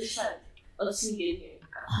 whatever. It's fine. Let's sneak in here.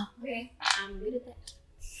 Okay. I'm good at that.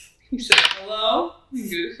 he said, hello?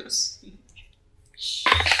 Goose.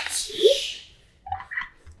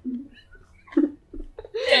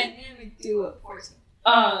 Dynamic duo person.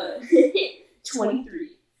 23.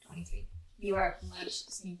 23. You are much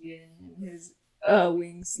sneakier than him. His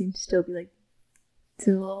wings seem to still be like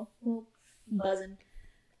still a little buzzing.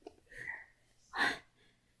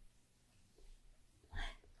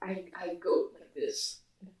 I go like this.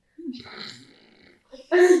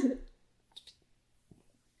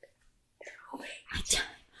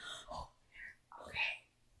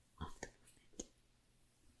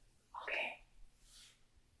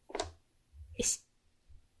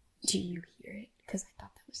 Do you hear it? Because I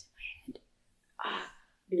thought that was in my head.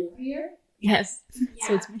 You here? Yes. Yeah.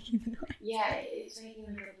 So it's making the noise. Yeah, it's making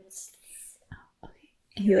like a little. Oh, okay.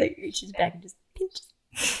 And he like reaches back and just pinches.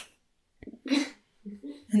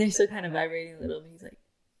 And they're still kind of vibrating a little, but he's like,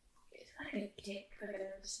 It's not a dick, but I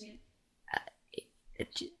don't understand.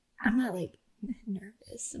 I'm not like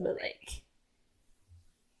nervous, but like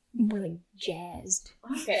more like jazzed.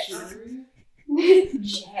 Okay.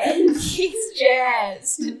 Jazz? He's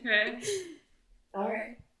jazzed. Okay.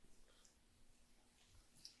 Alright.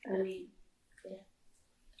 I mean,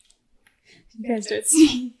 You guys start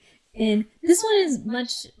seeing. And this one is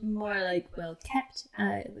much more like well kept.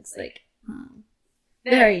 It looks like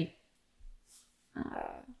very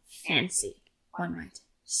fancy, one might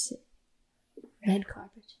say. Red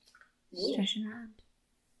carpet stretching around.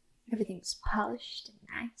 Everything's polished and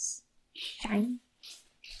nice, shiny.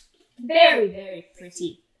 Very, very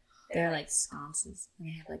pretty. They're like sconces, and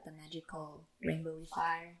they have like the magical rainbowy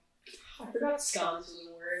fire. I forgot scones was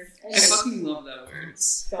a word. I fucking love that word.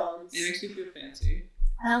 Scones. It makes me feel fancy.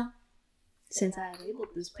 Well, since I labeled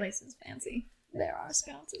this place as fancy, there are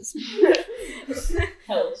sconces.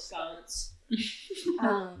 Hello, scones.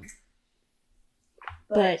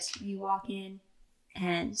 But you walk in,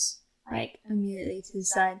 and like immediately to the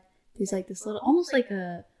side, there's like this little, almost like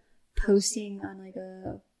a posting on like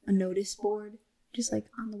a notice board, just like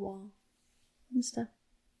on the wall and stuff.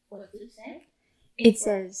 What does it say? It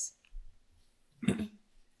says,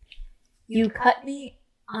 "You cut me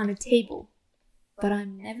on a table, but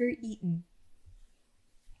I'm never eaten."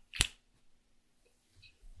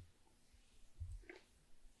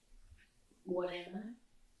 What am I?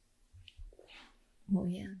 Well,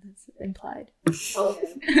 yeah, that's implied.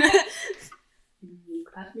 Okay. You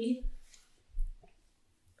cut me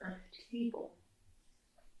on a table,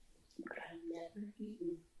 but I'm never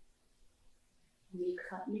eaten. You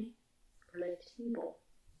cut me on a table,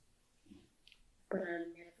 but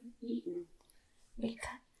I'm never eaten. We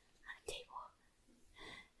cut on a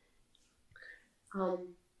table.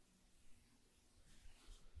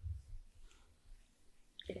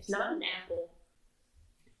 It's not an apple.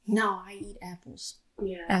 No, I eat apples.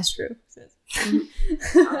 Yeah. Astro says.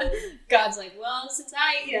 God's like, well, since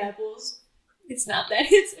I eat apples, it's not that.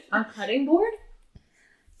 It's A cutting board?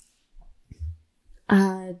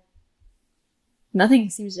 Nothing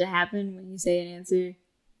seems to happen when you say an answer.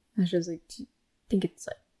 Astro's like, do you think it's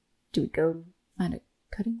like, do we go find a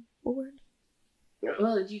cutting board?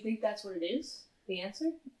 Well, do you think that's what it is? The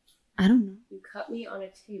answer? I don't know. You cut me on a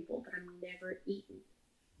table, but I'm never eaten.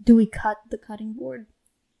 Do we cut the cutting board?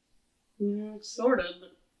 Sort of,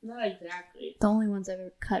 but not exactly. The only ones I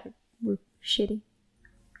ever cut were shitty.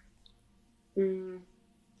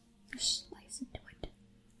 Just slice into it.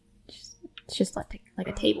 It's just like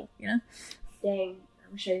a table, you know? Dang,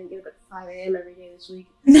 I wish I didn't get up at 5 a.m. every day this week.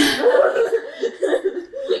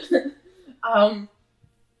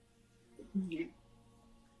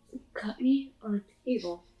 Cut me on a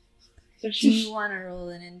table. Do you want to roll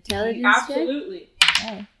an intelligence Absolutely.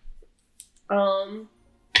 check? Oh.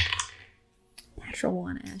 Natural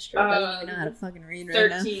one, Astro. Doesn't even know how to fucking read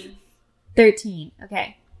right 13. now. 13.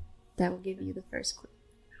 Okay. That will give you the first clue.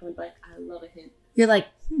 I love a hint. You're like,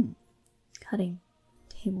 cutting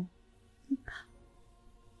table.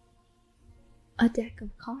 A deck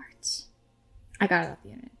of cards. I got it off the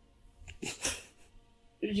internet.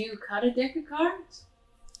 Did you cut a deck of cards?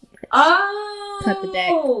 Oh! Cut the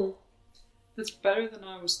deck. That's better than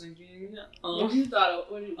I was thinking. You thought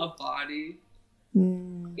A body.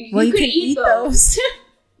 Well, you can eat those.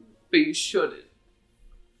 But you shouldn't.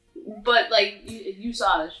 But, like, you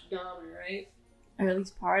saw the speedometer, right? Or at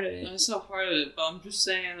least part of it. I saw part of it, but I'm just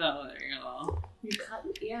saying that, like, you know. You cut,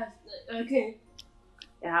 yeah, okay.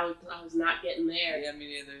 Yeah, I was not getting there. Yeah, me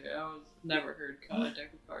neither. I was never heard cut a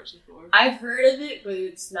deck of cards before. I've heard of it, but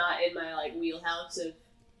it's not in my, like, wheelhouse of...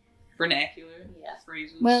 Vernacular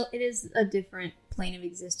phrases. Well, it is a different plane of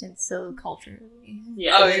existence, so culturally.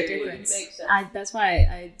 Yeah, Oh, there's yeah, a yeah, difference. makes sense. That's why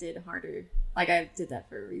I did harder. Like, I did that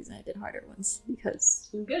for a reason. I did harder ones, because...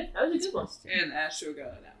 Good. That was a good one. And Astro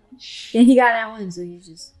got that one. Yeah, he got that one, so he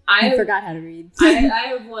forgot how to read.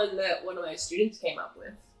 I have one that one of my students came up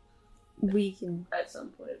with We can, at some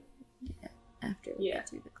point. after we get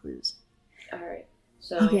through the clues. Alright.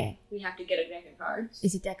 So, Okay. we have to get a deck of cards.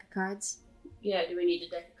 Is it deck of cards? Yeah, do we need a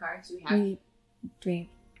deck of cards? Do we have... Do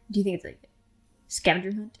you think it's like a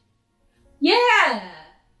scavenger hunt? Yeah!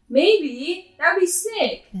 Maybe! That would be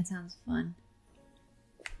sick! That sounds fun.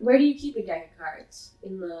 Where do you keep a deck of cards?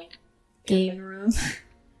 In the... Game room.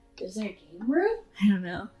 Is there a game room? I don't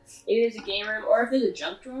know. Maybe there's a game room, or if there's a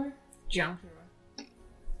junk drawer. Junk drawer.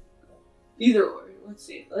 Either or. Let's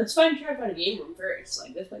see. Let's try to find a game room first.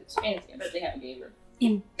 Like, this place is fancy. I bet they have a game room.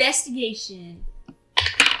 Investigation.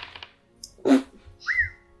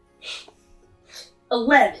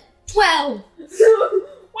 11. 12.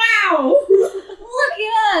 Wow! Look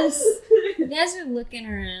at us. You guys are looking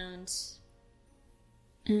around,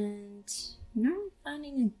 and you're not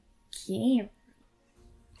finding a game.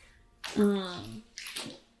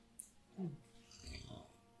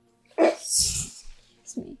 Excuse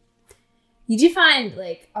me. You do find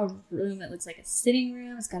like a room that looks like a sitting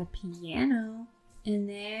room. It's got a piano in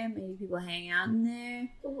there. Maybe people hang out in there.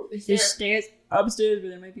 Ooh, is There's stairs upstairs, but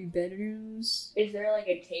there might be bedrooms. there like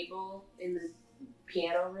a table in the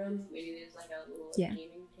piano room? Maybe there's like a little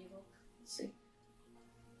gaming table. Let's see.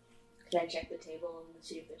 Can I check the table and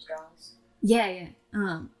see if there's drawers? Yeah.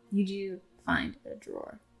 You do find a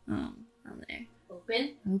drawer. on there.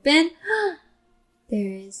 Open. Open. There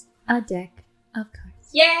is a deck of cards.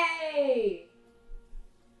 Yay!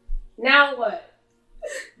 Now what?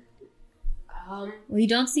 Well, you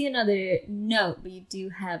don't see another note, but you do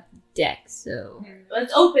have the deck, so...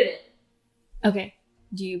 Let's open it. Okay.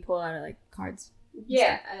 Do you pull out, like, cards?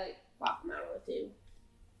 Yeah, I pop them out on the table.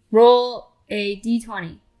 Roll a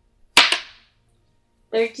d20.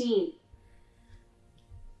 13.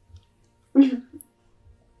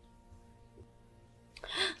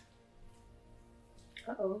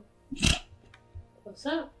 Uh-oh. What's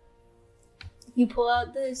up? You pull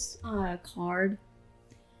out this card,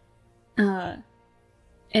 and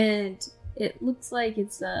it looks like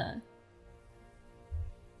it's the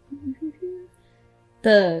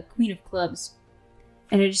Queen of Clubs,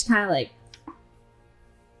 and it just kind of like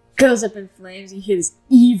goes up in flames. You hear this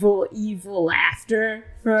evil laughter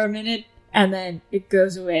for a minute, and then it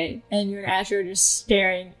goes away, and you and Astro are just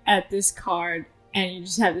staring at this card, and you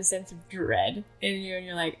just have this sense of dread in you, and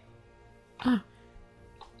you're like, oh.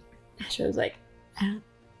 Astro's like, I don't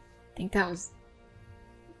think that was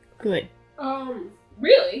good.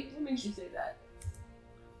 Really? What makes you say that?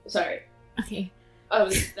 Sorry. Okay. Oh,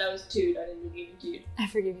 that was Toot. I didn't give it to you. I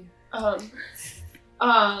forgive you.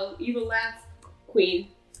 Evil laugh, Queen.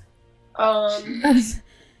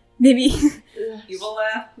 Maybe. Evil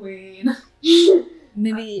laugh, Queen.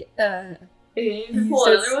 Maybe, You pull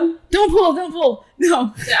another one? Don't pull!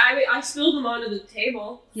 No! I spilled them onto the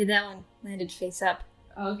table. Yeah, that one landed face up.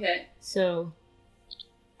 Okay. So,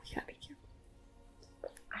 we gotta be careful.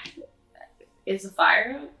 Is the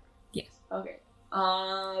fire out? Yes. Okay.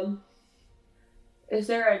 Is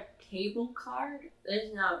there a table card?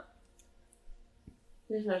 There's no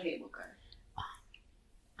table card.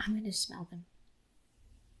 I'm gonna smell them.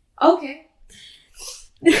 Okay.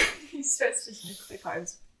 He starts to sniff the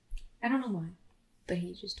cards. I don't know why, but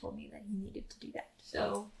he just told me that he needed to do that.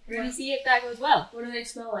 So, we're gonna see if that goes well. What do they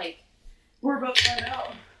smell like? We're about to find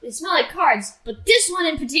out. They smell like cards, but this one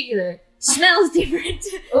in particular smells different.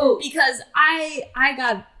 Oh, Because I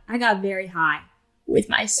got very high with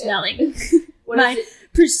my smelling. what My is it?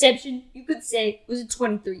 perception, you could say, was a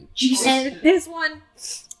 23. Jesus. And this one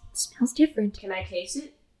smells different. Can I taste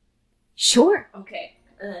it? Sure. Okay.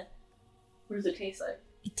 What does it taste like?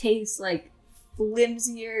 It tastes like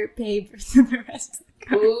flimsier paper than the rest of the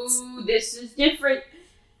cards. Ooh, this is different.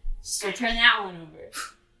 So turn that one over.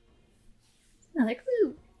 Smell like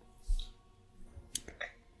glue.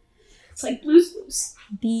 It's like Blue's Clues.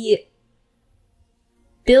 The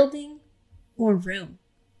building or room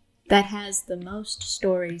that has the most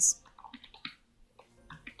stories.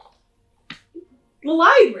 The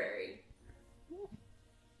library.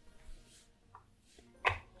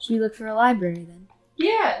 Should we look for a library then?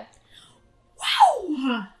 Yeah.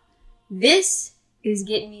 Wow! This is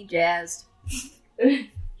getting me jazzed.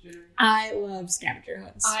 I love scavenger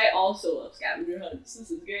hunts. I also love scavenger hunts.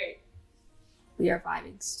 This is great. We are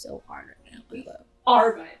vibing so hard right now. We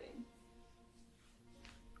are vibing.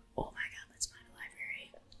 Oh my god, let's find a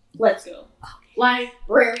library. Let's go. Okay.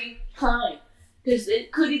 Library time. Because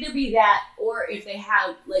it could either be that, or if they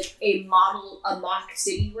have like a mock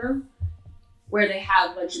city room, where they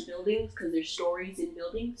have a bunch of buildings, because there's stories in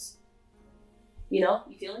buildings. You know?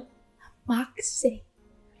 You feel it? Mock City.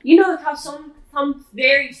 You know how some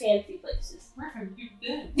very fancy places. Where have you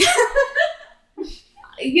been?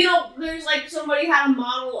 You know, there's like somebody had a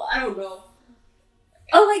model, I don't know.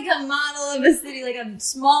 Oh, like a model of a city, like a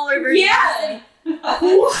smaller version Yeah! of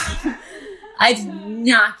a city. I did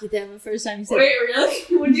not get that the first time you said Wait, it. really?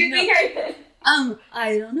 What do you think I did?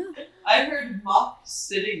 I don't know. I heard mock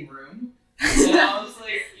sitting room, and I was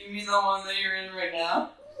like, you mean the one that you're in right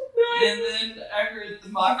now? And then I heard the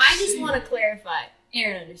mock I just sitting want to clarify.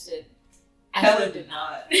 Aaron understood. Kellen did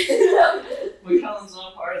not. Well, Kellen's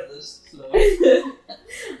not part of this, so.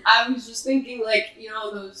 I was just thinking, like, you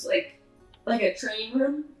know, those, like a train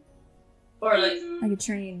room? Or, like, Like a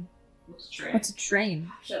train. What's a train? What's a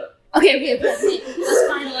train? shut up. Okay, let's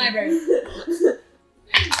find a library.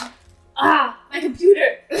 My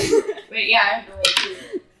computer. Wait, yeah, I have to roll too.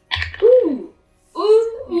 Ooh.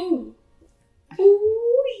 Ooh. Ooh.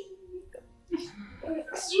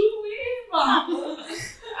 Sweet mama.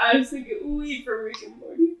 I was thinking ooey for Rick and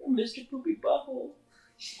Morty or Mr. Poopy Butthole.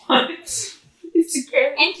 What? It's a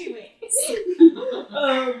character. Anyway.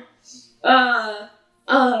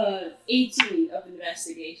 18 of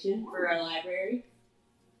investigation for our library.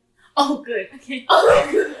 Oh, good. Okay. Oh,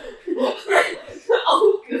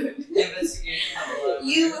 good. Investigation of the library.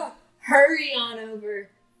 You hurry on over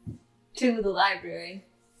to the library,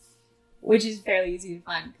 which is fairly easy to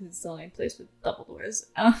find because it's the only place with double doors.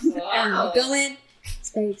 And you go in,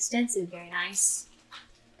 It's very extensive, very nice.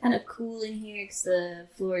 Kind of cool in here because the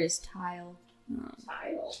floor is tile.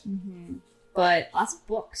 Tile. Mm-hmm. But lots of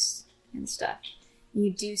books and stuff.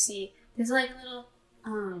 You do see there's like a little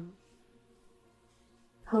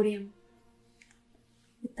podium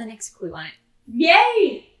with the next clue on it.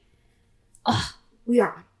 Yay! Oh, we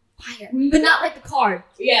are on fire, but not like the card.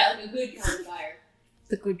 Yeah, like a good kind of fire.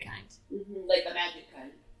 The good kind. Mm-hmm. Like the magic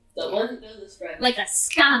kind. The one that does the spread. Like the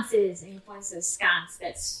sconces, and he points to the sconce.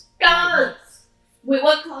 That's sconce. Wait,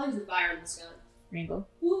 what color is the fire on the sconce? Rainbow.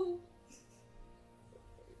 Woo.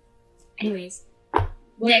 Anyways,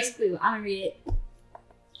 next clue. I'm gonna read it.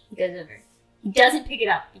 He goes over. He doesn't pick it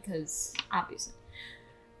up because, obviously.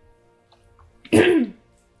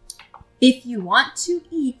 If you want to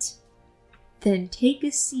eat, then take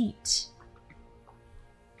a seat.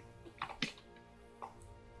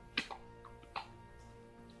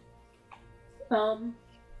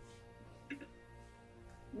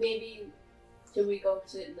 Maybe should we go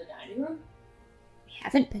sit in the dining room? We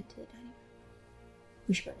haven't been to the dining room.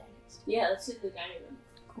 We should go there next. Yeah, let's sit in the dining room.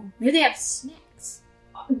 Cool. Maybe they have snacks.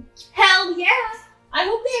 Hell yeah! I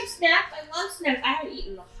hope they have snacks. I love snacks. I haven't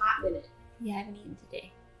eaten in a hot minute. Yeah, I haven't eaten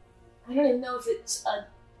today. I don't even know if it's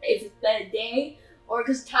been a day or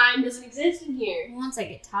because time doesn't exist in here. Once I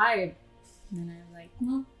get tired, then I'm like,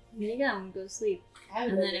 well, here you go. I'm gonna go to sleep.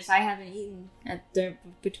 And then if I haven't eaten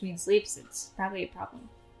between sleeps, it's probably a problem.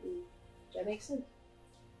 That makes sense.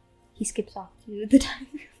 He skips off to the dining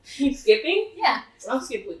room. He's skipping? Yeah. I'll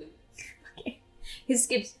skip with him. Okay. His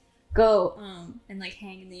skips go and like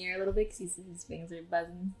hang in the air a little bit because his wings are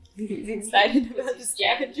buzzing. He's excited about the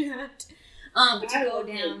scavenger hunt. But to go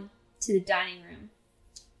down to the dining room.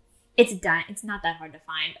 It's not that hard to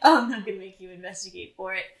find. I'm not gonna make you investigate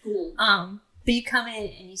for it. Cool. But you come in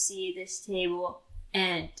and you see this table,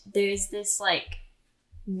 and there's this like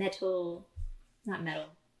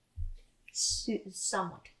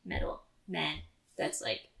somewhat metal man that's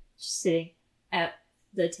like sitting at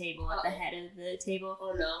the table at the head of the table.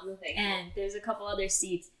 Oh no, thank you. And there's a couple other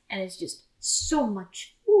seats, and it's just so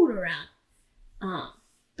much food around.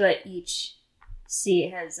 But each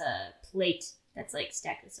seat has a plate that's like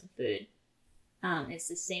stacked with some food. It's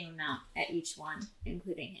the same amount at each one,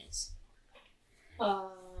 including his.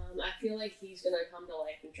 I feel like he's gonna come to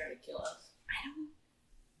life and try to kill us.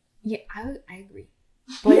 I agree.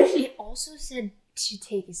 But it also said to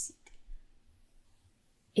take a seat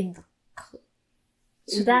in the clue.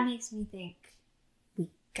 So that makes me think we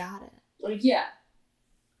gotta. Like, yeah.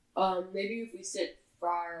 Maybe if we sit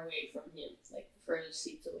far away from him, like further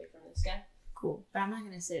seats away from this guy. Cool. But I'm not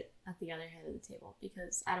gonna sit at the other head of the table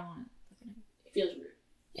because I don't want to look at him. It feels rude.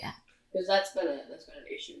 Yeah. Because that's been an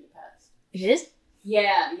issue in the past. It is?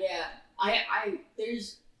 Yeah.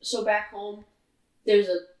 So back home, there's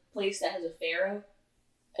a place that has a pharaoh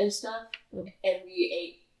and stuff, and we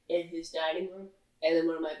ate in his dining room, and then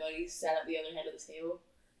one of my buddies sat at the other head of the table,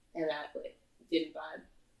 and that like didn't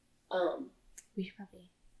vibe. We should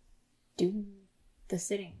probably do the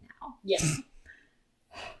sitting now. Yeah.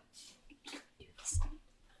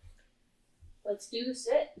 Let's do the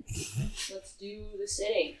sit. Let's do the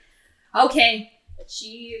sitting. Okay.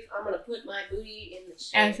 Achieve. I'm gonna put my booty in the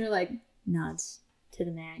chair. Astro like nods to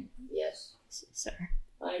the man. Yes. Sir.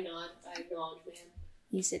 I nod. I acknowledge, man.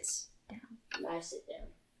 He sits down. And I sit down.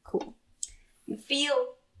 Cool. You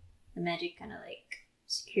feel the magic kind of like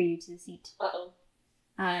secure you to the seat. Uh-oh.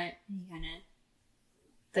 And he kind of,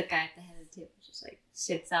 the guy at the head of the table just like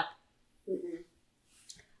sits up.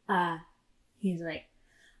 Mm-hmm. He's like,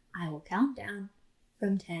 I will count down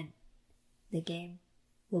from 10. The game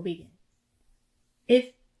will begin.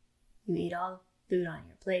 If you eat all the food on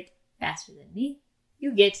your plate faster than me,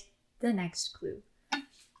 you get the next clue.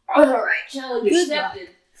 Alright, challenge Good accepted.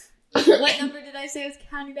 What number did I say I was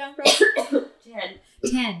counting down from? 10.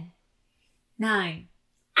 10. 9.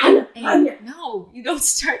 I'm 8. No, you don't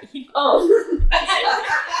start eating. Oh.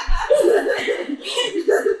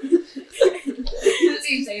 Did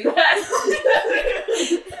you say that?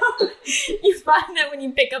 You find that when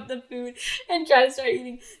you pick up the food and try to start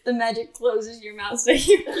eating, the magic closes your mouth so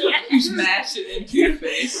you can't. You smash it into your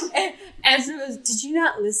face. And Astro goes, did you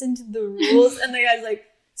not listen to the rules? And the guy's like,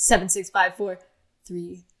 7, 6, 5, 4,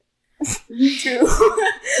 3, 2,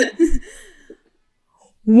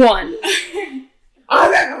 1.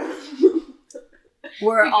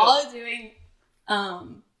 We're all doing,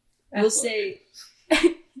 we'll say,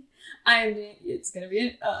 it's gonna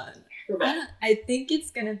be, I think it's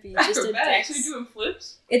gonna be just a dex. Are you doing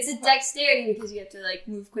flips? It's a dexterity because you have to like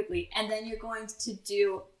move quickly, and then you're going to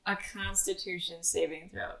do a Constitution saving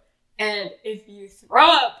throw. And if you throw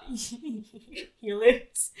up, you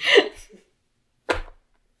lose.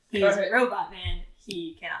 He's Alright. a robot man.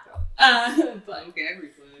 He cannot throw. But Okay,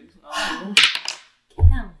 reflex. Oh.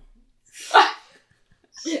 talent.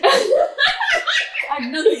 I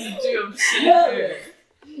have nothing to do.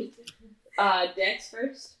 Dex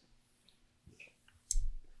first.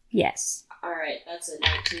 Yes. Alright, that's a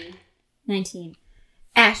 19. 19.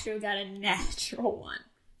 Astro got a natural 1.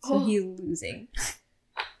 So Oh. he's losing.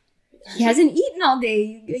 He hasn't eaten all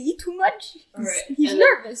day. You eat too much. Alright, He's and then-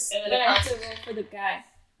 nervous. and then But a I have to roll for the guy.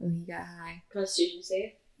 Oh, he got high. Constitution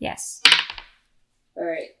save. Yes.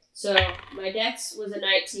 Alright, so my Dex was a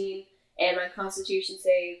 19, and my Constitution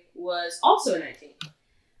save was also a 19.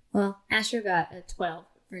 Well, Astro got a 12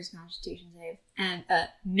 for his constitution save and a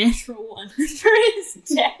natural 1 for his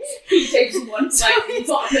dex. He takes one bite and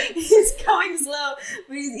vomits. He's going slow,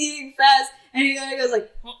 but he's eating fast, and he kind of goes like,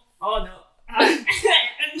 oh no. And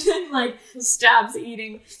then like stops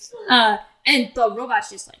eating. And the robot's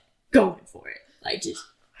just like going for it. Like just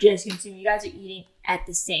continue. You guys are eating at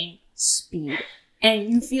the same speed. And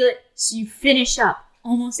you feel it, so you finish up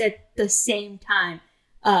almost at the same time.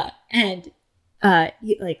 And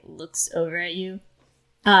he like looks over at you.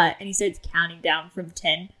 And he starts counting down from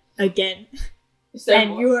 10 again.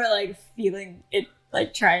 And you are like feeling it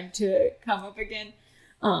like trying to come up again.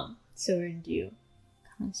 So we're gonna do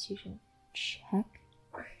Constitution check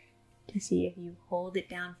to see if you hold it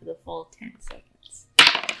down for the full 10 seconds.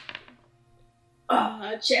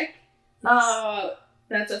 Check.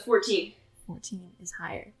 That's a 14. 14 is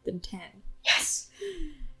higher than 10. Yes!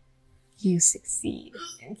 You succeed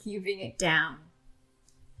in keeping it down.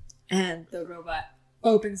 And the robot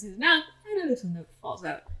opens his mouth and a little note falls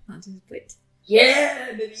out onto his plate.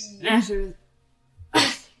 Yeah, baby! Astro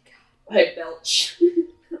is, I belch.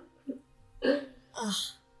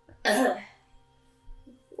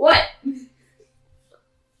 What?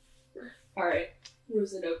 Alright, what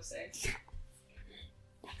does the note say?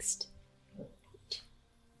 next.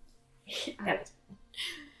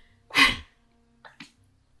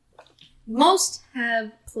 Most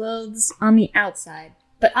have clothes on the outside,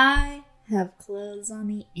 but I have clothes on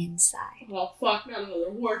the inside. Oh fuck, not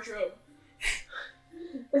another wardrobe.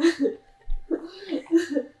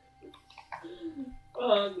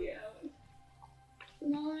 Oh yeah.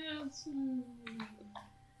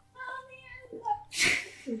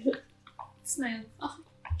 It's my own fault.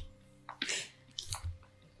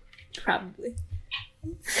 Probably.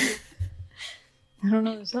 I don't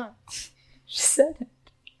know the song. She said it.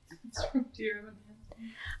 It's from Dear Evan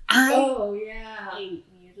I Oh yeah. hate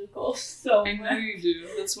musicals so I know much. you do.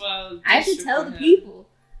 That's why I was. I have to shook tell my the head. people.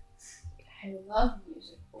 I love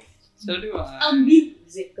musicals. So do I. A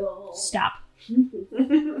musical. Stop.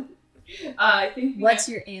 I think we What's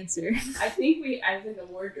your answer? I think a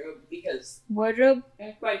wardrobe because Wardrobe?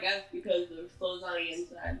 that's my guess because there's clothes on the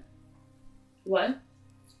inside. What?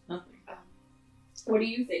 Nothing. What do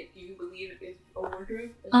you think? Do you believe it is a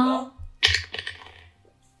wardrobe as well?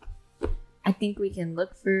 I think we can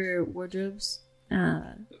look for wardrobes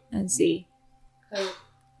and see. Oh,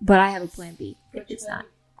 But I have a plan B if what's your it's plan? not.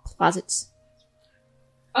 Closets.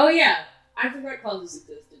 Oh yeah, I forgot closets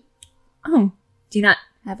existed. Oh, do you not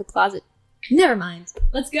have a closet? Never mind.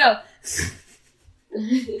 Let's go.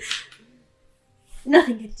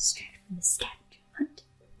 Nothing can distract from the scavenger hunt.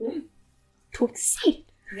 Too excited.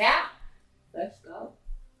 Yeah, let's go.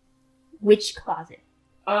 Which closet?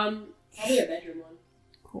 Probably a bedroom one.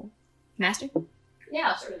 Cool. Master? Yeah,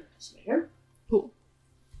 I'll start with this bedroom. Cool.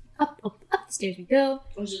 Up the stairs we go.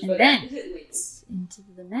 Which is And what then- is it wait, Into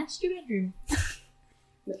the master bedroom.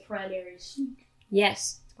 the primary suite.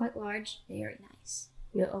 Yes, it's quite large. Very nice.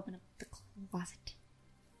 We'll open up the closet.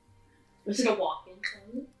 Was it a walk-in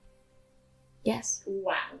closet? Yes.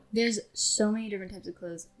 Wow. There's so many different types of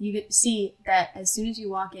clothes. You get see that as soon as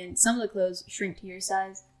you walk in, some of the clothes shrink to your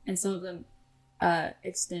size, and some of them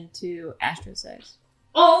extend to Astro size.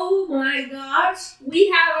 Oh my gosh, we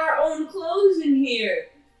have our own clothes in here.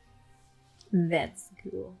 That's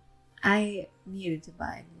cool. I needed to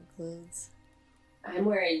buy new clothes. I'm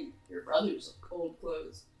wearing your brother's old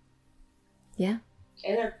clothes. Yeah?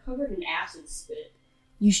 And they're covered in acid spit.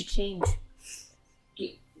 You should change.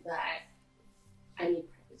 Keep that. I need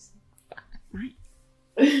privacy. Fine.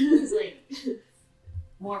 It's like,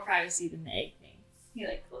 More privacy than the egg thing. He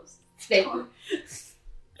like close. thank you.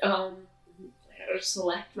 I gotta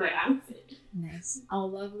select my outfit. Nice. A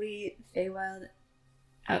lovely Feywild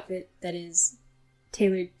outfit that is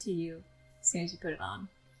tailored to you as soon as you put it on.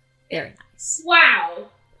 Very nice. Wow!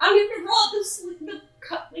 I'm gonna roll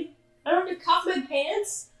up I don't have to cuff my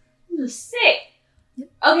pants? This is sick! Yep.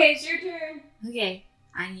 Okay, it's your turn. Okay.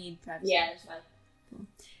 I need privacy. Yeah, that's fine.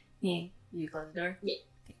 Yeah. You close the door? Yeah.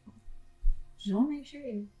 Okay, cool. Just want to make sure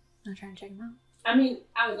Not trying to check him out. I mean,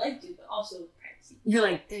 I would like to, but also privacy. You're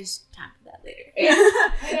like, there's time for that later. Yeah.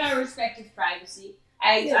 I gotta respect his privacy.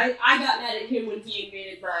 I got mad at him when he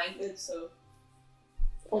invaded mine, and so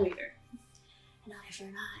only fair. An eye for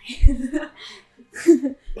an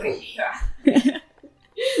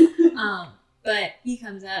eye. But he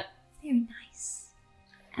comes up, very nice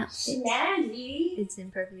outfit. Snazzy. Fits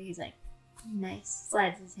in perfectly. He's like, nice.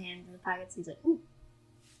 Slides his hands in the pockets. He's like, ooh.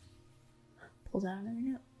 Pulls out another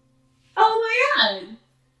note. Oh my god!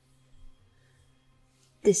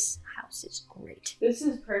 This house is great. This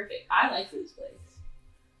is perfect. I like this place.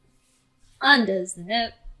 Undoes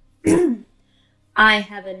the note. I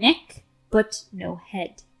have a neck, but no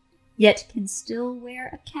head, yet can still wear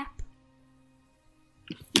a cap.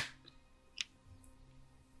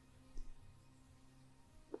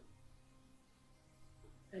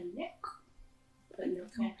 A neck, but no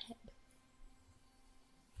head.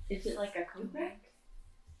 Is it like a coat rack?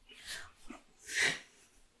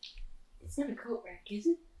 It's not a coat rack, is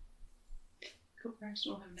it? Coat racks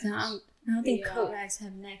don't have necks. No, I don't think Yeah. coat racks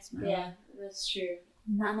have necks, man. Yeah, that's true.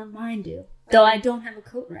 None of mine do. Though I don't have a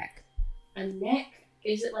coat rack. A neck?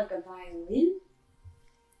 Is it like a violin?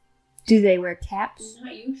 Do they wear caps?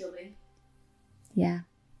 Not usually. Yeah.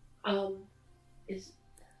 Is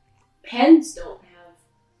pens don't have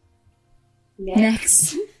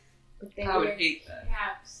Necks. but they I would wear hate that.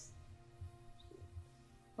 caps.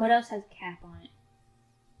 What else has cap on it?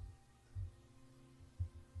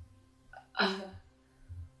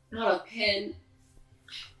 Not a pen.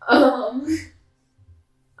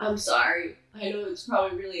 I'm sorry. I know it's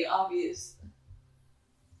probably really obvious.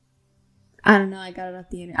 I don't know. I got it off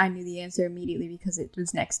the internet. I knew the answer immediately because it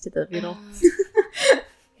was next to the riddle.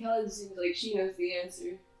 Kelly seems like she knows the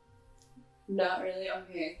answer. Not really.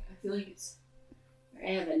 Okay. I feel like it's. I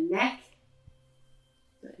have a neck,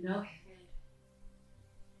 but no head.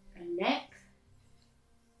 A neck?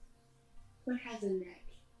 What has a neck?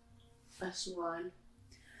 A swan.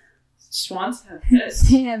 Swans have heads.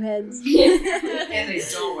 They have heads. And they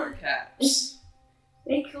don't wear caps.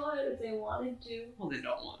 They could if they wanted to. Well, they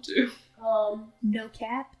don't want to. No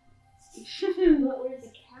cap? But where's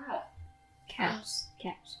a cap? Caps.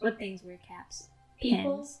 Caps. What things wear caps?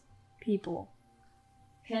 People? Pens. People.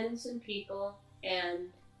 Pens and people and.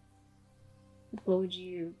 What would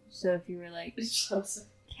you... So if you were like, I'm sorry.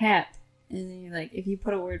 cap, and then you're like, if you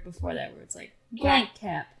put a word before that where it's like, blank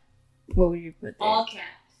cap, what would you put there? All caps.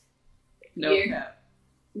 No Here. cap.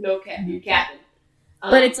 No cap. You're capping.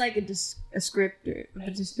 But it's like a descriptor. A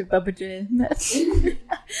descriptor. A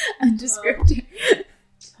descriptor.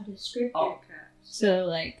 A descriptor. All caps. So,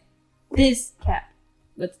 like, this cap.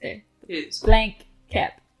 What's there? His. Blank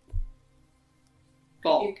cap.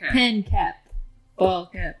 Ball cap. Pen cap. Ball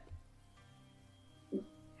cap.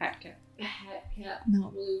 Hat cap. Hat cap. No.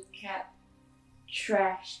 Blue cap.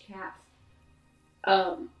 Trash cap.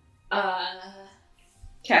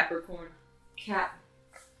 Capricorn. Cap.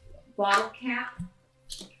 Bottle cap.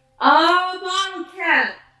 Oh, bottle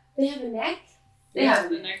cap. They have a neck? They Yeah, have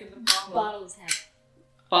the neck of the bottle. Bottles have.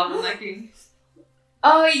 Bottle necking.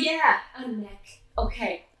 Oh, yeah. A neck.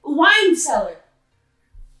 Okay. Wine cellar.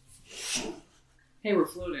 Hey, we're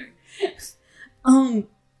floating.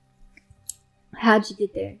 How'd you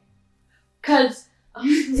get there? Because that's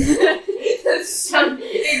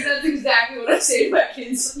exactly what I say to my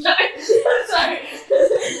kids sometimes. I'm sorry.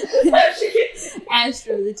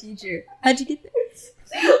 Astro, the teacher. How'd you get there?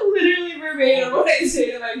 Literally verbatim what I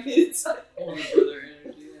say to my kids. Older brother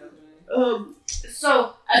energy happening.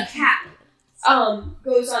 So a cap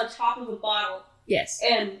goes on top of a bottle, Yes.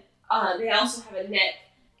 and they also have a neck,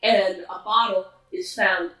 and a bottle is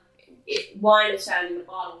found. Wine is found in a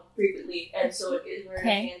bottle frequently, and so it is we're in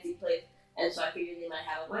a fancy place, and so I figured they might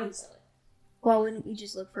have a wine cellar. Well, wouldn't we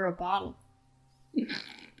just look for a bottle?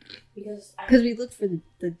 Because we looked for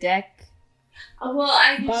the deck.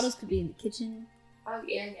 I just, Bottles could be in the kitchen. Oh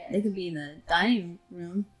yeah, They could be in the dining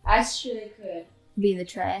room. I sure they could. Be in the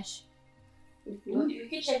trash. We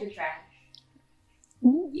could check the trash.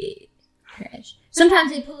 Ooh, yeah. Trash.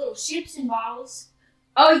 Sometimes they put little ships in bottles.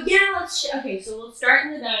 Oh yeah, okay. So we'll start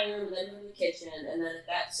in the dining room, then in the kitchen, and then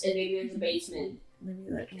and maybe there's a basement. Maybe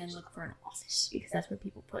look, and then look for an office because that's where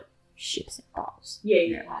people put ships in bottles. Yeah,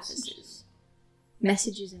 in their offices.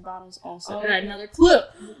 Messages in bottles also. Oh, And another clue.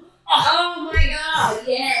 Oh my god!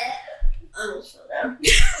 Yeah. I almost fell down.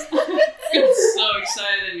 I'm so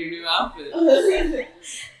excited in your new outfit.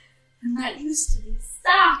 I'm not used to these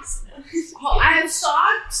socks. Oh, I have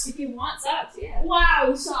socks. If you want socks, yeah.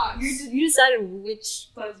 Wow, socks. You decided which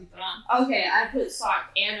clothes you put on. Okay, I put socks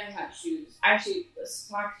and I have shoes. Actually, the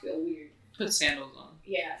socks feel weird. Put sandals on.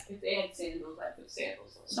 Yeah, if they had sandals, I'd put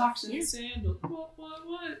sandals on. Socks and sandals.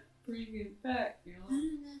 What? Bring it back, you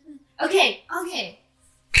know? Okay.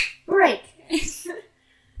 Break.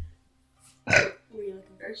 Were you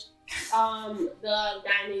looking first? The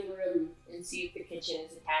dining room and see if the kitchen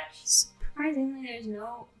is attached. Surprisingly, there's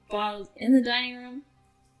no bottles in the dining room,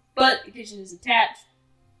 but the kitchen is attached.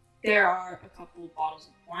 There are a couple of bottles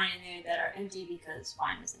of wine in there that are empty because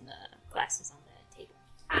wine was in the glasses on the table.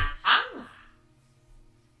 Aha!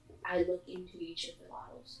 I look into each of the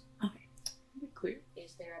bottles. Okay. Clear.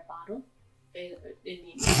 Is there a bottle?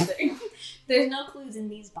 There's no clues in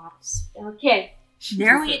these bottles. Okay.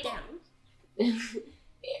 Narrowing it down.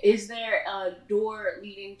 Is there a door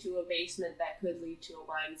leading to a basement that could lead to a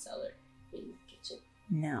wine cellar in the kitchen?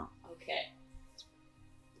 No. Okay.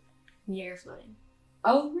 You're floating.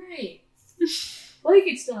 Oh, right. Well, you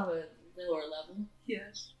could still have a lower level.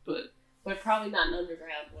 Yes, but probably not an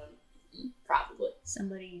underground one. Probably.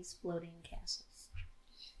 Somebody's floating castles.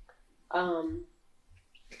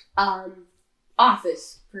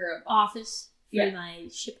 Office Office for Yeah. my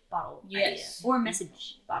ship bottle Yes. idea. Or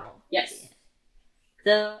message bottle Yes. idea. I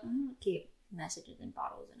don't keep messages and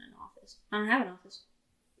bottles in an office. I don't have an office.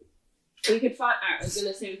 We could find. I was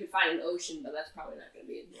gonna say we could find an ocean, but that's probably not gonna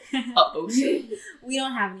be in here. ocean. We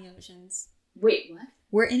don't have any oceans. Wait, what?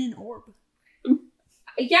 We're in an orb.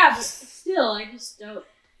 Yeah, but still, I just don't.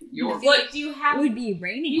 Your What do you have? It would be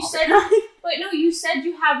raining. You all the said. time. Wait, no, you said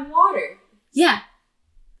you have water. Yeah.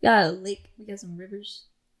 We got a lake. We got some rivers.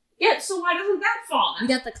 Yeah, so why doesn't that fall? We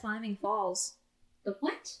got the climbing falls. The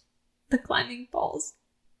what? The climbing falls.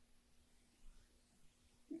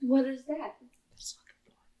 What is that?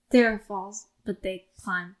 There are falls, but they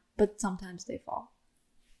climb. But sometimes they fall.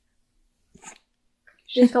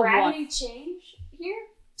 Does Like a gravity change here?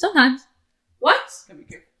 Sometimes. What? Gotta be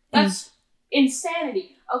careful. That's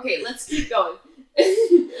insanity. Okay, let's keep going.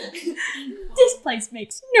 This place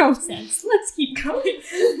makes no sense. Let's keep going.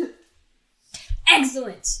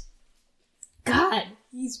 Excellent. God,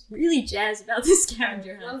 he's really jazzed about this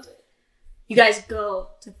scavenger hunt. You guys go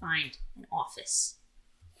to find an office.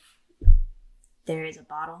 There is a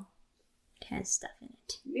bottle. It has stuff in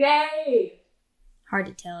it. Yay! Hard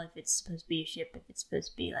to tell if it's supposed to be a ship, if it's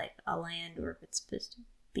supposed to be like a land, or if it's supposed to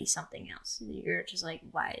be something else. You're just like,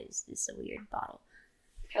 why is this a weird bottle?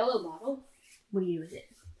 Hello, bottle. What do you do with it?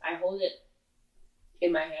 I hold it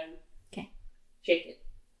in my hand. Okay. Shake it.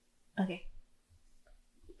 Okay.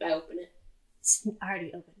 I open it. It's already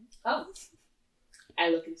open. Oh. I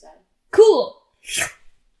look inside. Cool!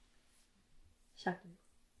 Shocking.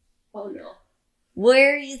 Oh no.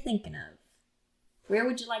 Where are you thinking of? Where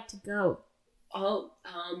would you like to go? Oh,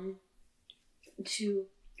 to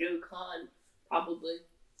Dukhan, probably.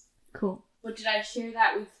 Cool. But did I share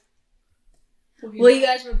that with Well, you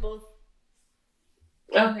guys were both...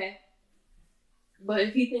 Okay. But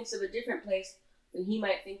if he thinks of a different place, then he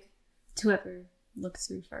might think... Whoever looks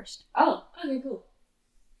through first. Oh, okay, cool.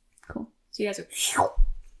 Cool. So you guys are...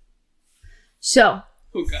 So,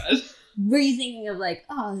 Oh god. were you thinking of like,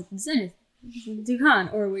 oh, Zenith,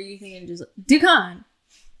 Dukhan, or were you thinking just Dukhan?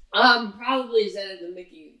 Probably Zenith and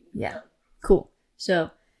Miki. Yeah. Cool.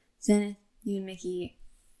 So, Zenith, you and Miki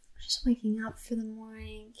are just waking up for the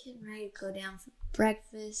morning, getting ready to go down for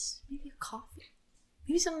breakfast, maybe a coffee,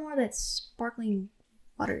 maybe some more of that sparkling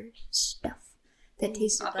water stuff that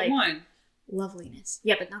tasted Not like the wine. loveliness.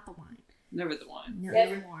 Yeah, but not the wine. Never the wine. No,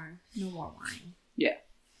 Never. no more wine. Yeah.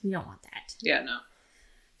 We don't want that. Yeah, no.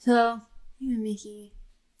 So, you and Mickey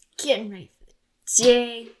getting ready for the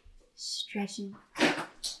day, stretching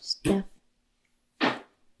stuff.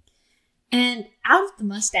 And out of the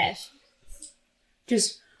mustache,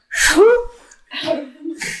 just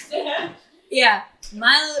yeah,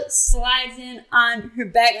 Milo slides in on her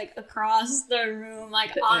back, like across the room,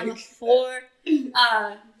 like The on the egg. floor.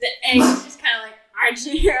 The egg is just kind of like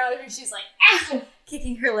arching her out, and she's like, ah,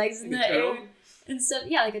 kicking her legs in Like the a turtle? air and stuff.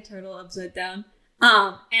 Yeah, like a turtle upside down.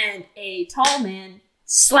 And a tall man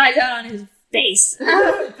slides out on his face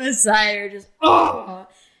beside her, just oh,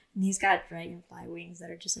 and he's got dragonfly wings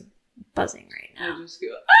that are just like buzzing right I now. just go,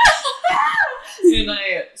 and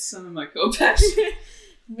I summon my Kopesh.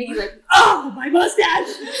 Mickey's like, oh, my mustache!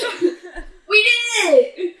 We did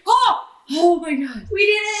it! Oh my god. We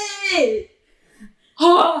did it!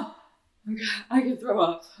 Oh my god, I can throw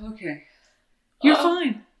up. Okay. You're Oh.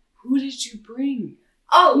 fine. Who did you bring?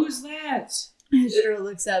 Oh, Who's that? Astro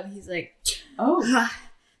looks up. He's like, Oh, the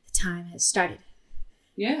time has started.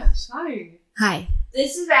 yes. Hi. Hi.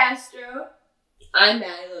 this is Astro. I'm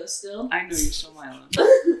Milo still. I know you're so Milo.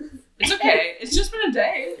 It's okay. It's just been a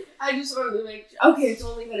day. I just wanted to make sure. Okay, it's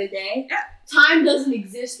only been a day? Yeah. Time doesn't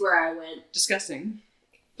exist where I went. Disgusting.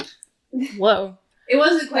 Whoa. It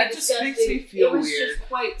wasn't quite That just disgusting. makes me feel it was weird. just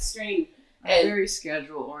quite strange. I'm very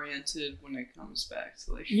schedule oriented when it comes back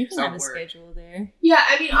to like You can have a work. schedule there. Yeah,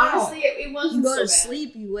 I mean, No. honestly, it wasn't You go so to bad.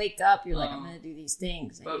 sleep, you wake up, you're like, I'm gonna do these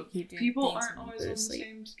things. And you But keep doing people things aren't when you always go on to the sleep.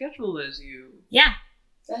 same schedule as you. Yeah.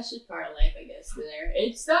 That's just part of life, I guess. There,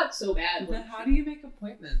 it's not so bad. Then how do you make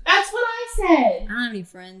appointments? That's what I said. I don't have any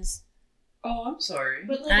friends. Oh, I'm sorry.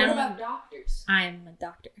 But I like, what don't- about doctors? I'm a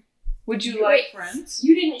doctor. Would you Wait, like friends?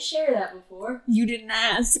 You didn't share that before. You didn't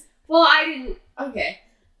ask. Well, I didn't. Okay.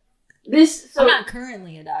 So I'm not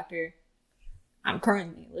currently a doctor. I'm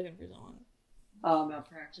currently looking for someone.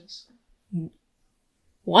 Malpractice.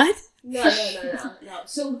 What? no.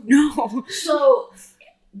 So No.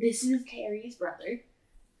 this is Terry's brother.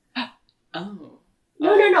 Oh.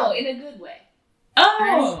 No, in a good way.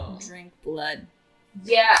 I Oh. don't drink blood.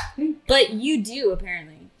 Yeah. But you do,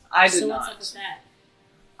 apparently. I did so not. what's up with that?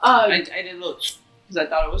 I did look because I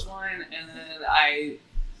thought it was wine, and then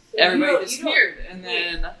everybody you disappeared, and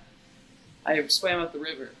then I swam up the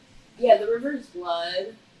river. Yeah, the river's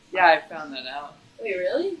blood. Yeah, I found that out. Wait,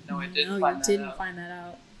 really? No, I didn't No, find you that didn't out. find that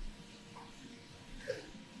out.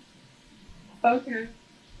 Okay.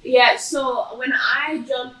 Yeah. So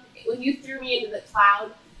when you threw me into the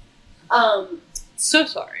cloud, So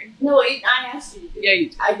sorry. no, I asked you to do Yeah, it. you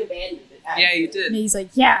did. I demanded it. Yeah, you And did. he's like,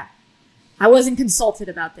 yeah, I wasn't consulted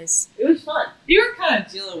about this. It was fun. You were kind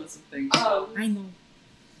of dealing with some things. I know.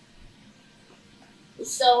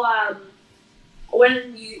 So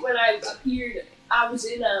when I appeared, I was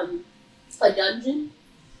in a dungeon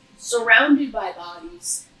surrounded by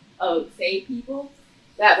bodies of Fey people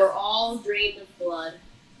that were all drained of blood.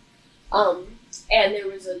 And there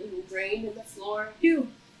was a little drain in the floor. You.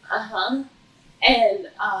 And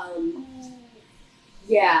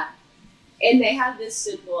yeah. And they had this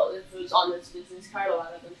symbol. It was on this business card. A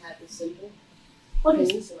lot of them had this symbol. What is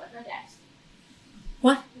this symbol? I tried to ask.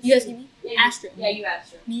 What? You guys give me? Yeah, Astro. Yeah, you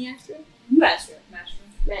Astro. Me, Astro? You Astro. Master.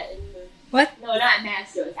 What? No, not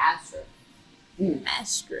Astro. It's Astro.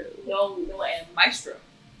 Astro. No, Maestro.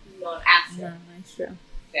 no, Astro. No, Astro.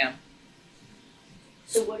 Damn.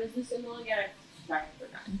 So what is the symbol again? I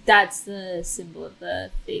forgot. That's the symbol of the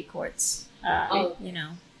Fey Courts. Oh. You know,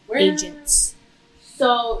 Where- agents.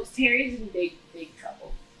 So Terry's in big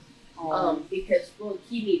trouble. Oh. Because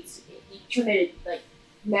he committed like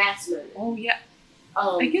mass murder. Oh yeah. I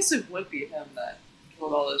Um, guess it would be him that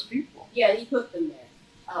killed all those people. yeah, he put them there.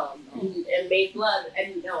 And made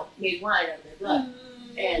made wine out of their blood.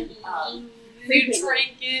 And You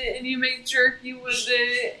drank it and you made jerky with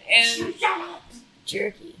it, and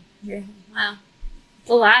Jerky. Wow.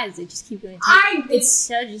 The lies, they just keep going. It's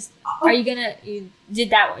so just. Are you gonna. Is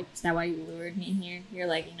that why you lured me here? You're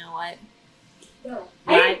like, you know what? No.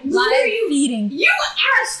 I Live didn't lure you. feeding. You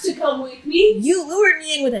asked to come with me. You lured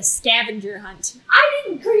me in with a scavenger hunt. I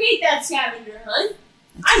didn't create that scavenger hunt.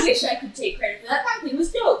 I wish I could take credit for that. That thing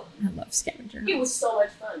was dope. I love scavenger hunts. It was so much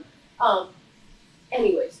fun.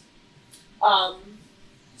 Anyways.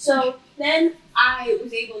 So then I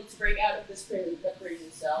was able to break out of the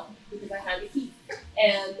prison cell because I had a key.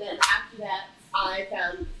 And then after that, I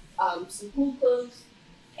found some cool clothes.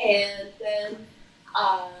 And then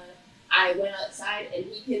I went outside and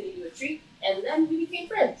he pinned me to a tree. And then we became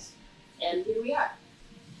friends. And here we are.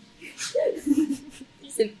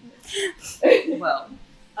 well,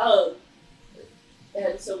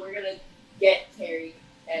 And so we're gonna get Terry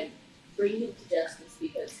and bring him to justice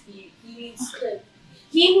because he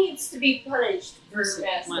needs to be punished for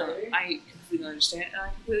mass murder. I completely understand and I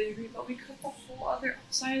completely agree, but we cut the whole other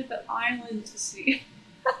side of the island to see.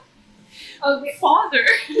 Okay, Father!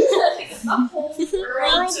 a whole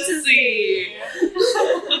world to see!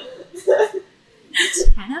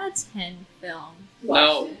 10 out of 10 film.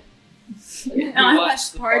 No. No, I watched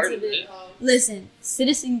watched the parts part of of it. it. Listen,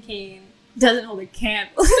 Citizen Kane doesn't hold a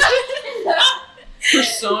candle.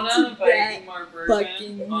 Persona by That Ingmar Bergman.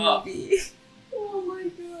 Fucking Oh. movie. Oh my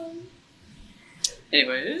god.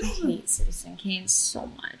 Anyways, I hate Citizen Kane so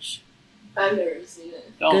much. I've never seen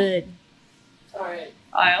it. don't. Good. Alright.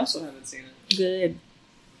 I also haven't seen it. Good.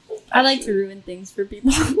 I like to ruin things for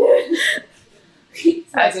people.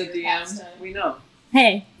 As a DM, we know.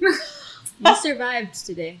 Hey, you survived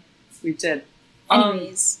today. We did.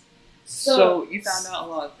 Anyways, So you found out a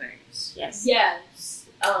lot of things. yes. Yes.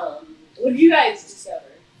 What did you guys discover?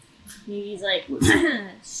 He's like,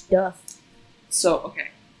 stuff. So, okay.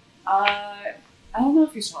 I don't know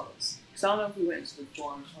if you saw this. Because I don't know if we went into the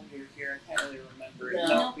dorms when we were here. I can't really remember.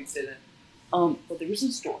 No. If we didn't. But there was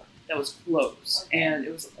this door that was closed. Okay. And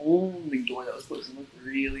it was the only door that was closed. It looked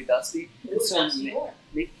really dusty. It was So dusty door.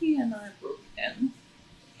 Miki and I broke in.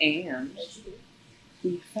 And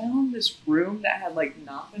we found this room that had like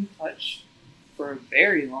not been touched for a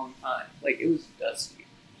very long time. Like it was dusty,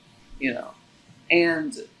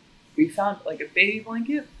 and we found like a baby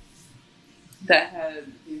blanket that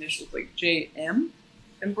had the initials like JM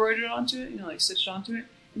embroidered onto it, like stitched onto it.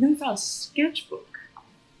 And then we found a sketchbook,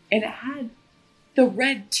 and it had the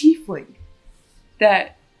red tiefling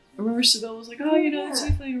that, remember Seville was like, oh, the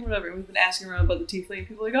tiefling or whatever. And we've been asking around about the tiefling.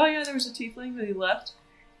 People were like, oh yeah, there was a tiefling that he left.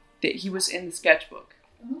 That he was in the sketchbook.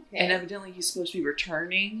 Okay. And evidently he's supposed to be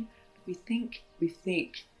returning. We think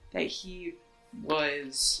that he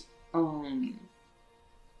was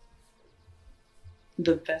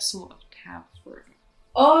the vessel of Tavro.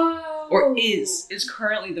 Oh! Or is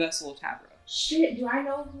currently the vessel of Tavro. Shit, do I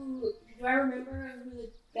remember who the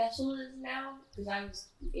vessel is now? Because I was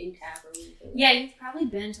in Tavro. Yeah, you've probably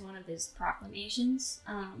been to one of his proclamations.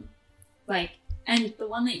 And the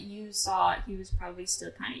one that you saw, he was probably still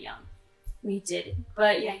kind of young. We did it.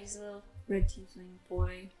 But yeah, he's a little red tiefling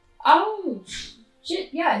boy. Oh,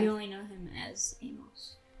 shit, yeah. You only know him as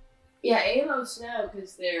Amos. Yeah, Amos now,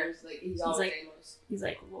 because he's always like Amos. He's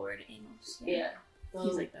like Lord Amos. Yeah.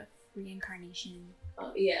 He's like the reincarnation.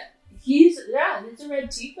 Yeah. It's a red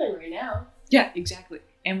tiefling right now. Yeah, exactly.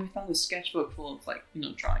 And we found a sketchbook full of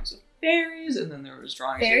drawings of fairies, and then there was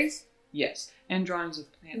drawings fairies? Yes, and drawings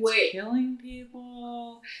of plants killing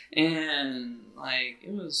people, and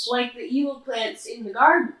it was like the evil plants in the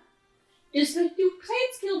garden. Just do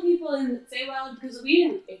plants kill people in the Feywild? Because we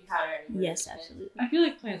didn't encounter any. Yes, absolutely. I feel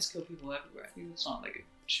like plants kill people everywhere. I think it's not like a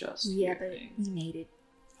just but thing. We made it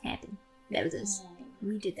happen. That was us.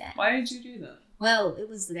 We did that. Why did you do that? Well, it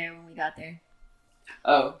was there when we got there.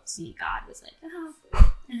 Oh. See, God was like, oh.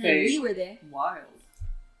 And then we were there. Wild.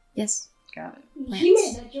 Yes. Got it. Plants. He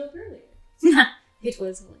made that joke earlier. It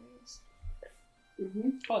was hilarious. Mm-hmm.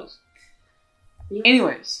 It was. Yeah.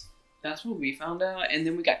 Anyways, that's what we found out, and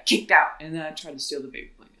then we got kicked out, and then I tried to steal the baby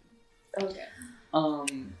blanket. Okay.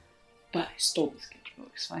 But I stole the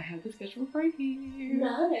sketchbook, so I have the sketchbook right here.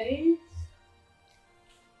 Nice.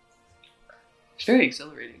 It's very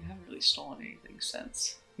exhilarating. I haven't really stolen anything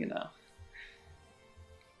since, Yeah.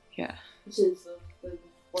 Since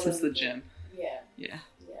the gym. Yeah. Yeah.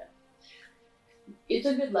 It's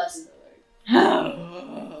a good lesson to learn.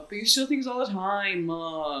 But you steal things all the time,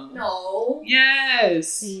 Mom. No.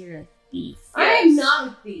 Yes. You're a thief. Yes. I am not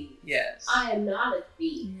a thief. Yes. I am not a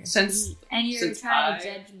thief. And you're trying to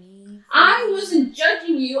judge me. I wasn't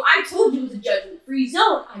judging you. I told you it was a judgment-free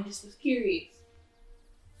zone. I just was curious.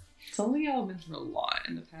 Something I've been through a lot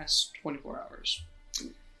in the past 24 hours.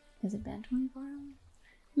 Has it been 24 hours?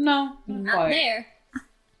 No, not quite. There.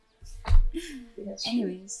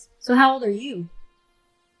 Anyways, so how old are you?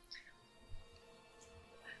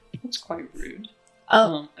 That's quite rude.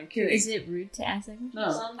 Oh, I'm kidding. Is it rude to ask that question?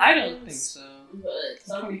 No, I don't think so. But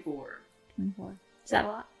I'm 24. 24. Is that a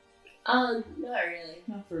lot? Not really.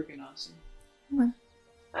 Not for a Ganassi.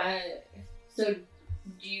 Okay. So,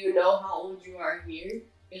 do you know how old you are here?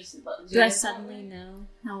 Do I suddenly know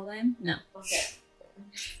how old I am? No. Okay.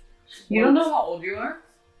 You don't know how old you are?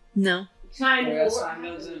 No. Time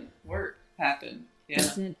doesn't happen. Yeah.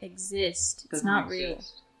 Doesn't exist. It's not real.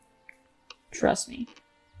 Trust me.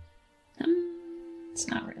 No. It's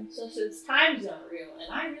not real. So since time's not real,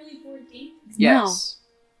 and I'm really 14? Yes.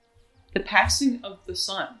 No. The passing of the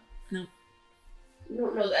sun. No. You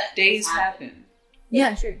don't know that. Days happen.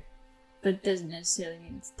 Yeah, sure. But it doesn't necessarily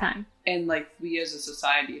mean it's time. And we as a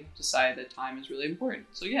society have decided that time is really important.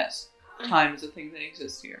 So yes, time is a thing that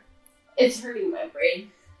exists here. It's hurting my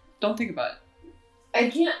brain. Don't think about it.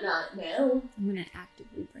 I can't not now. I'm going to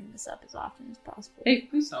actively bring this up as often as possible. Hey,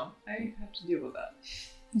 please don't. I have to deal with that.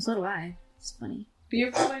 Well, so do I. It's funny. But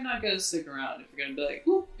you're probably not going to stick around if you're going to be like,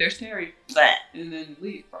 ooh, there's Terry. And then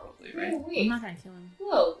leave, probably, right? No, wait. I'm not going to kill him.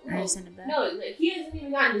 Whoa. I'm going to send him back. No, he hasn't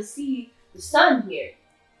even gotten to see the sun here.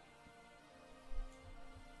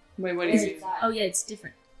 Wait, what do you mean? Oh, yeah, it's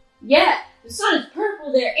different. Yeah, the sun is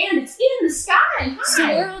purple there, and it's in the sky. Hi. So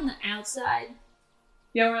we're on the outside.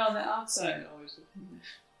 Yeah, we're on the outside. Always.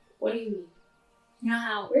 What do you mean? You know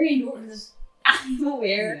how we're indoors. I'm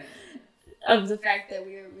aware of the fact that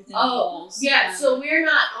we're within walls. Yeah, so we're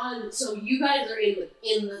not on. So you guys are in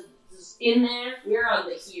there. We're on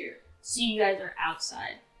the here. So you guys are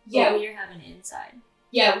outside. Yeah, we have an inside.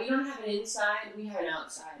 Yeah, we don't have an inside. We have an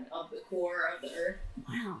outside of the core of the earth.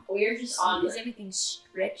 Wow. We're just on. Is everything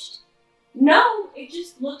stretched? No, it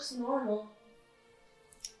just looks normal.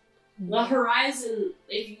 The horizon,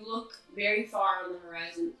 if you look very far on the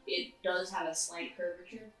horizon, it does have a slight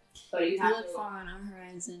curvature. But you have to look far on our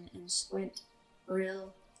horizon and squint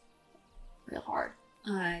real hard.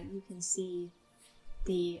 You can see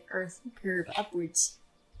the Earth curve upwards.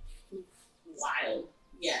 Wild.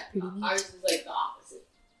 Yeah. Pretty neat. Ours is like the opposite.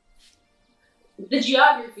 The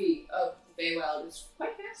geography of the Feywild is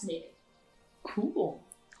quite fascinating. Cool.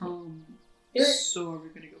 There- So are we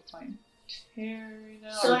gonna go find Terry now?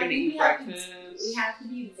 So are I we gonna think eat breakfast? we have to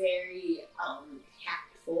be very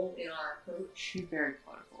tactful in our approach. Be very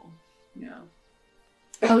colorful. Yeah.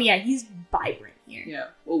 Oh yeah, he's vibrant here. Yeah.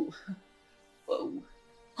 Whoa. Whoa.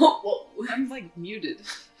 Whoa. I'm like muted.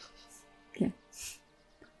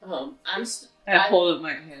 I I hold up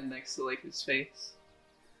my hand next to like his face.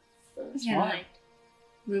 Yeah, Why? like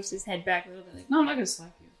moves his head back a little bit. Like, No, I'm not gonna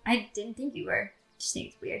slap you. I didn't think you were. Just think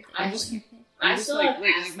it's weird. I I'm just still like, have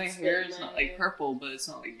like acid my spit hair in is my not like hair. purple, but it's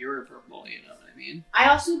not like you're purple. You know what I mean? I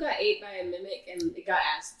also got ate by a mimic and it got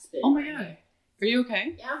acid spit. Oh in my hair. god. Are you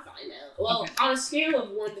okay? Yeah, I'm fine now. Well, Okay. on a scale of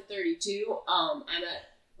 1 to 32, I'm at.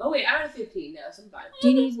 Oh wait, I'm at 15 now, so I'm fine. Do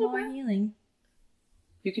you need more healing?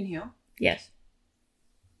 You can heal. Yes.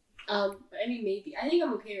 But I mean, maybe. I think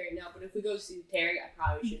I'm okay right now. But if we go see Terry, I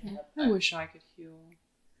probably should have. I wish I could heal.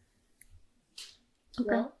 Okay.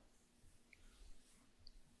 Well,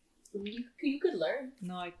 you could learn.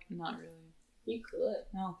 No, not really. You could.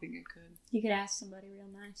 I don't think I could. You could ask somebody real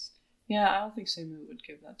nice. Yeah, I don't think Seimu would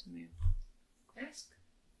give that to me. Ask.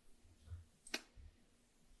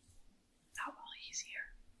 How well he's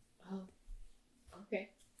here. Oh. Okay.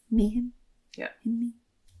 Me, him? Yeah. Him, me?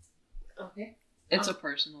 Okay. It's a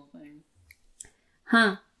personal thing.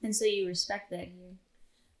 Huh. And so you respect that here.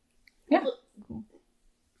 Yeah.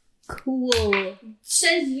 Cool.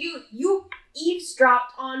 Says you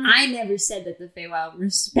eavesdropped on. I never said that the Feywild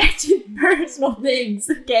respected personal things,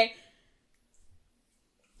 okay?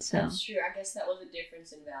 So, That's true. I guess that was a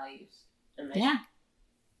difference in values. yeah.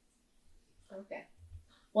 Okay.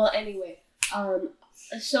 Well, anyway,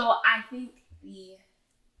 so I think the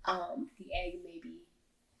egg may be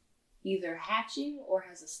either hatching or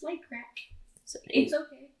has a slight crack. So It's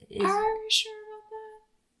okay. is, Are you sure about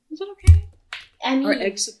that? Is it okay? I mean, Or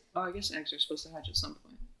eggs? Oh, I guess eggs are supposed to hatch at some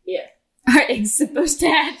point. yeah. are eggs supposed to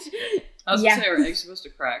hatch? I was Yeah. gonna say, are eggs supposed to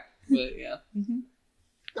crack? But yeah.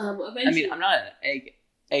 Eventually. I mean, I'm not an egg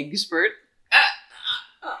expert,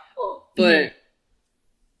 Oh. but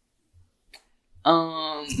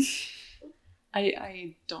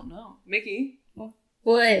I don't know. Mickey,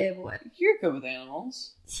 What? you're good with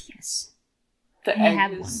animals. Yes. The I egg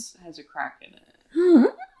have has a crack in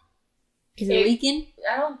it. Is it It- leaking?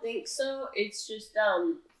 I don't think so. It's just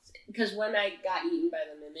because when I got eaten by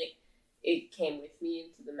the mimic, it came with me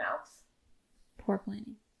into the mouth. Poor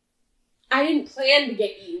planning. I didn't plan to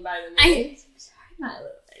get eaten by the mimic. I'm sorry, Milo.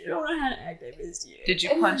 I don't know how to act. I missed you. Did you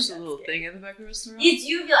punch the little thing in the back of his throat? It's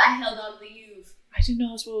uvula. I held on to the I didn't know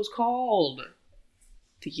that's what it was called.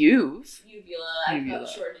 The youth? uvula. I Uvula. cut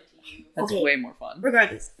short it to you. That's Okay. way more fun.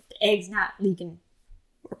 Regardless, the egg's not leaking.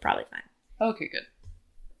 We're probably fine. Okay, good.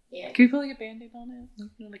 Yeah. Can you put like a band-aid on it?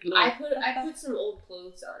 Like, you know, like a little... I put some old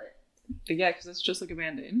clothes on it. Yeah, because that's just like a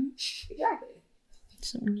band-aid. Exactly.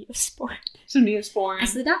 Some neosporin. Some Neosporin.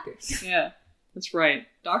 Ask the doctor. Yeah, that's right.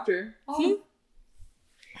 Doctor.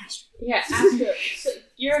 Astro. Yeah, Astro. So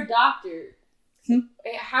you're a doctor.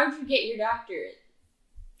 How'd you get your doctorate?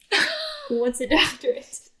 What's a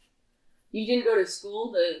doctorate? You didn't go to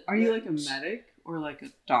school to. Are you like a medic or like a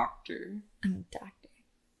doctor? I'm a doctor.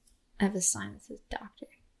 I have a sign that says doctor.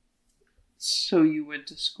 So you went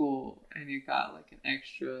to school and you got like an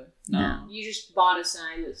extra... No. You just bought a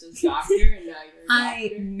sign that says doctor, and now you're a I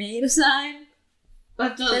doctor. made a sign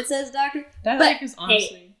But that says doctor. That But, like is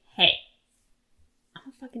honestly... Hey, I'm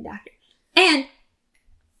a fucking doctor. And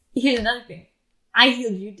here's another thing. I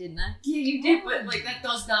healed you, didn't I? Yeah, you did, but like that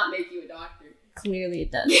does not make you a doctor. Clearly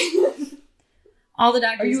it does. All the Are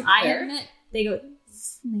doctors you a I have cleric? met, they go,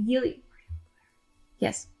 and they heal you.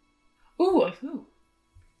 Yes. Ooh, of who?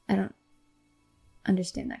 I don't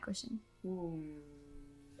understand that question. Ooh.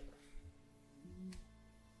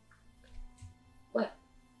 What?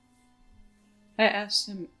 I asked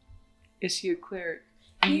him, is he a cleric?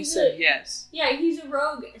 And he He's said a- yes. Yeah, he's a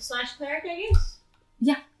rogue / cleric, I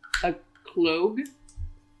guess. A clogue?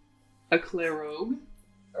 A clerogue?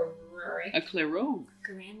 Right. A clerogue.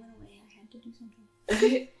 Gran went away. I had to do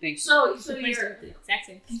something. Thank you. so you're the exact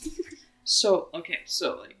same thing. So, okay,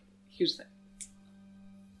 so, like, here's the thing.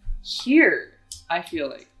 Here, I feel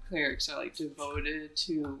like clerics are, like, devoted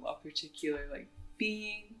to a particular, like,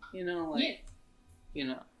 being, you know, like, Yeah. you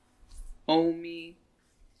know, Omi,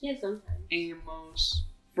 yeah, sometimes. Amos,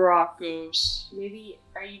 Brachos, Maybe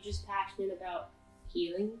are you just passionate about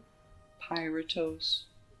healing? Pyratos.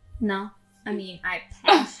 No. I mean, I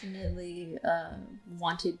passionately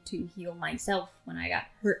wanted to heal myself when I got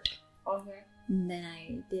hurt. Okay. And then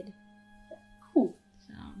I did. Cool.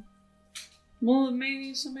 So, Well,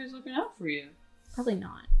 maybe somebody's looking out for you. probably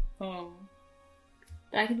not. Oh.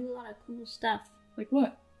 But I can do a lot of cool stuff. Like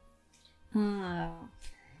what?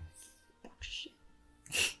 Fuck shit.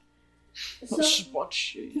 So, What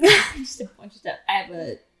shit? Just a bunch of stuff.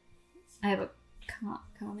 I have a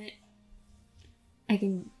comet. I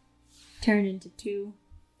can turn into 2.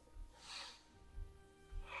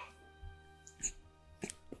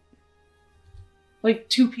 Like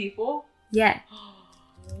 2 people? Yeah.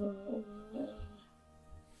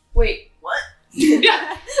 wait, what?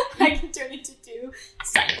 I can turn into 2.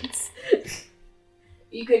 Science.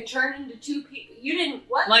 You could turn into 2 people. You didn't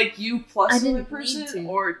what? Like you plus I another didn't need person, to.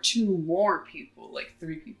 or 2 more people, like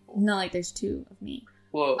 3 people. No, like there's 2 of me.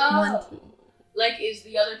 Whoa. Oh. One, 2. Like, is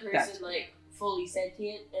the other person That's- like fully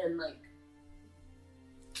sentient and like?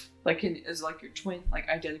 Like, is like your twin, like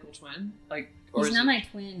identical twin, like, or He's is not it- my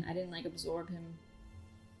twin. I didn't like absorb him.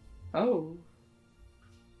 Oh.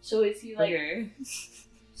 So is he like? Okay.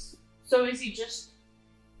 So is he just?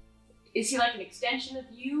 Is he like an extension of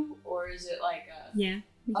you, or is it like a? Yeah,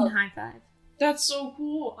 we can Oh. high five. That's so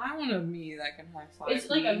cool. I want a me that can high five. Is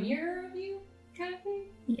it like a me. mirror of you kind of thing?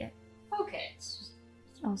 Yeah, Okay. it's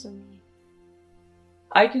also me.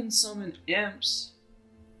 I can summon imps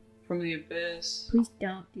from the abyss. Please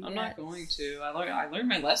don't do I'm that. not going to. I learned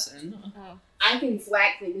my lesson, Oh, I can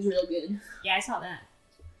thwack things real good. yeah, I saw that.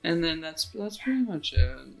 and then that's pretty much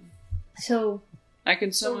it. So, I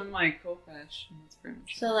can summon my Kopesh, and that's pretty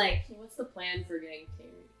much it. so like, So what's the plan for getting Terry?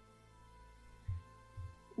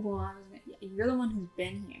 well, you're the one who's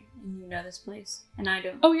been here, and you know this place, and I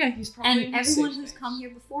don't. Oh yeah, he's probably And in the everyone safe who's space. come here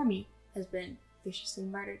before me has been viciously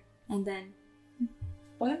murdered, and then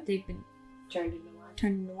What? they've been Turned into one.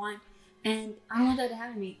 turned into wine. And I don't want that to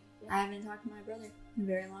happen to me. I haven't talked to my brother in a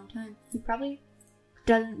very long time. He probably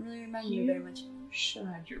doesn't really remember me very much. should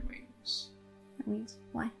have your wings. My wings?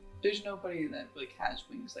 Why? There's nobody that like has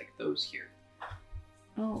wings like those here.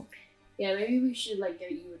 Oh, Yeah, maybe we should like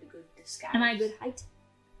get you a good disguise. am I a good height?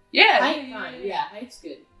 Yeah. Height, fine. Yeah, height's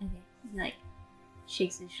good. Okay. He like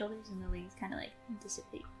shakes his shoulders, and the wings kind of like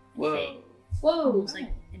dissipate. and Whoa. fade. Whoa. Almost like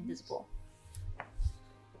invisible.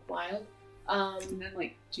 Wild. And then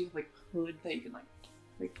like, do you have like hood that you can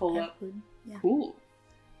like pull Have up? hood. Yeah. Cool.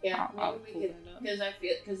 Yeah, I'll maybe pull we could, that up. because I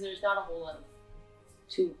feel because there's not a whole lot of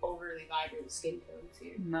too overly vibrant skin tones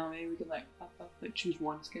here. No, maybe we can like pop up, like choose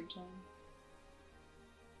one skin tone.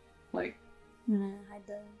 Like I'm gonna hide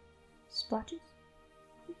the splotches.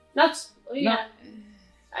 Yeah, not-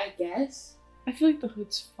 I guess. I feel like the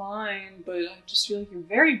hood's fine, but I just feel like you're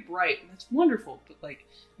very bright, and that's wonderful, but like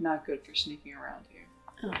not good for sneaking around here.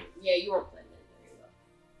 Oh. Yeah, you won't blend in very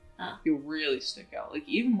well. You'll really stick out, like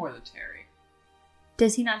even more than Terry.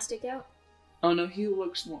 Does he not stick out? Oh no, he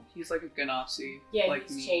looks more. He's like a Ganassi, Yeah, like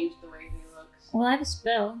he's me. changed the way he looks. Well, I have a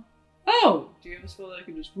spell. Oh, do you have a spell that I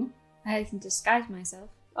can just whoop? I can disguise myself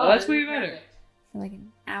Oh, that's then way better. perfect. for like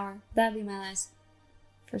an hour. That'd be my last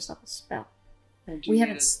first level spell. Or do We you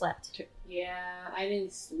haven't need slept. Yeah, I didn't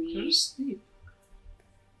a- sleep. Just sleep.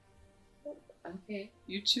 Okay.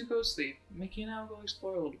 You two go sleep. Mickey and I will go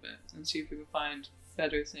explore a little bit and see if we can find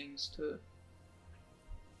better things to,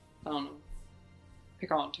 I don't know,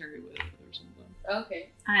 pick on Terry with or something. Okay.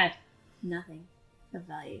 I have nothing of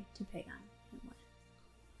value to pick on.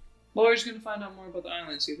 Well, we're just gonna find out more about the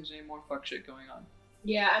island, see if there's any more fuck shit going on.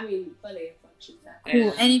 Yeah, I mean, plenty of functions happen.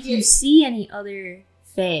 Cool. And if you Yeah. see any other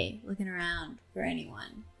Fae looking around for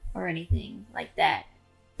anyone or anything like that,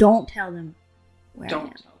 don't tell them where I Don't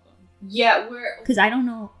am. tell them. Yeah, we're Because I don't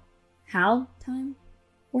know how time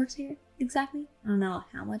works here exactly. I don't know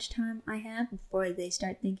how much time I have before they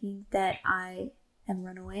start thinking that I have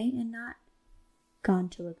run away and not gone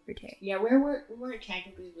to look for Terry. we weren't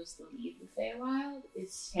technically supposed to leave the Feywild.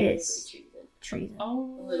 It's technically It's- treason. Treason.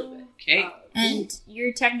 Oh, A little bit. Okay. And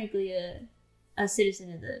you're technically a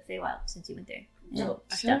citizen of the Feywild since you went there. And So,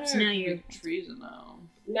 I stuff. So now could you're. be treason now.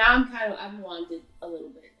 now I'm wanted a little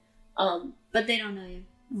bit. But they don't know you.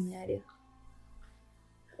 Only I do.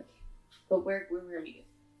 But we're gonna be good.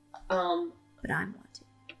 But I'm wanted.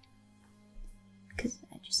 Because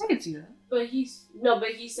I just. I can see that. But he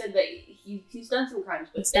said that he's done some crimes,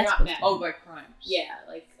 but It's they're that not supposed bad. to Oh, by crimes. Yeah,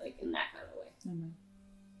 like in that kind of way. Mhm.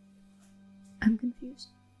 I'm confused.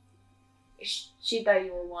 She thought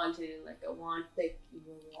you were wanted, like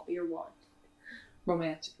you're wanted.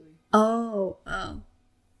 Romantically. Oh.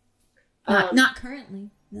 Not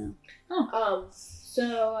currently. No.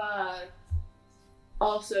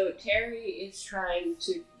 Also Terry is trying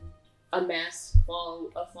to amass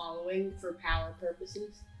a following for power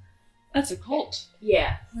purposes. That's a cult.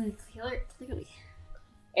 Yeah. Clearly.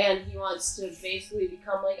 and he wants to basically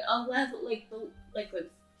become like a level, like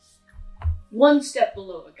one step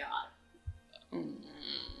below a god.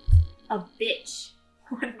 A bitch,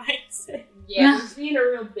 one might say. Yeah, he's being a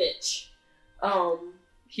real bitch.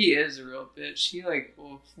 He is a real bitch. He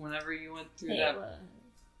whenever you went through that.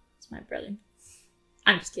 It's my brother.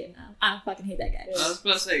 I'm just kidding. I fucking hate that guy. I was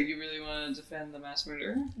about to say, you really want to defend the mass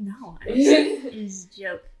murderer? No, it's a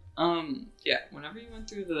joke. Yeah, whenever you went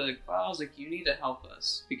through the cloud, I was like, you need to help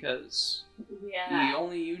us, because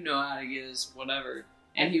only you know how to get us whatever.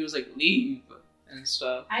 And he was like, leave, and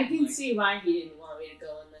stuff. I can see why he didn't want me to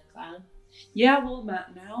go in the cloud. Yeah, well,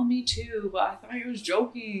 now me too, but I thought he was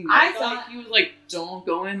joking. I thought he was like, don't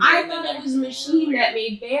go in there. I thought it was a machine that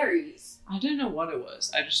made berries. I didn't know what it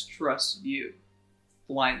was. I just trusted you.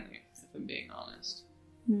 Blindly, if I'm being honest.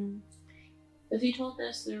 If he told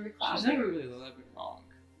us there were clouds. She's never really let me wrong.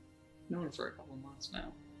 Known her for a couple months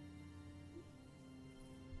now.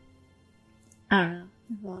 I don't know.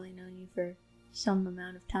 I've only known you for some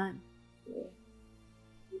amount of time. Yeah.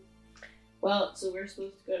 Well, so we're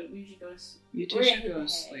supposed to go. We should go. You two should go to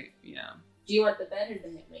sleep. Yeah. Do you want the bed or the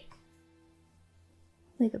hammock?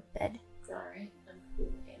 Like a bed. All right. I'm cool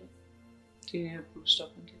with the hammock. Do you need to boost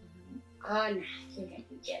up into the I think I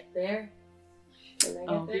can get there. Can I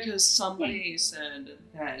get there? Because somebody said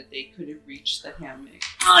that they couldn't reach the hammock.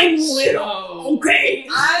 I'm little. Okay.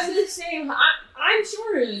 I'm the same. I'm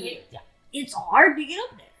shorter than you. It's hard to get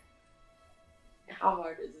up there. How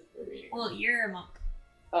hard is it for me? Well, you're a monk.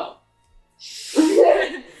 Oh.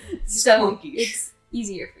 So it's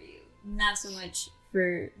easier for you. Not so much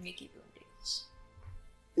for Mickey Boomdiggles.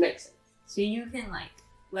 Makes sense. So you can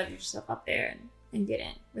lever yourself up there and get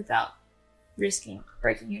in without risking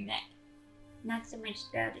breaking your neck. Not so much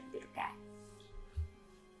the other little guy.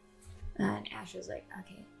 And Ash was like,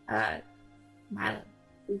 okay, Milo.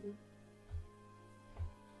 Mm-hmm.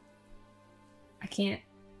 I can't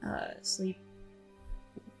sleep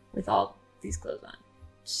with all these clothes on.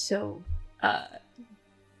 So,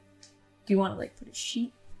 do you want to put a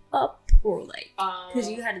sheet up or because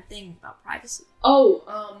you had a thing about privacy?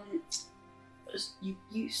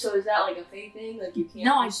 So is that like a fake thing? Like you can't?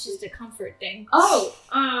 No, it's just a comfort thing. Oh,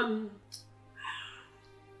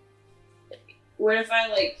 what if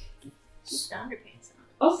I just the underpants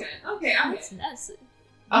on? Okay. That's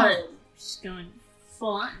just going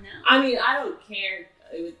full on now. I mean, I don't care.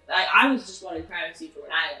 I was just wanting privacy for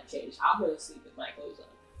when I got changed. I'll go to sleep with my clothes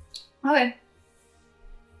on. Okay.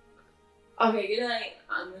 Okay, good night.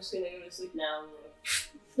 I'm just gonna go to sleep now.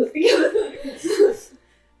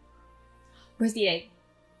 Where's the egg?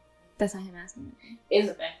 That's not him asking. In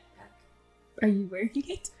the backpack. Are you wearing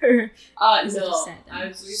it? Or is it no. just set down?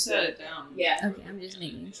 We set it down. Yeah. Okay, I'm just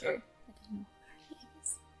making sure. I don't know where the egg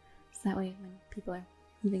is. So that way when people are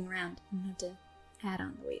moving around, you don't have to add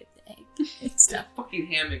on the weight of the egg and stuff. Fucking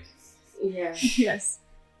hammock. Yeah. Yes.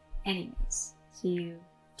 Anyways, so you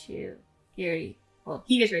two, he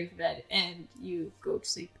gets ready for bed and you go to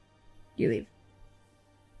sleep. You leave.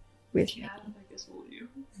 With Yeah, Mickey. I guess we'll leave.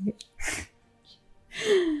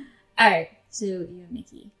 Alright, so you and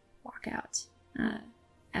Mickey walk out.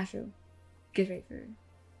 Astro gets ready for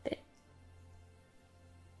bed.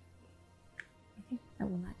 Okay, I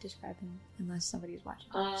will not describe him unless somebody is watching.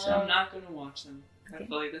 So I'm not gonna watch them. Okay. I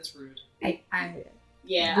feel like that's rude. I'm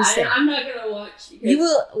not gonna watch. Because, He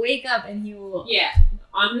will wake up and he will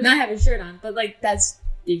I'm just, not have his shirt on, but that's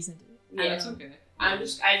the extent of it. Yeah, it's okay. I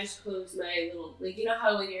just close my little you know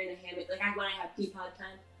how when you're in a hammock when I have teapot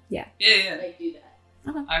time. Yeah. Do that.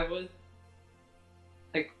 Okay. I would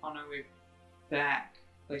on our way back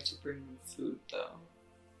to bring them food though.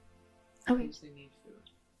 Okay. Because they need food.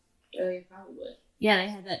 Oh, you probably would. Yeah, they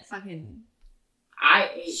had that fucking I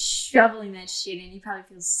ate. shoveling that shit in. You probably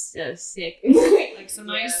feel so sick. Some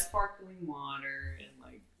nice sparkling water and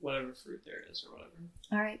whatever fruit there is or whatever.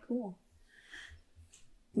 Alright, cool.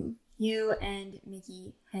 You and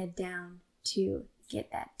Mickey head down to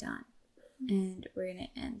get that done. And we're going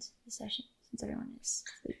to end the session since everyone is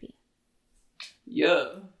sleepy. Yeah.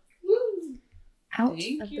 Woo. Out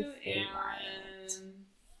Thank of you, the Feywild. Aaron.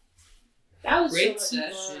 That was Great so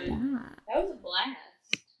much session. fun. Yeah. That was a blast.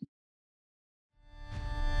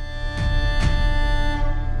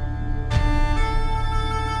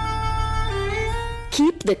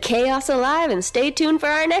 Keep the chaos alive and stay tuned for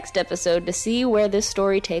our next episode to see where this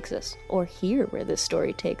story takes us, or hear where this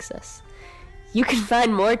story takes us. You can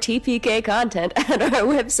find more TPK content at our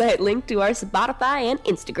website linked to our Spotify and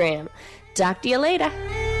Instagram. Talk to you later.